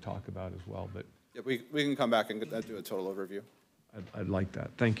we need to talk about as well. But Yeah, we can come back and do a total overview. I'd like that.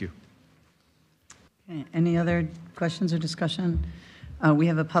 Thank you. Okay, any other questions or discussion? We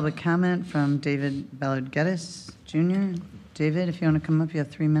have a public comment from David Ballard Geddes, Jr. David, if you want to come up, you have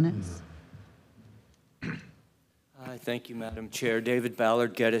 3 minutes. Hi, thank you, Madam Chair. David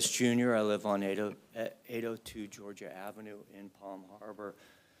Ballard Geddes, Jr. I live on 802 Georgia Avenue in Palm Harbor.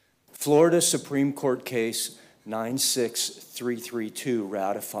 Florida Supreme Court case 96332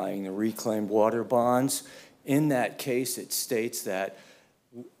 ratifying the reclaimed water bonds. In that case, it states that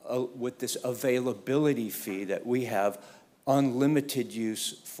with this availability fee that we have unlimited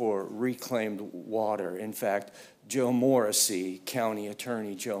use for reclaimed water. In fact, Joe Morrissey, County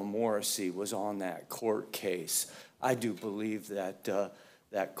Attorney Joe Morrissey, was on that court case. I do believe that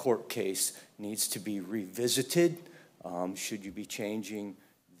that court case needs to be revisited. Should you be changing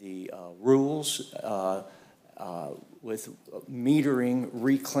the rules with metering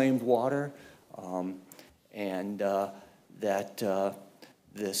reclaimed water, and that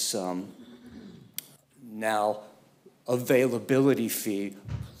this now availability fee,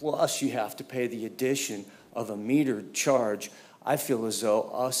 plus you have to pay the addition of a metered charge. I feel as though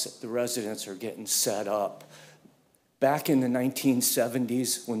us, the residents, are getting set up. Back in the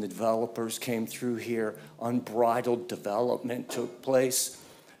 1970s, when the developers came through here, unbridled development took place,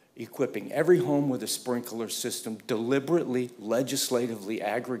 equipping every home with a sprinkler system, deliberately, legislatively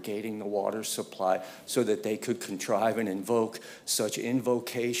aggregating the water supply so that they could contrive and invoke such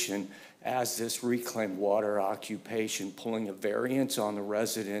invocation as this reclaimed water occupation, pulling a variance on the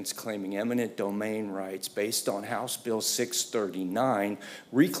residents, claiming eminent domain rights based on House Bill 639.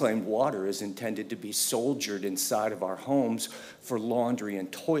 Reclaimed water is intended to be soldiered inside of our homes for laundry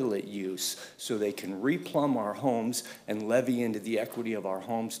and toilet use, so they can replumb our homes and levy into the equity of our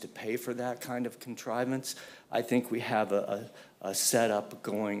homes to pay for that kind of contrivance. I think we have a setup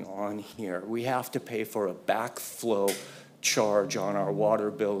going on here. We have to pay for a backflow charge on our water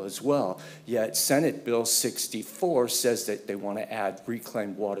bill as well. Yet Senate Bill 64 says that they want to add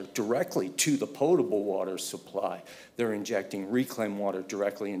reclaimed water directly to the potable water supply. They're injecting reclaimed water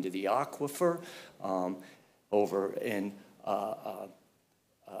directly into the aquifer over in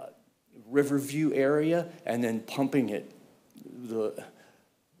Riverview area, and then pumping it.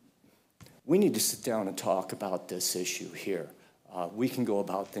 We need to sit down and talk about this issue here. We can go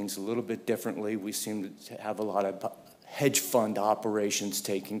about things a little bit differently. We seem to have a lot of hedge fund operations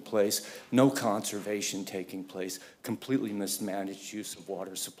taking place, no conservation taking place, completely mismanaged use of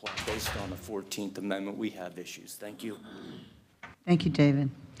water supply based on the 14th Amendment. We have issues. Thank you. Thank you, David.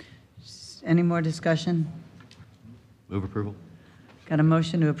 Any more discussion? Move approval. Got a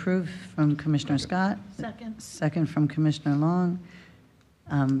motion to approve from Commissioner Scott. Second. Second from Commissioner Long.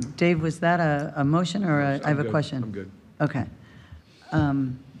 Dave, was that a motion or I have a question? I'm good. Okay.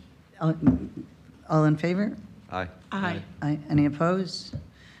 All in favor? Aye. Aye. Aye. Any opposed?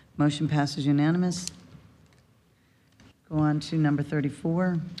 Motion passes unanimous. Go on to number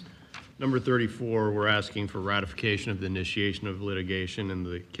 34. Number 34, we're asking for ratification of the initiation of litigation in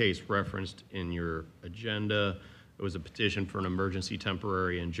the case referenced in your agenda. It was a petition for an emergency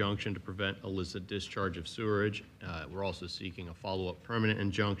temporary injunction to prevent illicit discharge of sewerage. We're also seeking a follow-up permanent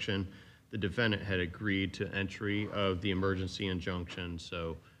injunction. The defendant had agreed to entry of the emergency injunction,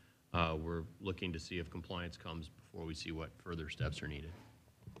 so we're looking to see if compliance comes before we see what further steps are needed.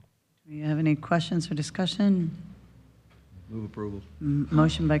 Do you have any questions or discussion? Move approval.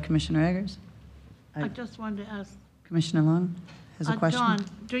 Motion by Commissioner Eggers. I just wanted to ask. Commissioner Long has a question.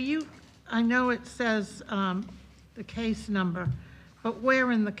 John, I know it says the case number, but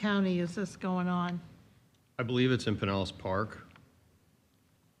where in the county is this going on? I believe it's in Pinellas Park.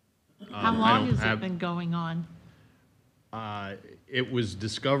 How long has it been going on? It was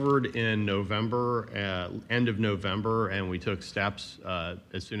discovered in November, end of November, and we took steps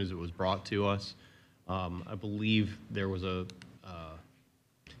as soon as it was brought to us. I believe there was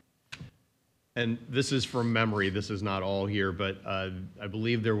and this is from memory, this is not all here, but I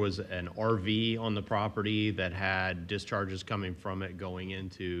believe there was an RV on the property that had discharges coming from it going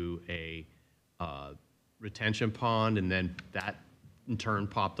into a retention pond, and then that in turn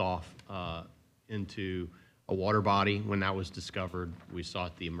popped off into a water body. When that was discovered, we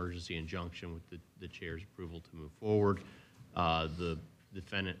sought the emergency injunction with the chair's approval to move forward. The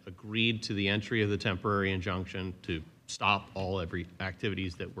defendant agreed to the entry of the temporary injunction to stop every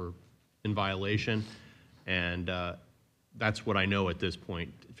activities that were in violation, and that's what I know at this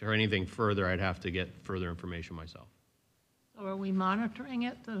point. If there anything further, I'd have to get further information myself. So are we monitoring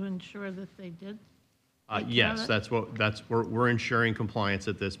it to ensure that they did? Yes, we're ensuring compliance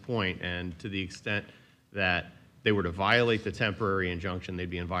at this point, and to the extent that they were to violate the temporary injunction, they'd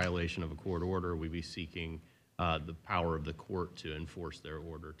be in violation of a court order. We'd be seeking the power of the court to enforce their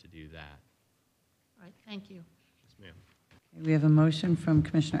order to do that. All right, thank you. Yes, ma'am. We have a motion from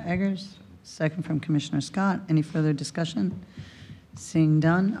Commissioner Eggers, second from Commissioner Scott. Any further discussion? Seeing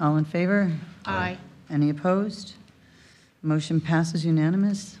done, all in favor? Aye. Any opposed? Motion passes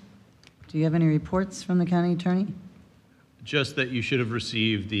unanimous. Do you have any reports from the county attorney? Just that you should have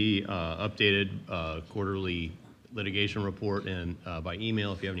received the updated quarterly litigation report and by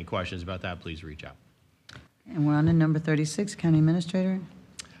email. If you have any questions about that, please reach out. And we're on to number 36, County Administrator.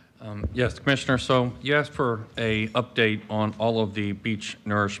 Yes, Commissioner, so you asked for a update on all of the beach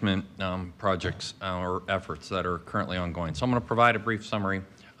nourishment projects or efforts that are currently ongoing. So I'm going to provide a brief summary.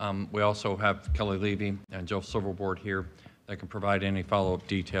 We also have Kelly Levy and Joe Silverboard here that can provide any follow-up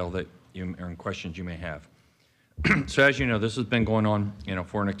detail that or questions you may have. So as you know, this has been going on,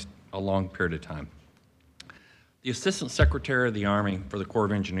 for a long period of time. The Assistant Secretary of the Army for the Corps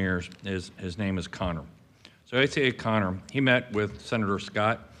of Engineers, his name is Connor. So ACA Connor, he met with Senator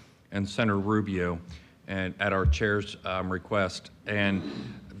Scott and Senator Rubio and at our chair's request, and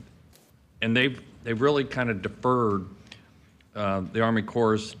they've really kind of deferred the Army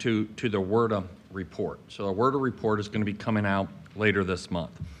Corps to the WERDA report. So the WERDA report is going to be coming out later this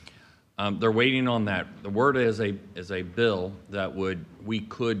month. They're waiting on that. The WERDA is a bill that we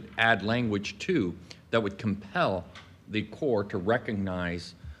could add language to that would compel the Corps to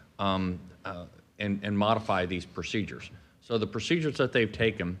recognize and modify these procedures. So the procedures that they've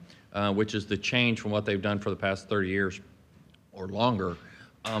taken, which is the change from what they've done for the past 30 years or longer,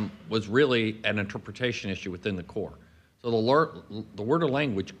 was really an interpretation issue within the Corps. So the WERDA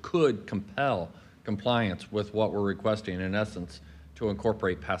language could compel compliance with what we're requesting, in essence, to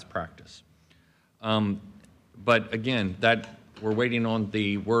incorporate past practice. But again, we're waiting on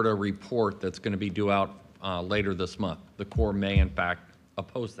the WERDA report that's going to be due out later this month. The Corps may, in fact,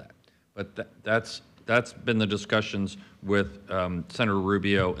 oppose that. But that's been the discussions with Senator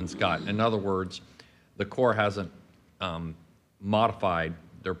Rubio and Scott. In other words, the Corps hasn't modified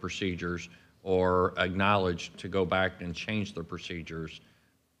their procedures or acknowledged to go back and change their procedures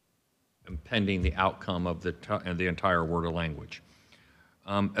pending the outcome of the entire WERDA language.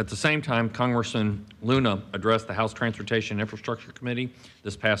 At the same time, Congressman Luna addressed the House Transportation and Infrastructure Committee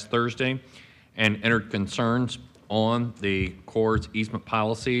this past Thursday and entered concerns on the Corps' easement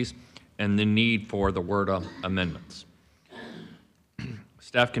policies and the need for the WERDA amendments.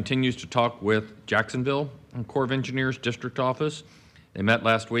 Staff continues to talk with Jacksonville Corps of Engineers District Office. They met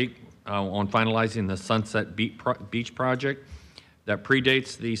last week on finalizing the Sunset Beach project that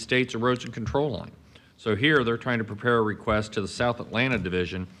predates the state's erosion control line. So here they're trying to prepare a request to the South Atlanta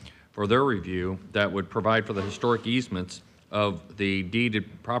Division for their review that would provide for the historic easements of the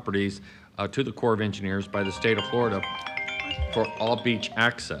deeded properties to the Corps of Engineers by the state of Florida for all beach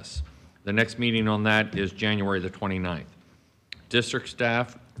access. The next meeting on that is January the 29th. District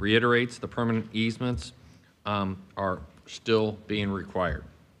staff reiterates the permanent easements are still being required.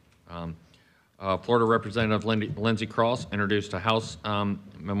 Florida Representative Lindsey Cross introduced a House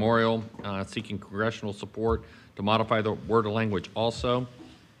memorial seeking congressional support to modify the WERDA language also.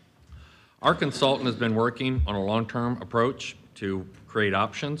 Our consultant has been working on a long-term approach to create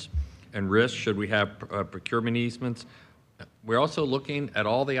options and risks should we have procurement easements. We're also looking at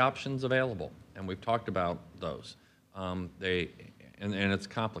all the options available, and we've talked about those. And it's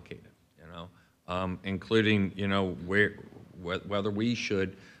complicated, including, whether we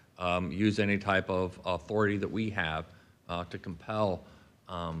should use any type of authority that we have to compel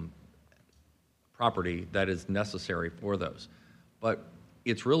property that is necessary for those. But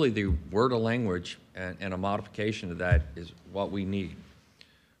it's really the WERDA language and a modification to that is what we need.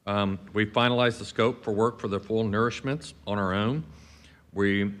 We finalized the scope for work for the full nourishments on our own.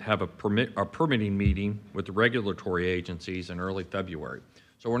 We have a permitting meeting with the regulatory agencies in early February.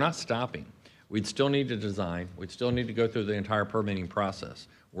 So we're not stopping. We'd still need to design. We'd still need to go through the entire permitting process.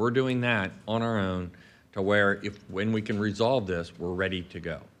 We're doing that on our own to where when we can resolve this, we're ready to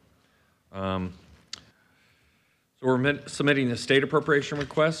go. So we're submitting a state appropriation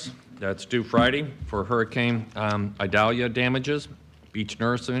request that's due Friday for Hurricane Idalia damages Beach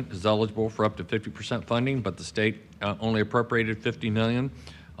nursing is eligible for up to 50% funding, but the state only appropriated $50 million,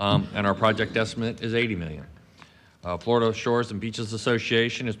 and our project estimate is $80 million. Florida Shores and Beaches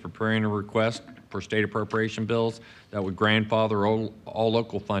Association is preparing a request for state appropriation bills that would grandfather all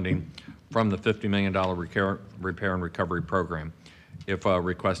local funding from the $50 million repair and recovery program. If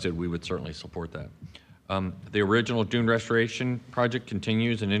requested, we would certainly support that. The original dune restoration project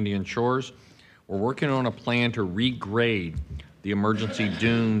continues in Indian Shores. We're working on a plan to regrade the emergency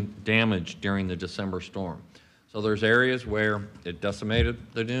dune damage during the December storm. So there's areas where it decimated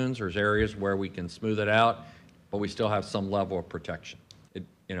the dunes, there's areas where we can smooth it out, but we still have some level of protection.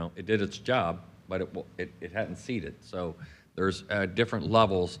 It did its job, but it hadn't seeded. So there's different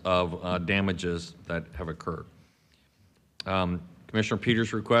levels of damages that have occurred. Commissioner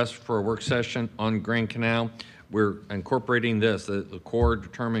Peters' request for a work session on Grand Canal. We're incorporating this. The Corps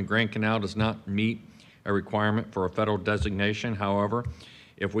determined Grand Canal does not meet a requirement for a federal designation. However,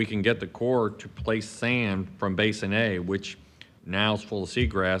 if we can get the Corps to place sand from Basin A, which now is full of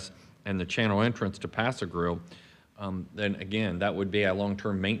seagrass, and the channel entrance to Pass-a-Grille, then again, that would be a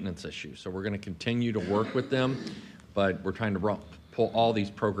long-term maintenance issue. So we're going to continue to work with them, but we're trying to pull all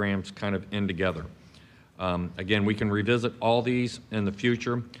these programs kind of in together. Again, we can revisit all these in the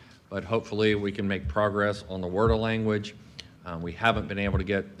future, but hopefully we can make progress on the WRDA language. We haven't been able to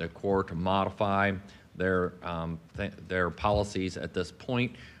get the Corps to modify their policies at this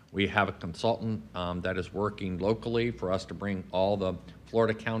point. We have a consultant that is working locally for us to bring all the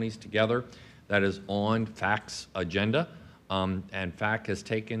Florida counties together. That is on FAC's agenda, and FAC has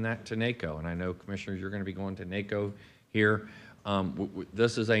taken that to NACO. And I know, Commissioners, you're going to be going to NACO here.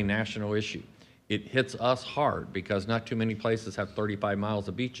 This is a national issue. It hits us hard because not too many places have 35 miles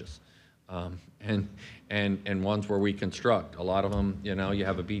of beaches, and ones where we construct. A lot of them, you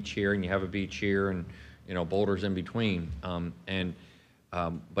have a beach here and you have a beach here, and boulders in between.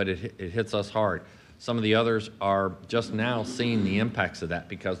 But it hits us hard. Some of the others are just now seeing the impacts of that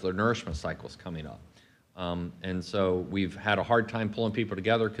because their nourishment cycle is coming up. And so we've had a hard time pulling people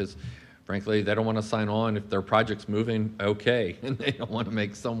together because, frankly, they don't want to sign on if their project's moving okay, and they don't want to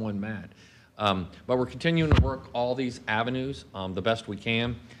make someone mad. But we're continuing to work all these avenues the best we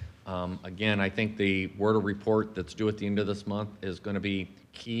can. Again, I think the WRDA report that's due at the end of this month is going to be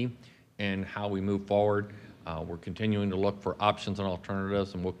key in how we move forward. We're continuing to look for options and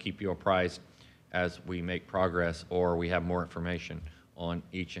alternatives, and we'll keep you apprised as we make progress or we have more information on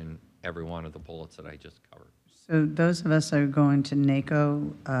each and every one of the bullets that I just covered. So those of us that are going to NACO,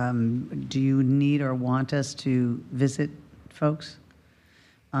 do you need or want us to visit folks?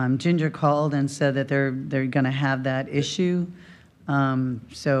 Ginger called and said that they're going to have that issue.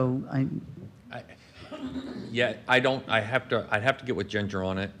 Yeah, I'd have to get with Ginger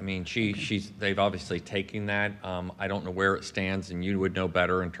on it. I mean, they've obviously taken that. I don't know where it stands, and you would know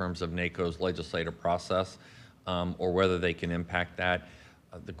better in terms of NACO's legislative process, or whether they can impact that.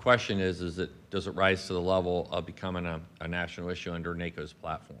 The question is does it rise to the level of becoming a national issue under NACO's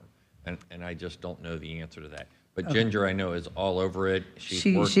platform? And I just don't know the answer to that. But Okay. Ginger, I know, is all over it.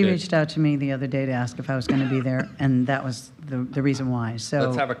 She reached out to me the other day to ask if I was going to be there, and that was the reason why. So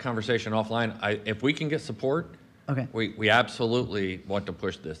let's have a conversation offline. If we can get support, okay. We absolutely want to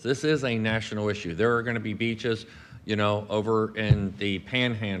push this. This is a national issue. There are going to be beaches, over in the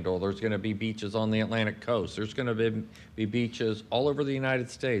Panhandle. There's going to be beaches on the Atlantic coast. There's going to be beaches all over the United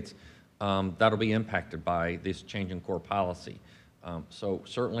States that'll be impacted by this change in Corps policy. So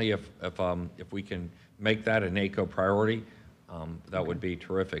certainly, if we can make that a NACO priority, that would be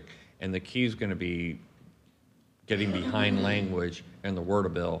terrific. And the key is going to be getting behind language in the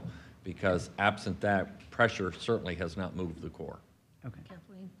WRDA bill, because absent that, pressure certainly has not moved the Corps. Okay.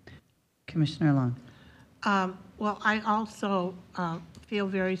 Commissioner Long. Well, I also feel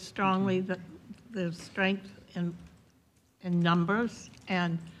very strongly that there's strength in numbers,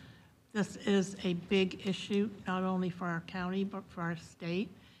 and this is a big issue, not only for our county, but for our state.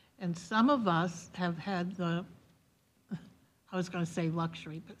 And some of us have had I was going to say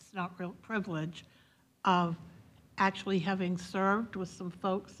luxury, but it's not real privilege, of actually having served with some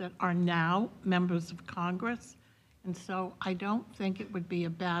folks that are now members of Congress. And so I don't think it would be a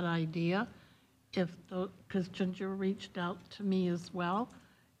bad idea because Ginger reached out to me as well,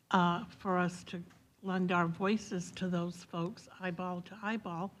 for us to lend our voices to those folks eyeball to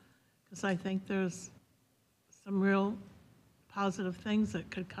eyeball, because I think there's some real positive things that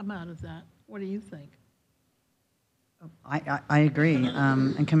could come out of that. What do you think? I agree.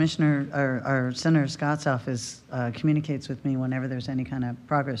 And Commissioner, or Senator Scott's office communicates with me whenever there's any kind of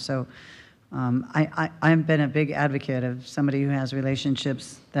progress. So I've been a big advocate of somebody who has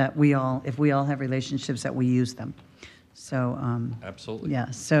relationships that if we all have relationships, that we use them. So, Absolutely.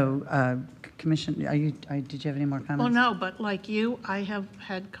 yeah, so, Commission, did you have any more comments? Well, no, but like you, I have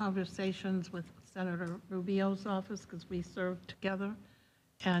had conversations with Senator Rubio's office because we served together.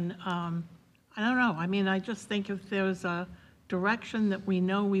 And I don't know, I mean, I just think if there's a direction that we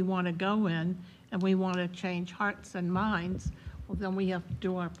know we want to go in and we want to change hearts and minds, well, then we have to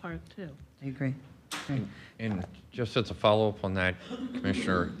do our part too. I agree. And just as a follow-up on that,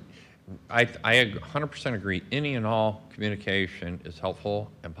 Commissioner, I 100% agree. Any and all communication is helpful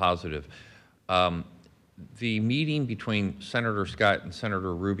and positive. The meeting between Senator Scott and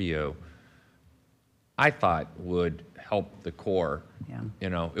Senator Rubio, I thought would help the Corps. Yeah. You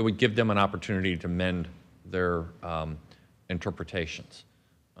know, it would give them an opportunity to mend their interpretations.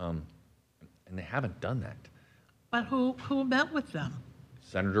 And they haven't done that. But who met with them?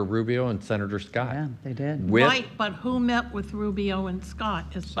 Senator Rubio and Senator Scott. Yeah, they did. With Right, but who met with Rubio and Scott?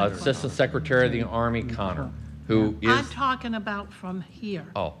 Is my question. Assistant Secretary of the Army, Connor, who I'm is, talking about from here.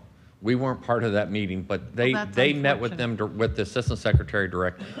 oh, we weren't part of that meeting, but they, that's they met with them, with the Assistant Secretary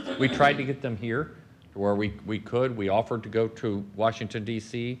directly. We tried to get them here to where we could. We offered to go to Washington,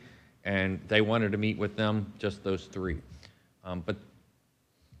 D.C., and they wanted to meet with them, just those three. But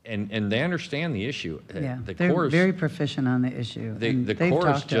and they understand the issue. Yeah, The they're Corps, very proficient on the issue. and the they've Corps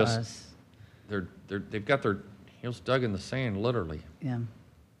is talked to just, us. they've got their heels dug in the sand, literally. Yeah.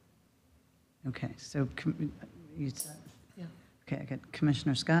 Okay, so you said? Yeah. Okay, I got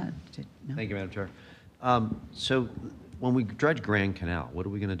Commissioner Scott. No? Thank you, Madam Chair. So when we dredge Grand Canal, what are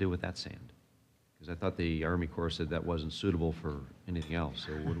we going to do with that sand? Because I thought the Army Corps said that wasn't suitable for anything else,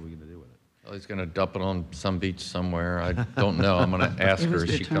 so what are we going to do with it? Well, he's going to dump it on some beach somewhere. I don't know. I'm going to ask her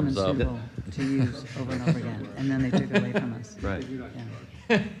as she comes up. It was determined suitable to use over and over again, and then they took it away from us. Right.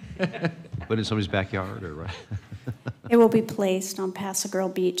 Yeah. But in somebody's backyard, or right? It will be placed on Paso Girl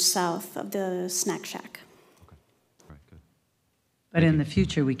Beach south of the snack shack. But in the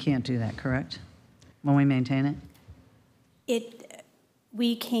future, we can't do that, correct? When we maintain it?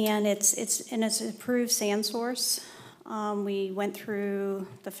 We can, it's an approved sand source. We went through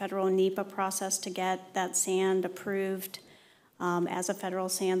the federal NEPA process to get that sand approved as a federal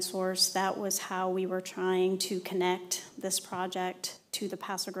sand source. That was how we were trying to connect this project to the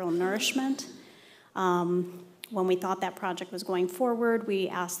Paso Girl nourishment. When we thought that project was going forward, we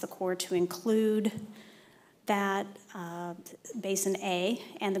asked the Corps to include that Basin A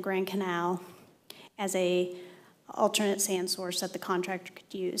and the Grand Canal as a alternate sand source that the contractor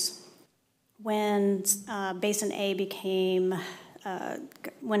could use. When Basin A became,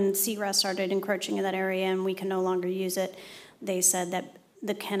 when Seagrass started encroaching in that area and we could no longer use it, they said that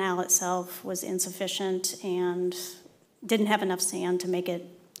the canal itself was insufficient and didn't have enough sand to make it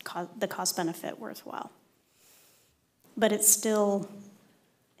the cost benefit worthwhile. But it still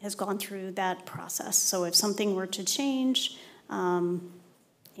has gone through that process. So if something were to change, you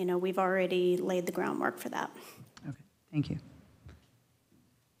know, we've already laid the groundwork for that. Okay, thank you.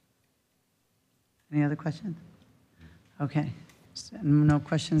 Any other questions? Okay, so no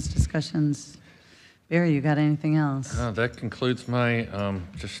questions, discussions. Barry, you got anything else? That concludes my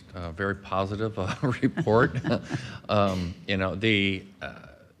just very positive report. You know,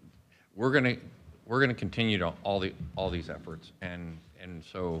 we're gonna continue to all these efforts, and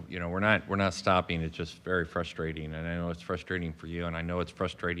so you know we're not stopping. It's just very frustrating, and I know it's frustrating for you, and I know it's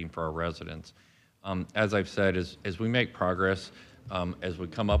frustrating for our residents. As I've said, as we make progress, as we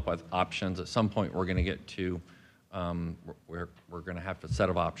come up with options, at some point we're going to get to we're going to have a set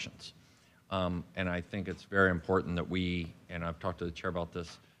of options. And I think it's very important that we, and I've talked to the chair about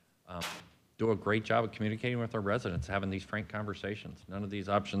this, do a great job of communicating with our residents, having these frank conversations. None of these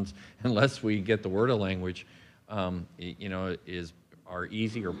options, unless we get the word of language, you know, are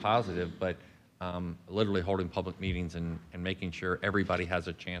easy or positive, but literally holding public meetings and making sure everybody has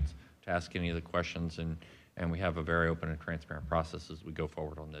a chance to ask any of the questions, and we have a very open and transparent process as we go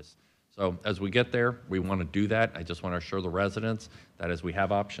forward on this. So as we get there, we want to do that. I just want to assure the residents that as we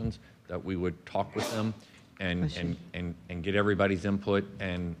have options, that we would talk with them and get everybody's input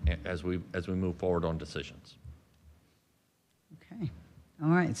and as we move forward on decisions. Okay, all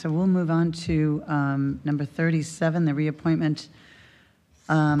right, so we'll move on to number 37, the reappointment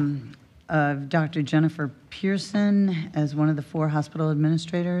of Dr. Jennifer Pearson as one of the 4 hospital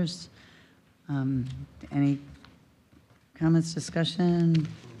administrators. Any comments, discussion?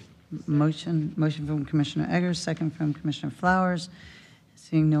 Motion from Commissioner Eggers, second from Commissioner Flowers.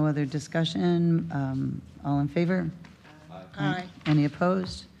 Seeing no other discussion, all in favor? Aye. Any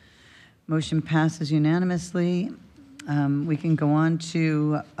opposed? Motion passes unanimously. We can go on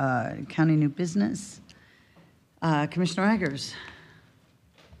to county new business. Commissioner Eggers.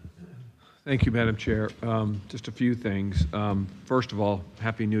 Thank you, Madam Chair. Just a few things. First of all,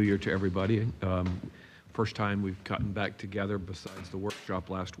 Happy New Year to everybody. First time we've gotten back together besides the workshop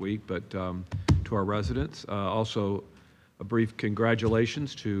last week, but to our residents. Also, a brief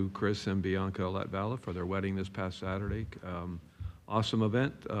congratulations to Chris and Bianca Latvala for their wedding this past Saturday. Awesome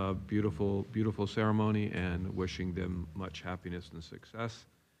event, beautiful, beautiful ceremony, and wishing them much happiness and success.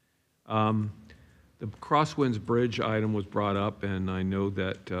 The Crosswinds Bridge item was brought up, and I know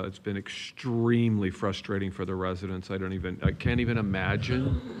that it's been extremely frustrating for the residents. I can't even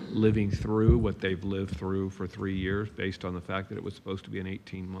imagine living through what they've lived through for 3 years based on the fact that it was supposed to be an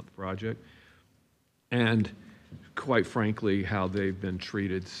 18-month project. And quite frankly, how they've been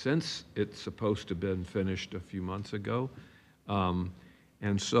treated since it's supposed to have been finished a few months ago.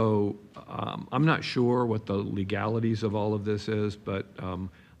 And so I'm not sure what the legalities of all of this is, but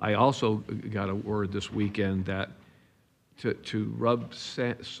I also got a word this weekend that to rub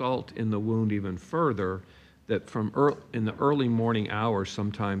salt in the wound even further, that in the early morning hours,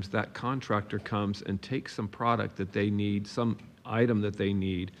 sometimes that contractor comes and takes some product that they need, some item that they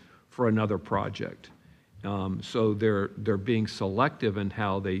need for another project. So they're being selective in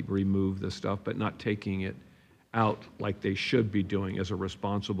how they remove the stuff, but not taking it out like they should be doing as a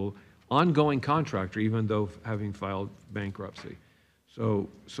responsible ongoing contractor, even though having filed bankruptcy. So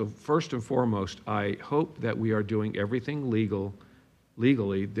first and foremost, I hope that we are doing everything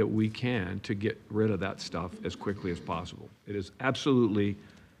legally that we can to get rid of that stuff as quickly as possible. It is absolutely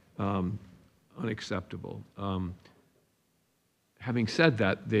unacceptable. Having said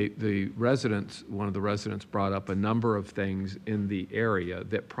that, one of the residents brought up a number of things in the area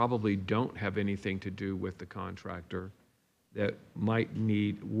that probably don't have anything to do with the contractor that might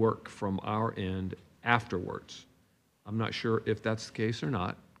need work from our end afterwards. I'm not sure if that's the case or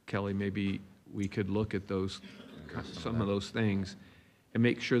not. Kelly, maybe we could look at some of those things and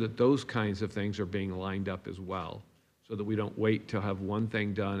make sure that those kinds of things are being lined up as well, so that we don't wait to have one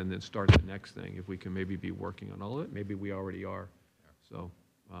thing done and then start the next thing. If we can maybe be working on all of it, maybe we already are. So,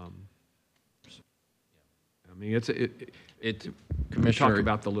 I mean, we talk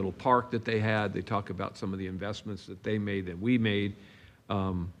about the little park that they had. They talk about some of the investments that they made, that we made,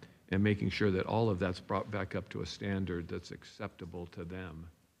 and making sure that all of that's brought back up to a standard that's acceptable to them,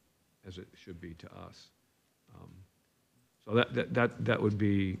 as it should be to us. So that would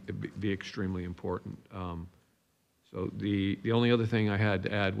be extremely important. So the only other thing I had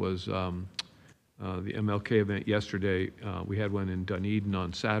to add was the MLK event yesterday. We had one in Dunedin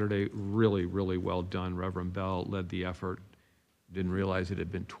on Saturday. Really, really well done. Reverend Bell led the effort. Didn't realize it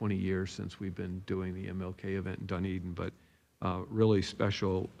had been 20 years since we've been doing the MLK event in Dunedin, but really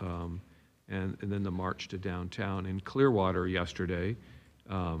special. And then the march to downtown. In Clearwater yesterday,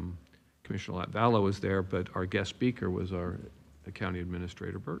 Commissioner Latvala was there, but our guest speaker was our County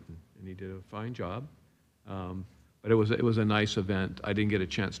Administrator Burton, and he did a fine job. But it was a nice event. I didn't get a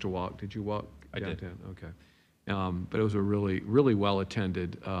chance to walk. Did you walk downtown? I did. Okay. But it was a really, really well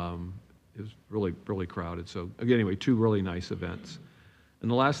attended. It was really, really crowded. So again, anyway, two really nice events. And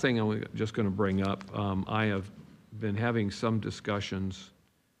the last thing I'm just going to bring up, I have been having some discussions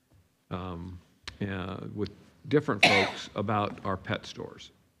with different folks about our pet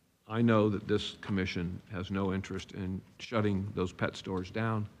stores. I know that this commission has no interest in shutting those pet stores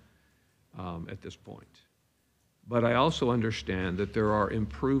down at this point. But I also understand that there are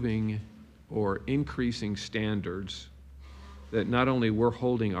improving or increasing standards that not only we're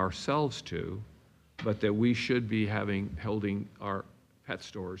holding ourselves to, but that we should be holding our pet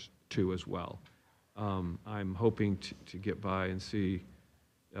stores to as well. I'm hoping to get by and see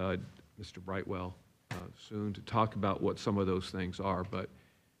Mr. Brightwell soon to talk about what some of those things are, but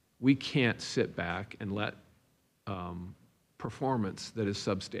we can't sit back and let performance that is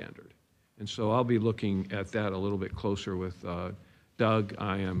substandard. And so I'll be looking at that a little bit closer with Doug.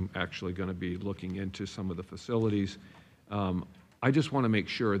 I am actually going to be looking into some of the facilities. I just want to make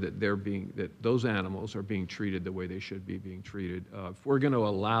sure that that those animals are being treated the way they should be being treated. If we're going to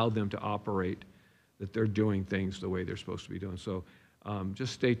allow them to operate, that they're doing things the way they're supposed to be doing. So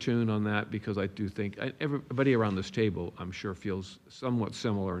just stay tuned on that, because I do think everybody around this table, I'm sure, feels somewhat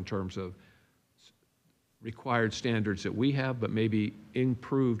similar in terms of required standards that we have, but maybe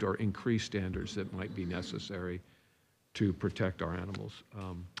improved or increased standards that might be necessary to protect our animals.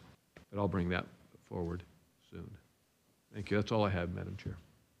 But I'll bring that forward soon. Thank you. That's all I have, Madam Chair.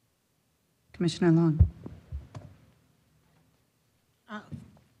 Commissioner Long.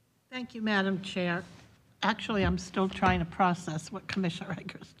 Thank you, Madam Chair. Actually, I'm still trying to process what Commissioner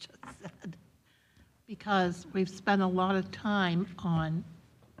Eggers just said, because we've spent a lot of time on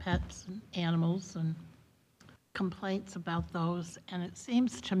pets and animals and complaints about those, and it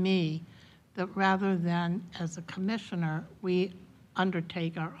seems to me that rather than, as a commissioner, we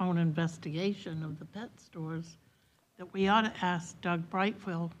undertake our own investigation of the pet stores, that we ought to ask Doug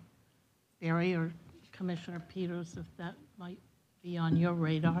Brightfield, Barry, or Commissioner Peters, if that might be on your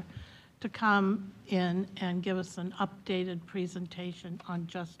radar, to come in and give us an updated presentation on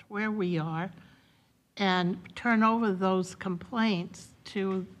just where we are and turn over those complaints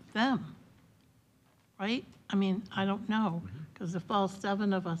to them, right? I mean, I don't know, because if all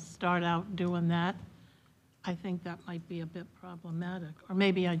 7 of us start out doing that, I think that might be a bit problematic. Or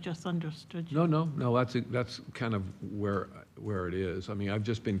maybe I just understood you. No, that's kind of where it is. I mean, I've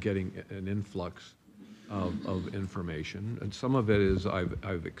just been getting an influx of information, and some of it is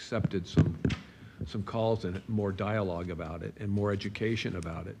I've accepted some calls and more dialogue about it and more education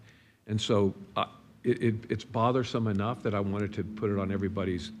about it. And so it's bothersome enough that I wanted to put it on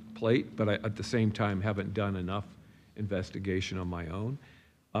everybody's plate, but I, at the same time, haven't done enough investigation on my own.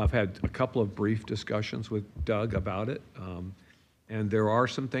 I've had a couple of brief discussions with Doug about it, and there are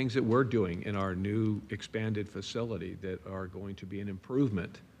some things that we're doing in our new expanded facility that are going to be an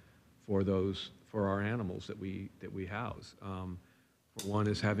improvement for our animals that we house. One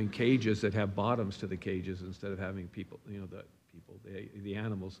is having cages that have bottoms to the cages instead of having people, the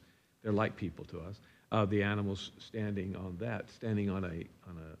animals, they're like people to us. The animals standing on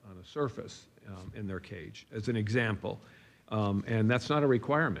a surface in their cage, as an example. And that's not a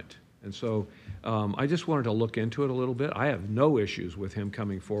requirement. And so I just wanted to look into it a little bit. I have no issues with him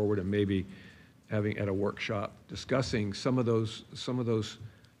coming forward and maybe having at a workshop discussing some of those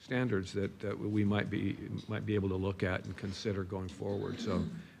standards that we might be able to look at and consider going forward. So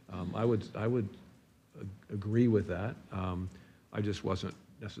I would agree with that. I just wasn't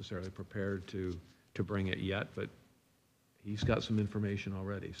necessarily prepared to bring it yet, but he's got some information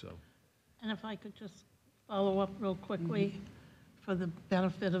already. So. And if I could just follow up real quickly for the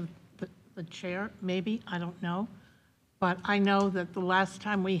benefit of the chair, maybe, I don't know. But I know that the last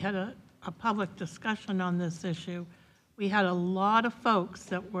time we had a public discussion on this issue, we had a lot of folks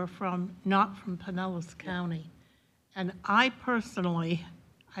that were not from Pinellas County. And I personally,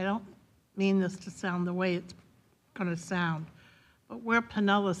 I don't mean this to sound the way it's going to sound, but we're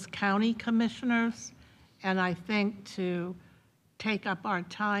Pinellas County commissioners, and I think to take up our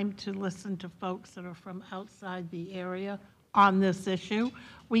time to listen to folks that are from outside the area on this issue.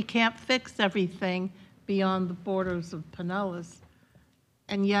 We can't fix everything beyond the borders of Pinellas.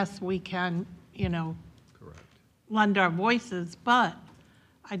 And yes, we can, Correct. lend our voices, but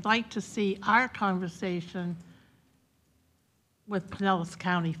I'd like to see our conversation with Pinellas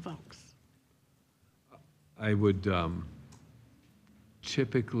County folks. I would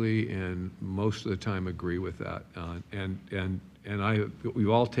typically and most of the time agree with that. And we've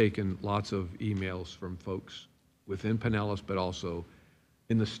all taken lots of emails from folks within Pinellas, but also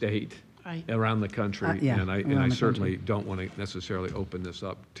in the state, right, around the country. Yeah, and I the certainly country. don't want to necessarily open this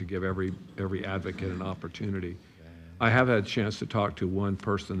up to give every advocate an opportunity. I have had a chance to talk to one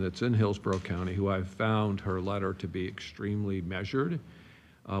person that's in Hillsborough County who I've found her letter to be extremely measured,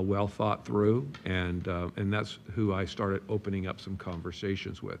 well thought through, and that's who I started opening up some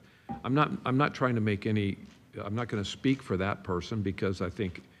conversations with. I'm not trying to make any. I'm not going to speak for that person because I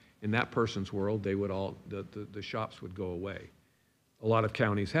think in that person's world they would the shops would go away. A lot of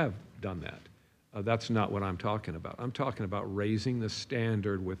counties have done that. That's not what I'm talking about. I'm talking about raising the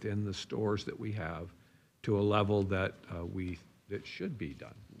standard within the stores that we have to a level that that should be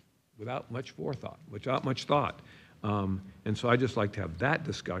done without much forethought, without much thought. And so I just like to have that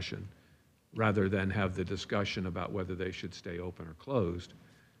discussion rather than have the discussion about whether they should stay open or closed.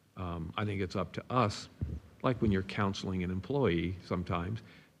 I think it's up to us, like when you're counseling an employee sometimes,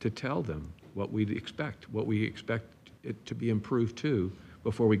 to tell them what we expect it to be improved to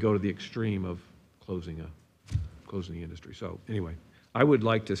before we go to the extreme of closing the industry. So anyway, I would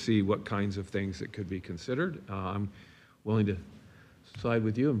like to see what kinds of things that could be considered. I'm willing to side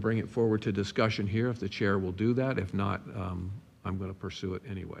with you and bring it forward to discussion here if the chair will do that. If not, I'm going to pursue it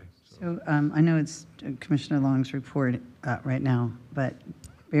anyway. So I know it's Commissioner Long's report right now, but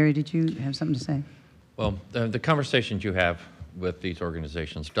Barry, did you have something to say? Well, the conversations you have with these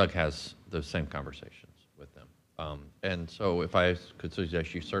organizations, Doug has the same conversations with them. And so if I could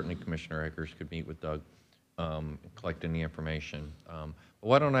suggest you, certainly Commissioner Eggers could meet with Doug, collect any information. But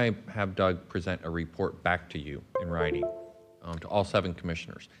why don't I have Doug present a report back to you in writing, to all 7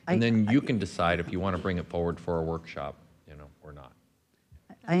 commissioners. And then you can decide if you want to bring it forward for a workshop, or not.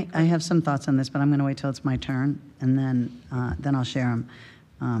 I have some thoughts on this, but I'm going to wait till it's my turn, and then I'll share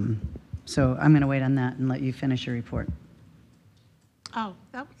them. So I'm going to wait on that and let you finish your report. Oh,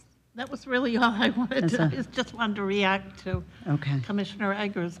 that was really all I wanted That's to, just wanted to react to Okay. Commissioner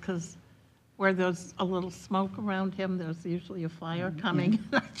Eggers, because where there's a little smoke around him, there's usually a fire coming.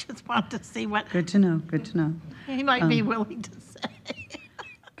 I just want to see what Good to know, good to know. he might be willing to say.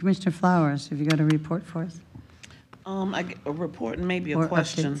 Commissioner Flowers, have you got a report for us? A report and maybe a Or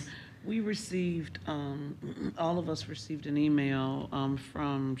question. updates. We received, all of us received an email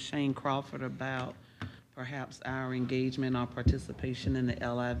from Shane Crawford about perhaps our engagement, our participation in the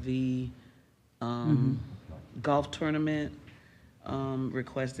LIV golf tournament,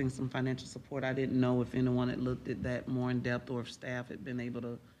 requesting some financial support. I didn't know if anyone had looked at that more in depth or if staff had been able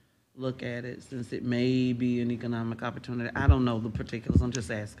to look at it, since it may be an economic opportunity. I don't know the particulars, I'm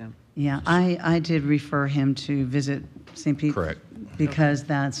just asking. Yeah, I did refer him to visit St. Pete. Correct. Because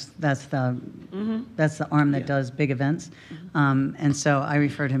that's the arm that does big events. And so I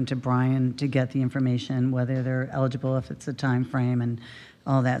referred him to Brian to get the information, whether they're eligible, if it's a time frame and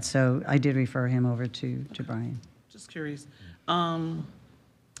all that. So I did refer him over to Brian. Just curious.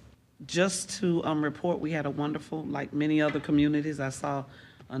 Just to report, we had a wonderful, like many other communities, I saw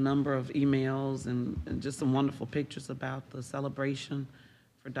a number of emails and just some wonderful pictures about the celebration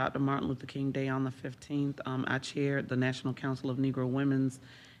for Dr. Martin Luther King Day on the 15th. I chaired the National Council of Negro Women's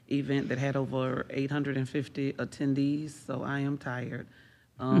event that had over 850 attendees, so I am tired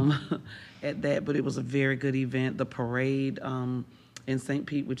at that, but it was a very good event. The parade in St.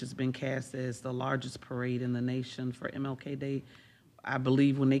 Pete, which has been cast as the largest parade in the nation for MLK Day, I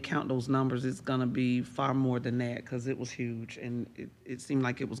believe when they count those numbers, it's gonna be far more than that, because it was huge, and it seemed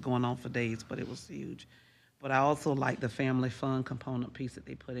like it was going on for days, but it was huge. But I also like the family fun component piece that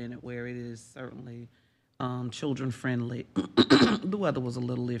they put in it, where it is certainly children friendly. The weather was a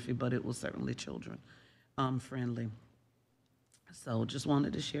little iffy, but it was certainly children friendly. So just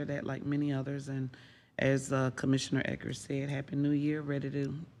wanted to share that, like many others. And as Commissioner Eckers said, Happy New Year, ready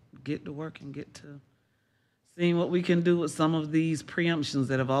to get to work and get to seeing what we can do with some of these preemptions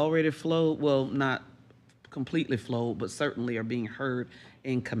that have already flowed, well, not completely flowed, but certainly are being heard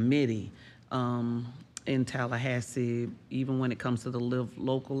in committee in Tallahassee, even when it comes to the Live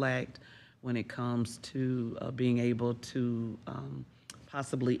Local Act, when it comes to being able to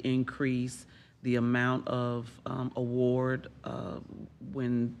possibly increase the amount of award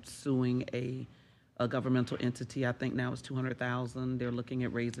when suing a governmental entity. I think now it's $200,000. They're looking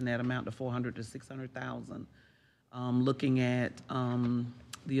at raising that amount to $400,000 to $600,000. Looking at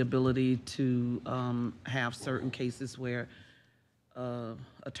the ability to have certain cases where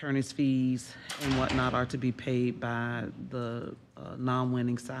attorney's fees and whatnot are to be paid by the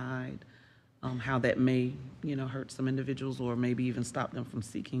non-winning side, how that may, hurt some individuals or maybe even stop them from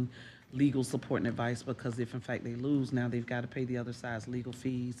seeking legal support and advice, because if in fact they lose, now they've got to pay the other side's legal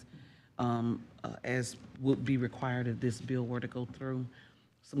fees, as would be required if this bill were to go through.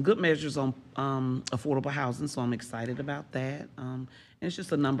 Some good measures on affordable housing, so I'm excited about that. And it's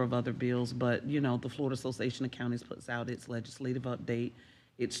just a number of other bills, but the Florida Association of Counties puts out its legislative update,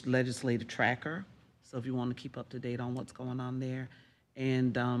 its legislative tracker. So if you want to keep up to date on what's going on there.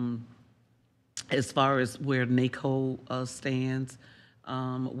 And as far as where NACO stands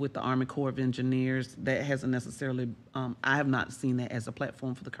with the Army Corps of Engineers, that hasn't necessarily, I have not seen that as a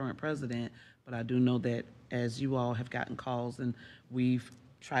platform for the current president, but I do know that as you all have gotten calls and we've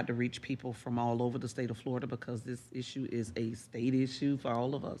tried to reach people from all over the state of Florida, because this issue is a state issue for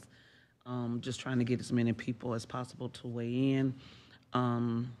all of us. Just trying to get as many people as possible to weigh in.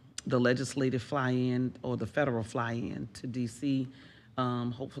 The legislative fly-in or the federal fly-in to DC,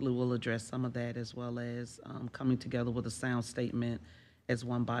 hopefully we'll address some of that, as well as coming together with a sound statement as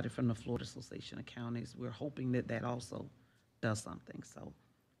one body from the Florida Association of Counties. We're hoping that that also does something. So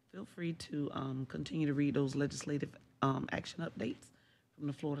feel free to continue to read those legislative action updates from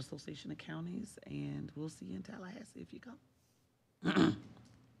the Florida Association of Counties, and we'll see you in Tallahassee if you come.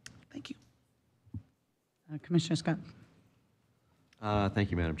 Thank you. Commissioner Scott. Thank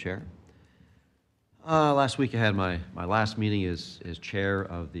you, Madam Chair. Last week I had my last meeting as chair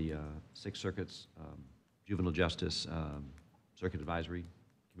of the Sixth Circuit's Juvenile Justice Circuit Advisory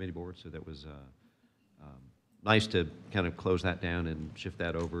Committee Board, so that was nice to kind of close that down and shift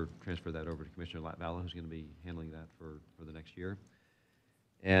that over, transfer that over to Commissioner Latvala, who's going to be handling that for the next year.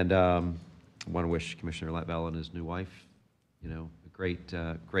 And I want to wish Commissioner Latvala and his new wife, a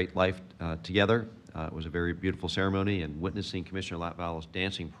great life together. It was a very beautiful ceremony, and witnessing Commissioner Latvala's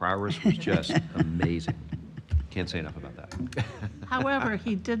dancing prowess was just amazing. Can't say enough about that. However,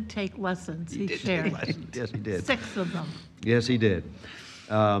 he did take lessons. He shared. Yes, he did. 6 of them. Yes, he did.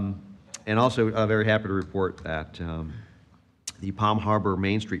 And also very happy to report that the Palm Harbor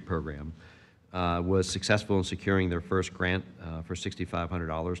Main Street program was successful in securing their first grant for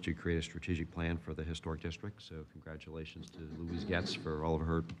 $6,500 to create a strategic plan for the historic district. So congratulations to Louise Getz for all of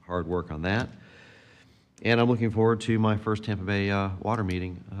her hard work on that. And I'm looking forward to my first Tampa Bay water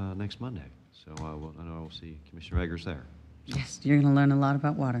meeting next Monday. So I know I will see Commissioner Eggers there. Yes, you're going to learn a lot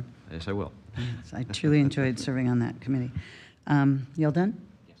about water. Yes, I will. Yes, I truly enjoyed serving on that committee. You all done?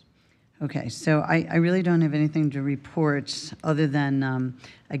 Yes. Okay, so I really don't have anything to report other than,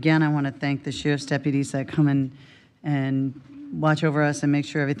 again, I want to thank the sheriff's deputies that come in and watch over us and make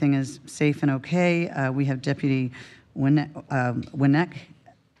sure everything is safe and okay. We have Deputy Winnick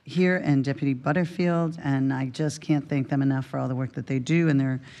here and Deputy Butterfield, and I just can't thank them enough for all the work that they do and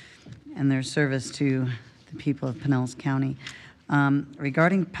their service to the people of Pinellas County.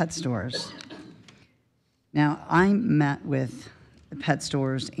 Regarding pet stores, now I met with the pet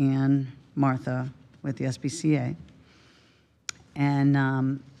stores and Martha with the SPCA,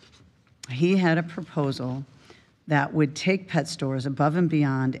 and he had a proposal that would take pet stores above and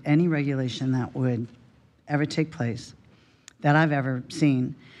beyond any regulation that would ever take place that I've ever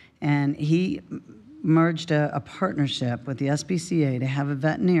seen. And he merged a partnership with the SPCA to have a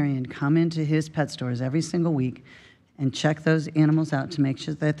veterinarian come into his pet stores every single week and check those animals out to make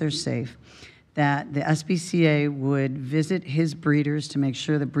sure that they're safe, that the SPCA would visit his breeders to make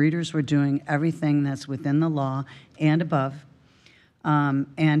sure the breeders were doing everything that's within the law and above,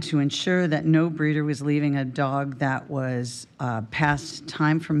 and to ensure that no breeder was leaving a dog that was past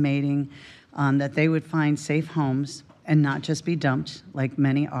time for mating, that they would find safe homes and not just be dumped like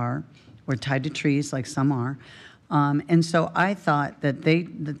many are, or tied to trees like some are. And so I thought that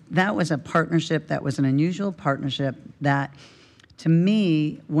that was a partnership that was an unusual partnership that, to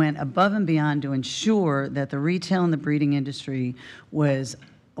me, went above and beyond to ensure that the retail and the breeding industry was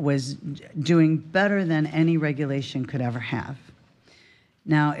doing better than any regulation could ever have.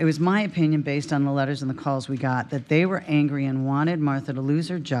 Now, it was my opinion, based on the letters and the calls we got, that they were angry and wanted Martha to lose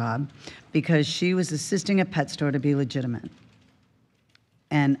her job because she was assisting a pet store to be legitimate.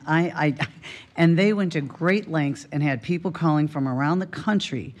 And and they went to great lengths and had people calling from around the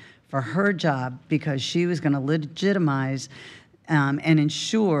country for her job because she was going to legitimize and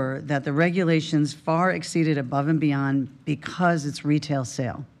ensure that the regulations far exceeded above and beyond because it's retail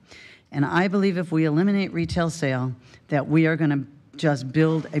sale. And I believe if we eliminate retail sale, that we are going to just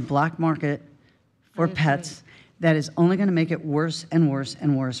build a black market for pets that is only going to make it worse and worse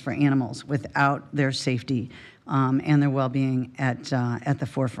and worse for animals without their safety and their well-being at the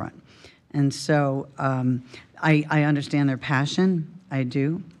forefront. And so I understand their passion. I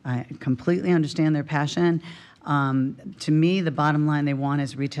do. I completely understand their passion. To me, the bottom line they want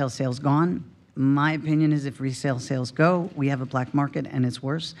is retail sales gone. My opinion is if retail sales go, we have a black market and it's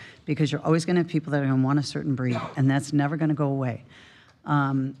worse because you're always going to have people that are going to want a certain breed, and that's never going to go away.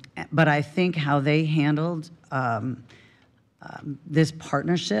 But I think how they handled this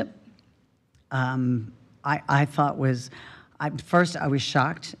partnership, I thought was, first I was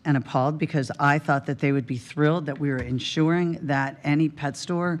shocked and appalled because I thought that they would be thrilled that we were ensuring that any pet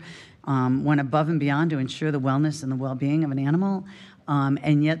store went above and beyond to ensure the wellness and the well-being of an animal,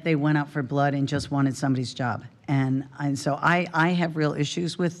 and yet they went out for blood and just wanted somebody's job. And so I have real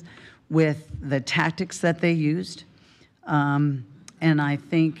issues with the tactics that they used. And I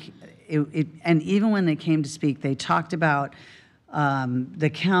think, and even when they came to speak, they talked about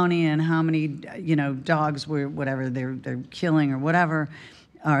the county and how many, dogs were, whatever, they're killing or whatever,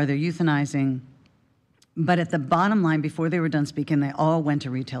 or they're euthanizing. But at the bottom line, before they were done speaking, they all went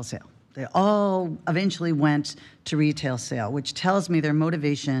to retail sale. They all eventually went to retail sale, which tells me their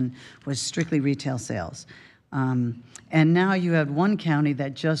motivation was strictly retail sales. And now you have one county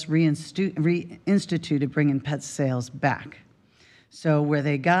that just reinstituted bringing pet sales back. So where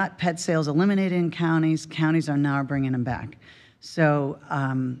they got pet sales eliminated in counties, counties are now bringing them back. So,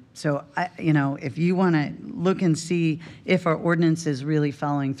 if you want to look and see if our ordinance is really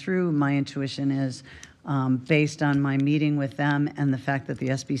following through, my intuition is, based on my meeting with them and the fact that the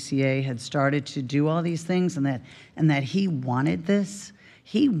SPCA had started to do all these things and that he wanted this,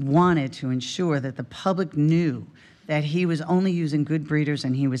 he wanted to ensure that the public knew that he was only using good breeders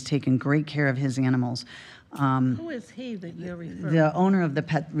and he was taking great care of his animals. Who is he that you're referring to? The owner of the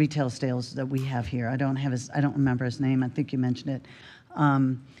pet retail sales that we have here. I don't remember his name. I think you mentioned it.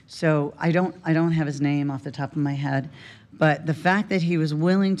 So I don't have his name off the top of my head. But the fact that he was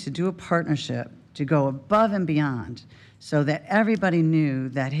willing to do a partnership to go above and beyond so that everybody knew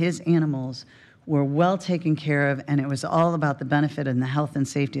that his animals were well taken care of, and it was all about the benefit and the health and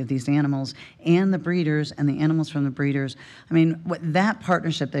safety of these animals and the breeders and the animals from the breeders. I mean, that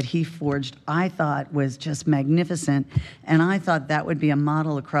partnership that he forged, I thought was just magnificent, and I thought that would be a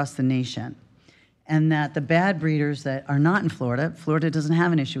model across the nation. and that the bad breeders that are not in Florida, Florida doesn't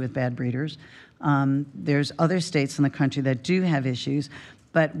have an issue with bad breeders. There's other states in the country that do have issues,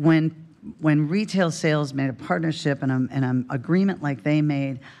 but when retail sales made a partnership and an agreement like they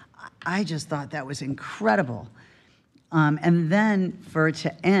made, I just thought that was incredible. And then for it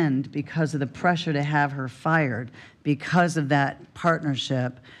to end because of the pressure to have her fired because of that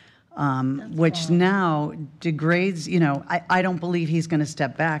partnership, which now degrades, I don't believe he's going to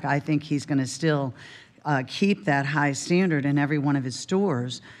step back. I think he's going to still keep that high standard in every one of his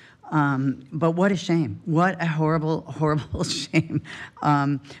stores. But what a shame. What a horrible, horrible shame.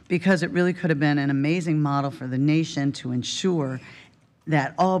 Because it really could have been an amazing model for the nation to ensure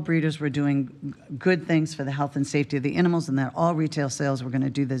that all breeders were doing good things for the health and safety of the animals, and that all retail sales were going to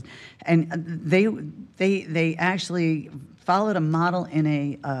do this. And they actually followed a model in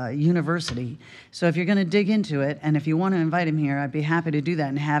a university. So if you're going to dig into it, and if you want to invite him here, I'd be happy to do that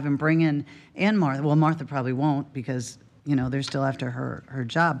and have him bring in, and Martha. Well, Martha probably won't because, they're still after her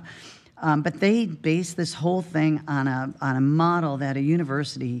job. But they based this whole thing on a model that a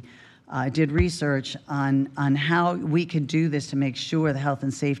university did research on how we could do this to make sure the health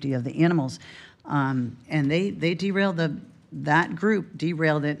and safety of the animals. And they derailed that group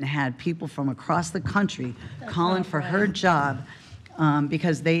derailed it and had people from across the country calling for her job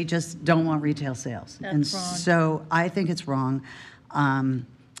because they just don't want retail sales. That's wrong. So I think it's wrong.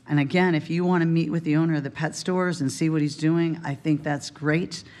 And again, if you want to meet with the owner of the pet stores and see what he's doing, I think that's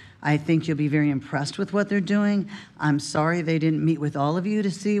great. I think you'll be very impressed with what they're doing. I'm sorry they didn't meet with all of you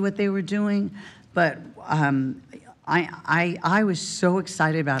to see what they were doing, but I was so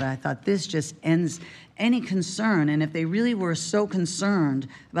excited about it. I thought this just ends any concern, and if they really were so concerned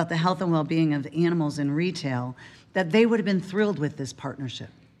about the health and well-being of animals in retail, that they would have been thrilled with this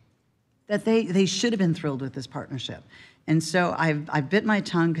partnership. That they should have been thrilled with this partnership. And so I bit my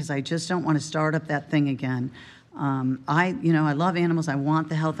tongue because I just don't want to start up that thing again. I love animals. I want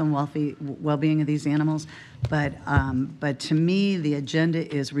the health and well-being of these animals, but to me, the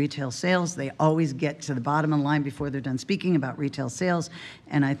agenda is retail sales. They always get to the bottom of the line before they're done speaking about retail sales,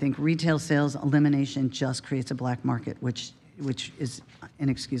 and I think retail sales elimination just creates a black market, which is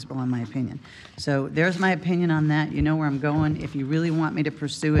inexcusable in my opinion. So there's my opinion on that. You know where I'm going. If you really want me to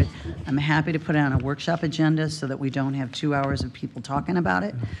pursue it, I'm happy to put it on a workshop agenda so that we don't have 2 hours of people talking about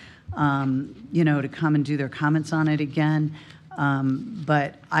it. To come and do their comments on it again.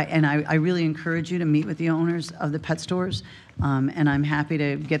 But I really encourage you to meet with the owners of the pet stores, and I'm happy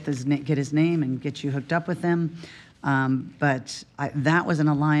to get his name and get you hooked up with them. But that was an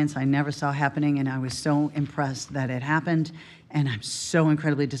alliance I never saw happening, and I was so impressed that it happened, and I'm so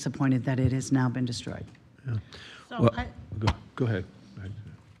incredibly disappointed that it has now been destroyed. Yeah. So Go ahead.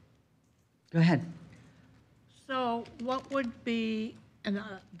 Go ahead. So what would be, and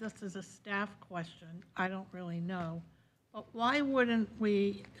this is a staff question, I don't really know, but why wouldn't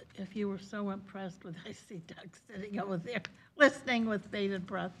we, if you were so impressed with, I see Doug sitting over there listening with bated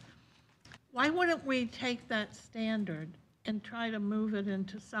breath, why wouldn't we take that standard and try to move it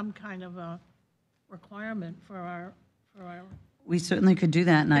into some kind of a requirement for our We certainly could do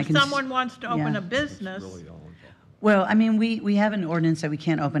that, and I if can. someone wants to open yeah. a business, Well, I mean, we have an ordinance that we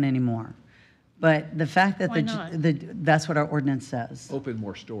can't open anymore. But the fact that Why not? that's what our ordinance says. Open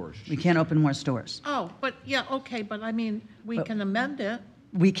more stores. We can't open more stores. oh, but, yeah, okay, but I mean, we But- can amend it.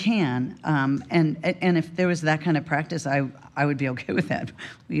 We can, and if there was that kind of practice, I would be okay with that.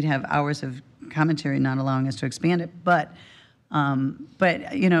 We'd have hours of commentary not allowing us to expand it. But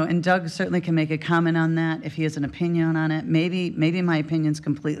and Doug certainly can make a comment on that if he has an opinion on it. Maybe my opinion's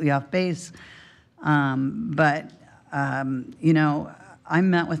completely off base. I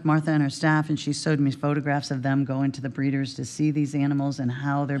met with Martha and her staff, and she showed me photographs of them going to the breeders to see these animals and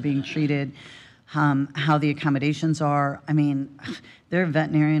how they're being treated, how the accommodations are. I mean, their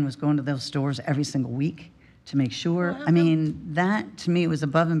veterinarian was going to those stores every single week to make sure. I mean, that to me was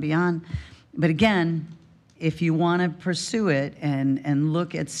above and beyond. But again, if you want to pursue it and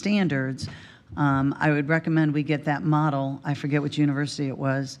look at standards, I would recommend we get that model. I forget which university it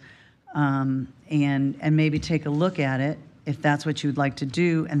was, and maybe take a look at it if that's what you'd like to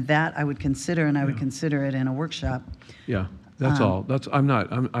do. And that I would consider, and I would consider it in a workshop. Yeah, that's all.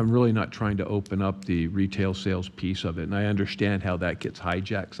 I'm really not trying to open up the retail sales piece of it, and I understand how that gets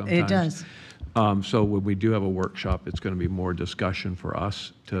hijacked sometimes. It does. So when we do have a workshop, it's going to be more discussion for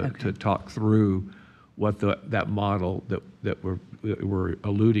us to talk through what that model that we're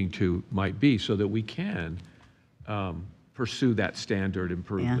alluding to might be, so that we can pursue that standard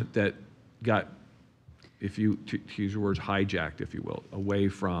improvement that got, if you to use your words, hijacked, if you will, away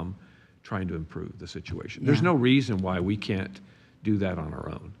from trying to improve the situation. There's no reason why we can't do that on our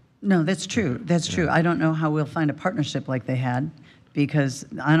own. No, that's true. That's true. I don't know how we'll find a partnership like they had, because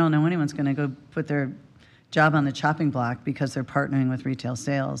I don't know anyone's going to go put their job on the chopping block because they're partnering with retail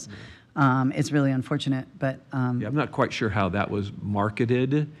sales. It's really unfortunate, but Yeah, I'm not quite sure how that was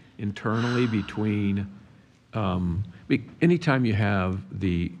marketed internally between, anytime you have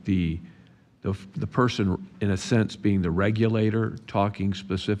the person, in a sense, being the regulator, talking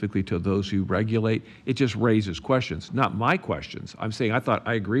specifically to those who regulate, it just raises questions. Not my questions. I'm saying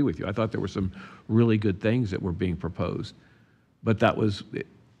I agree with you. I thought there were some really good things that were being proposed. But that was,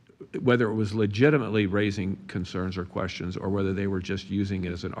 whether it was legitimately raising concerns or questions, or whether they were just using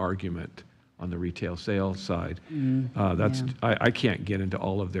it as an argument on the retail sales side. I can't get into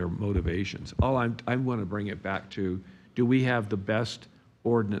all of their motivations. I want to bring it back to, do we have the best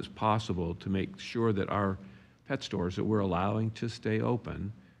ordinance possible to make sure that our pet stores that we're allowing to stay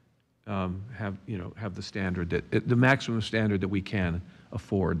open have the standard, that the maximum standard that we can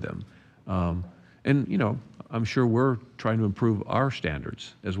afford them. And I'm sure we're trying to improve our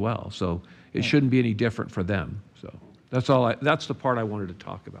standards as well. So it shouldn't be any different for them. So that's the part I wanted to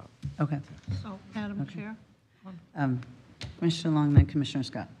talk about. Okay. So, Madam Chair? Commissioner Long, then Commissioner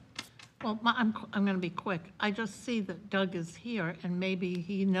Scott. Well, I'm going to be quick. I just see that Doug is here, and maybe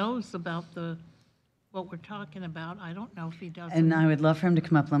he knows about what we're talking about. I don't know if he does. And I would love for him to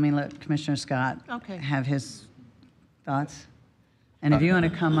come up. Let me let Commissioner Scott Okay. have his thoughts. And if you want to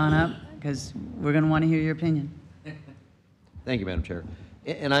come on up, because we're going to want to hear your opinion. Thank you, Madam Chair.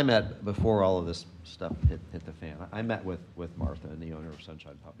 And I met, before all of this stuff hit the fan, I met with Martha and the owner of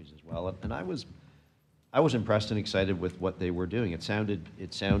Sunshine Puppies as well. And I was impressed and excited with what they were doing. It sounded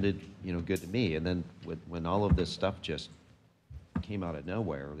good to me. And then when all of this stuff just came out of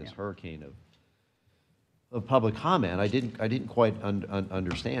nowhere, this hurricane of public comment, I didn't quite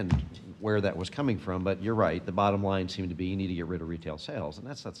understand where that was coming from. But you're right. The bottom line seemed to be you need to get rid of retail sales, and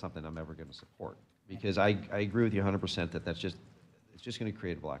that's not something I'm ever going to support, because I agree with you 100% that it's just going to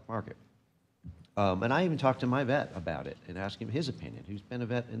create a black market. And I even talked to my vet about it and asked him his opinion, who's been a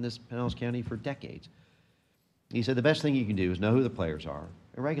vet in this Pinellas County for decades. He said the best thing you can do is know who the players are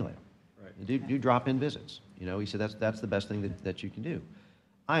and regulate them. Right. And do drop-in visits. He said that's the best thing that you can do.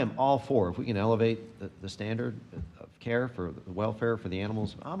 I am all for, if we can elevate the standard of care for the welfare for the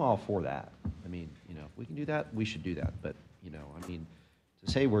animals, I'm all for that. I mean, if we can do that, we should do that. But,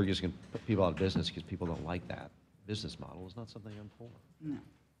 to say we're just going to put people out of business because people don't like that business model is not something I'm for. No.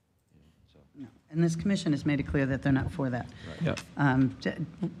 No. And this commission has made it clear that they're not for that. Right. Yeah.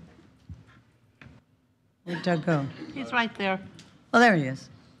 Where'd Doug go? He's right there. Oh, there he is.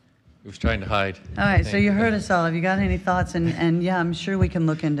 He was trying to hide. All right, so you heard us all. Have you got any thoughts? And yeah, I'm sure we can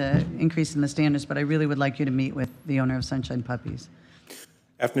look into increasing the standards, but I really would like you to meet with the owner of Sunshine Puppies.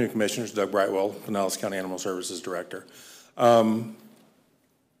 Afternoon, Commissioners. Doug Brightwell, Pinellas County Animal Services Director. In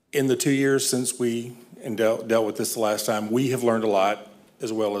the 2 years since we dealt with this the last time, we have learned a lot,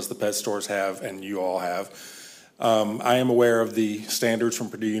 as well as the pet stores have, and you all have. I am aware of the standards from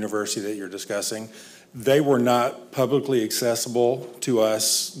Purdue University that you're discussing. They were not publicly accessible to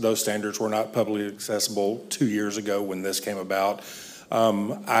us. Those standards were not publicly accessible 2 years ago when this came about.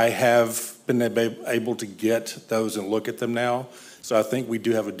 I have been able to get those and look at them now. So I think we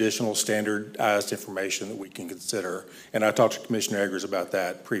do have additional standardized information that we can consider. And I talked to Commissioner Eggers about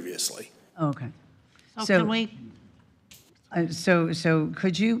that previously. Okay. So can we? So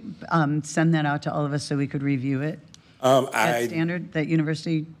could you send that out to all of us so we could review it? That standard, that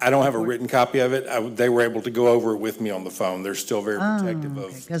university? I don't have a written copy of it. They were able to go over it with me on the phone. They're still very protective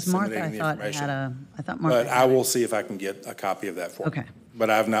of because Martha, disseminating the information. I thought Martha. But I will see if I can get a copy of that for you. Okay. But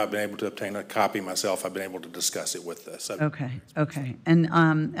I've not been able to obtain a copy myself. I've been able to discuss it with this. Okay.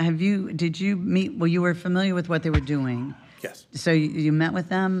 And did you meet, well, you were familiar with what they were doing? Yes. So you met with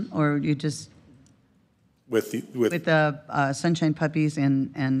them, or you just? With the Sunshine Puppies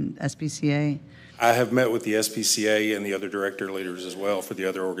and SPCA? I have met with the SPCA and the other director leaders as well for the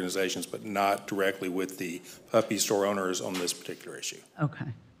other organizations, but not directly with the puppy store owners on this particular issue. Okay.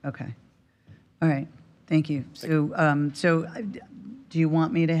 All right, thank you. So do you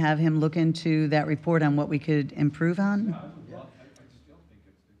want me to have him look into that report on what we could improve on?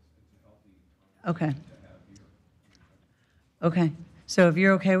 Okay, so if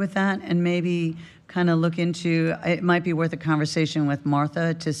you're okay with that, and maybe kind of look into, it might be worth a conversation with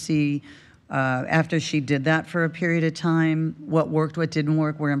Martha to see after she did that for a period of time, what worked, what didn't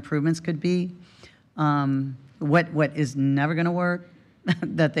work, where improvements could be, what is never going to work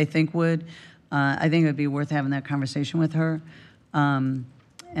that they think would. I think it would be worth having that conversation with her. And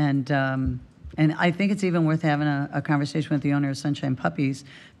I think it's even worth having a conversation with the owner of Sunshine Puppies,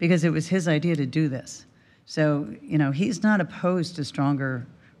 because it was his idea to do this. So, he's not opposed to stronger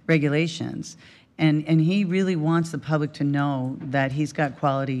regulations. And he really wants the public to know that he's got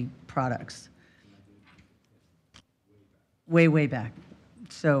quality products. Way, way back.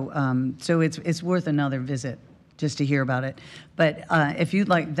 So, so it's worth another visit just to hear about it. But if you'd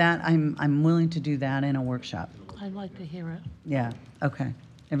like that, I'm willing to do that in a workshop. I'd like to hear it. Yeah, okay.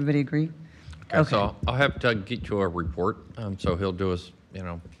 Everybody agree? Okay, so I'll have Doug get you a report. So he'll do his,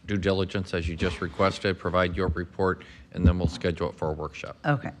 due diligence as you just requested, provide your report, and then we'll schedule it for a workshop.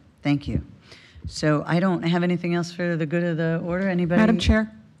 Okay, thank you. So I don't have anything else for the good of the order. Anybody? Madam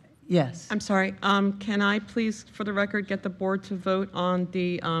Chair? Yes. I'm sorry. Can I please, for the record, get the board to vote on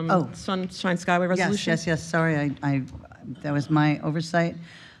the Sunshine Skyway resolution? Yes. Sorry, I that was my oversight.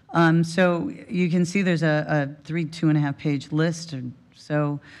 So you can see there's a 2.5 page list or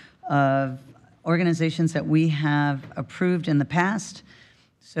so of organizations that we have approved in the past.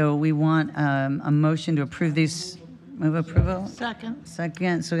 So we want a motion to approve these. Move approval? Second.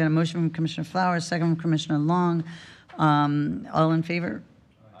 Second. So we got a motion from Commissioner Flowers, second from Commissioner Long. All in favor?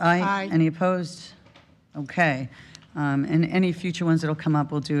 Aye. Aye. Any opposed? Okay. And any future ones that'll come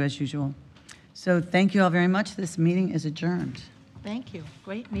up, we'll do as usual. So thank you all very much. This meeting is adjourned. Thank you.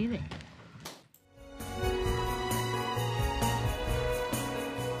 Great meeting.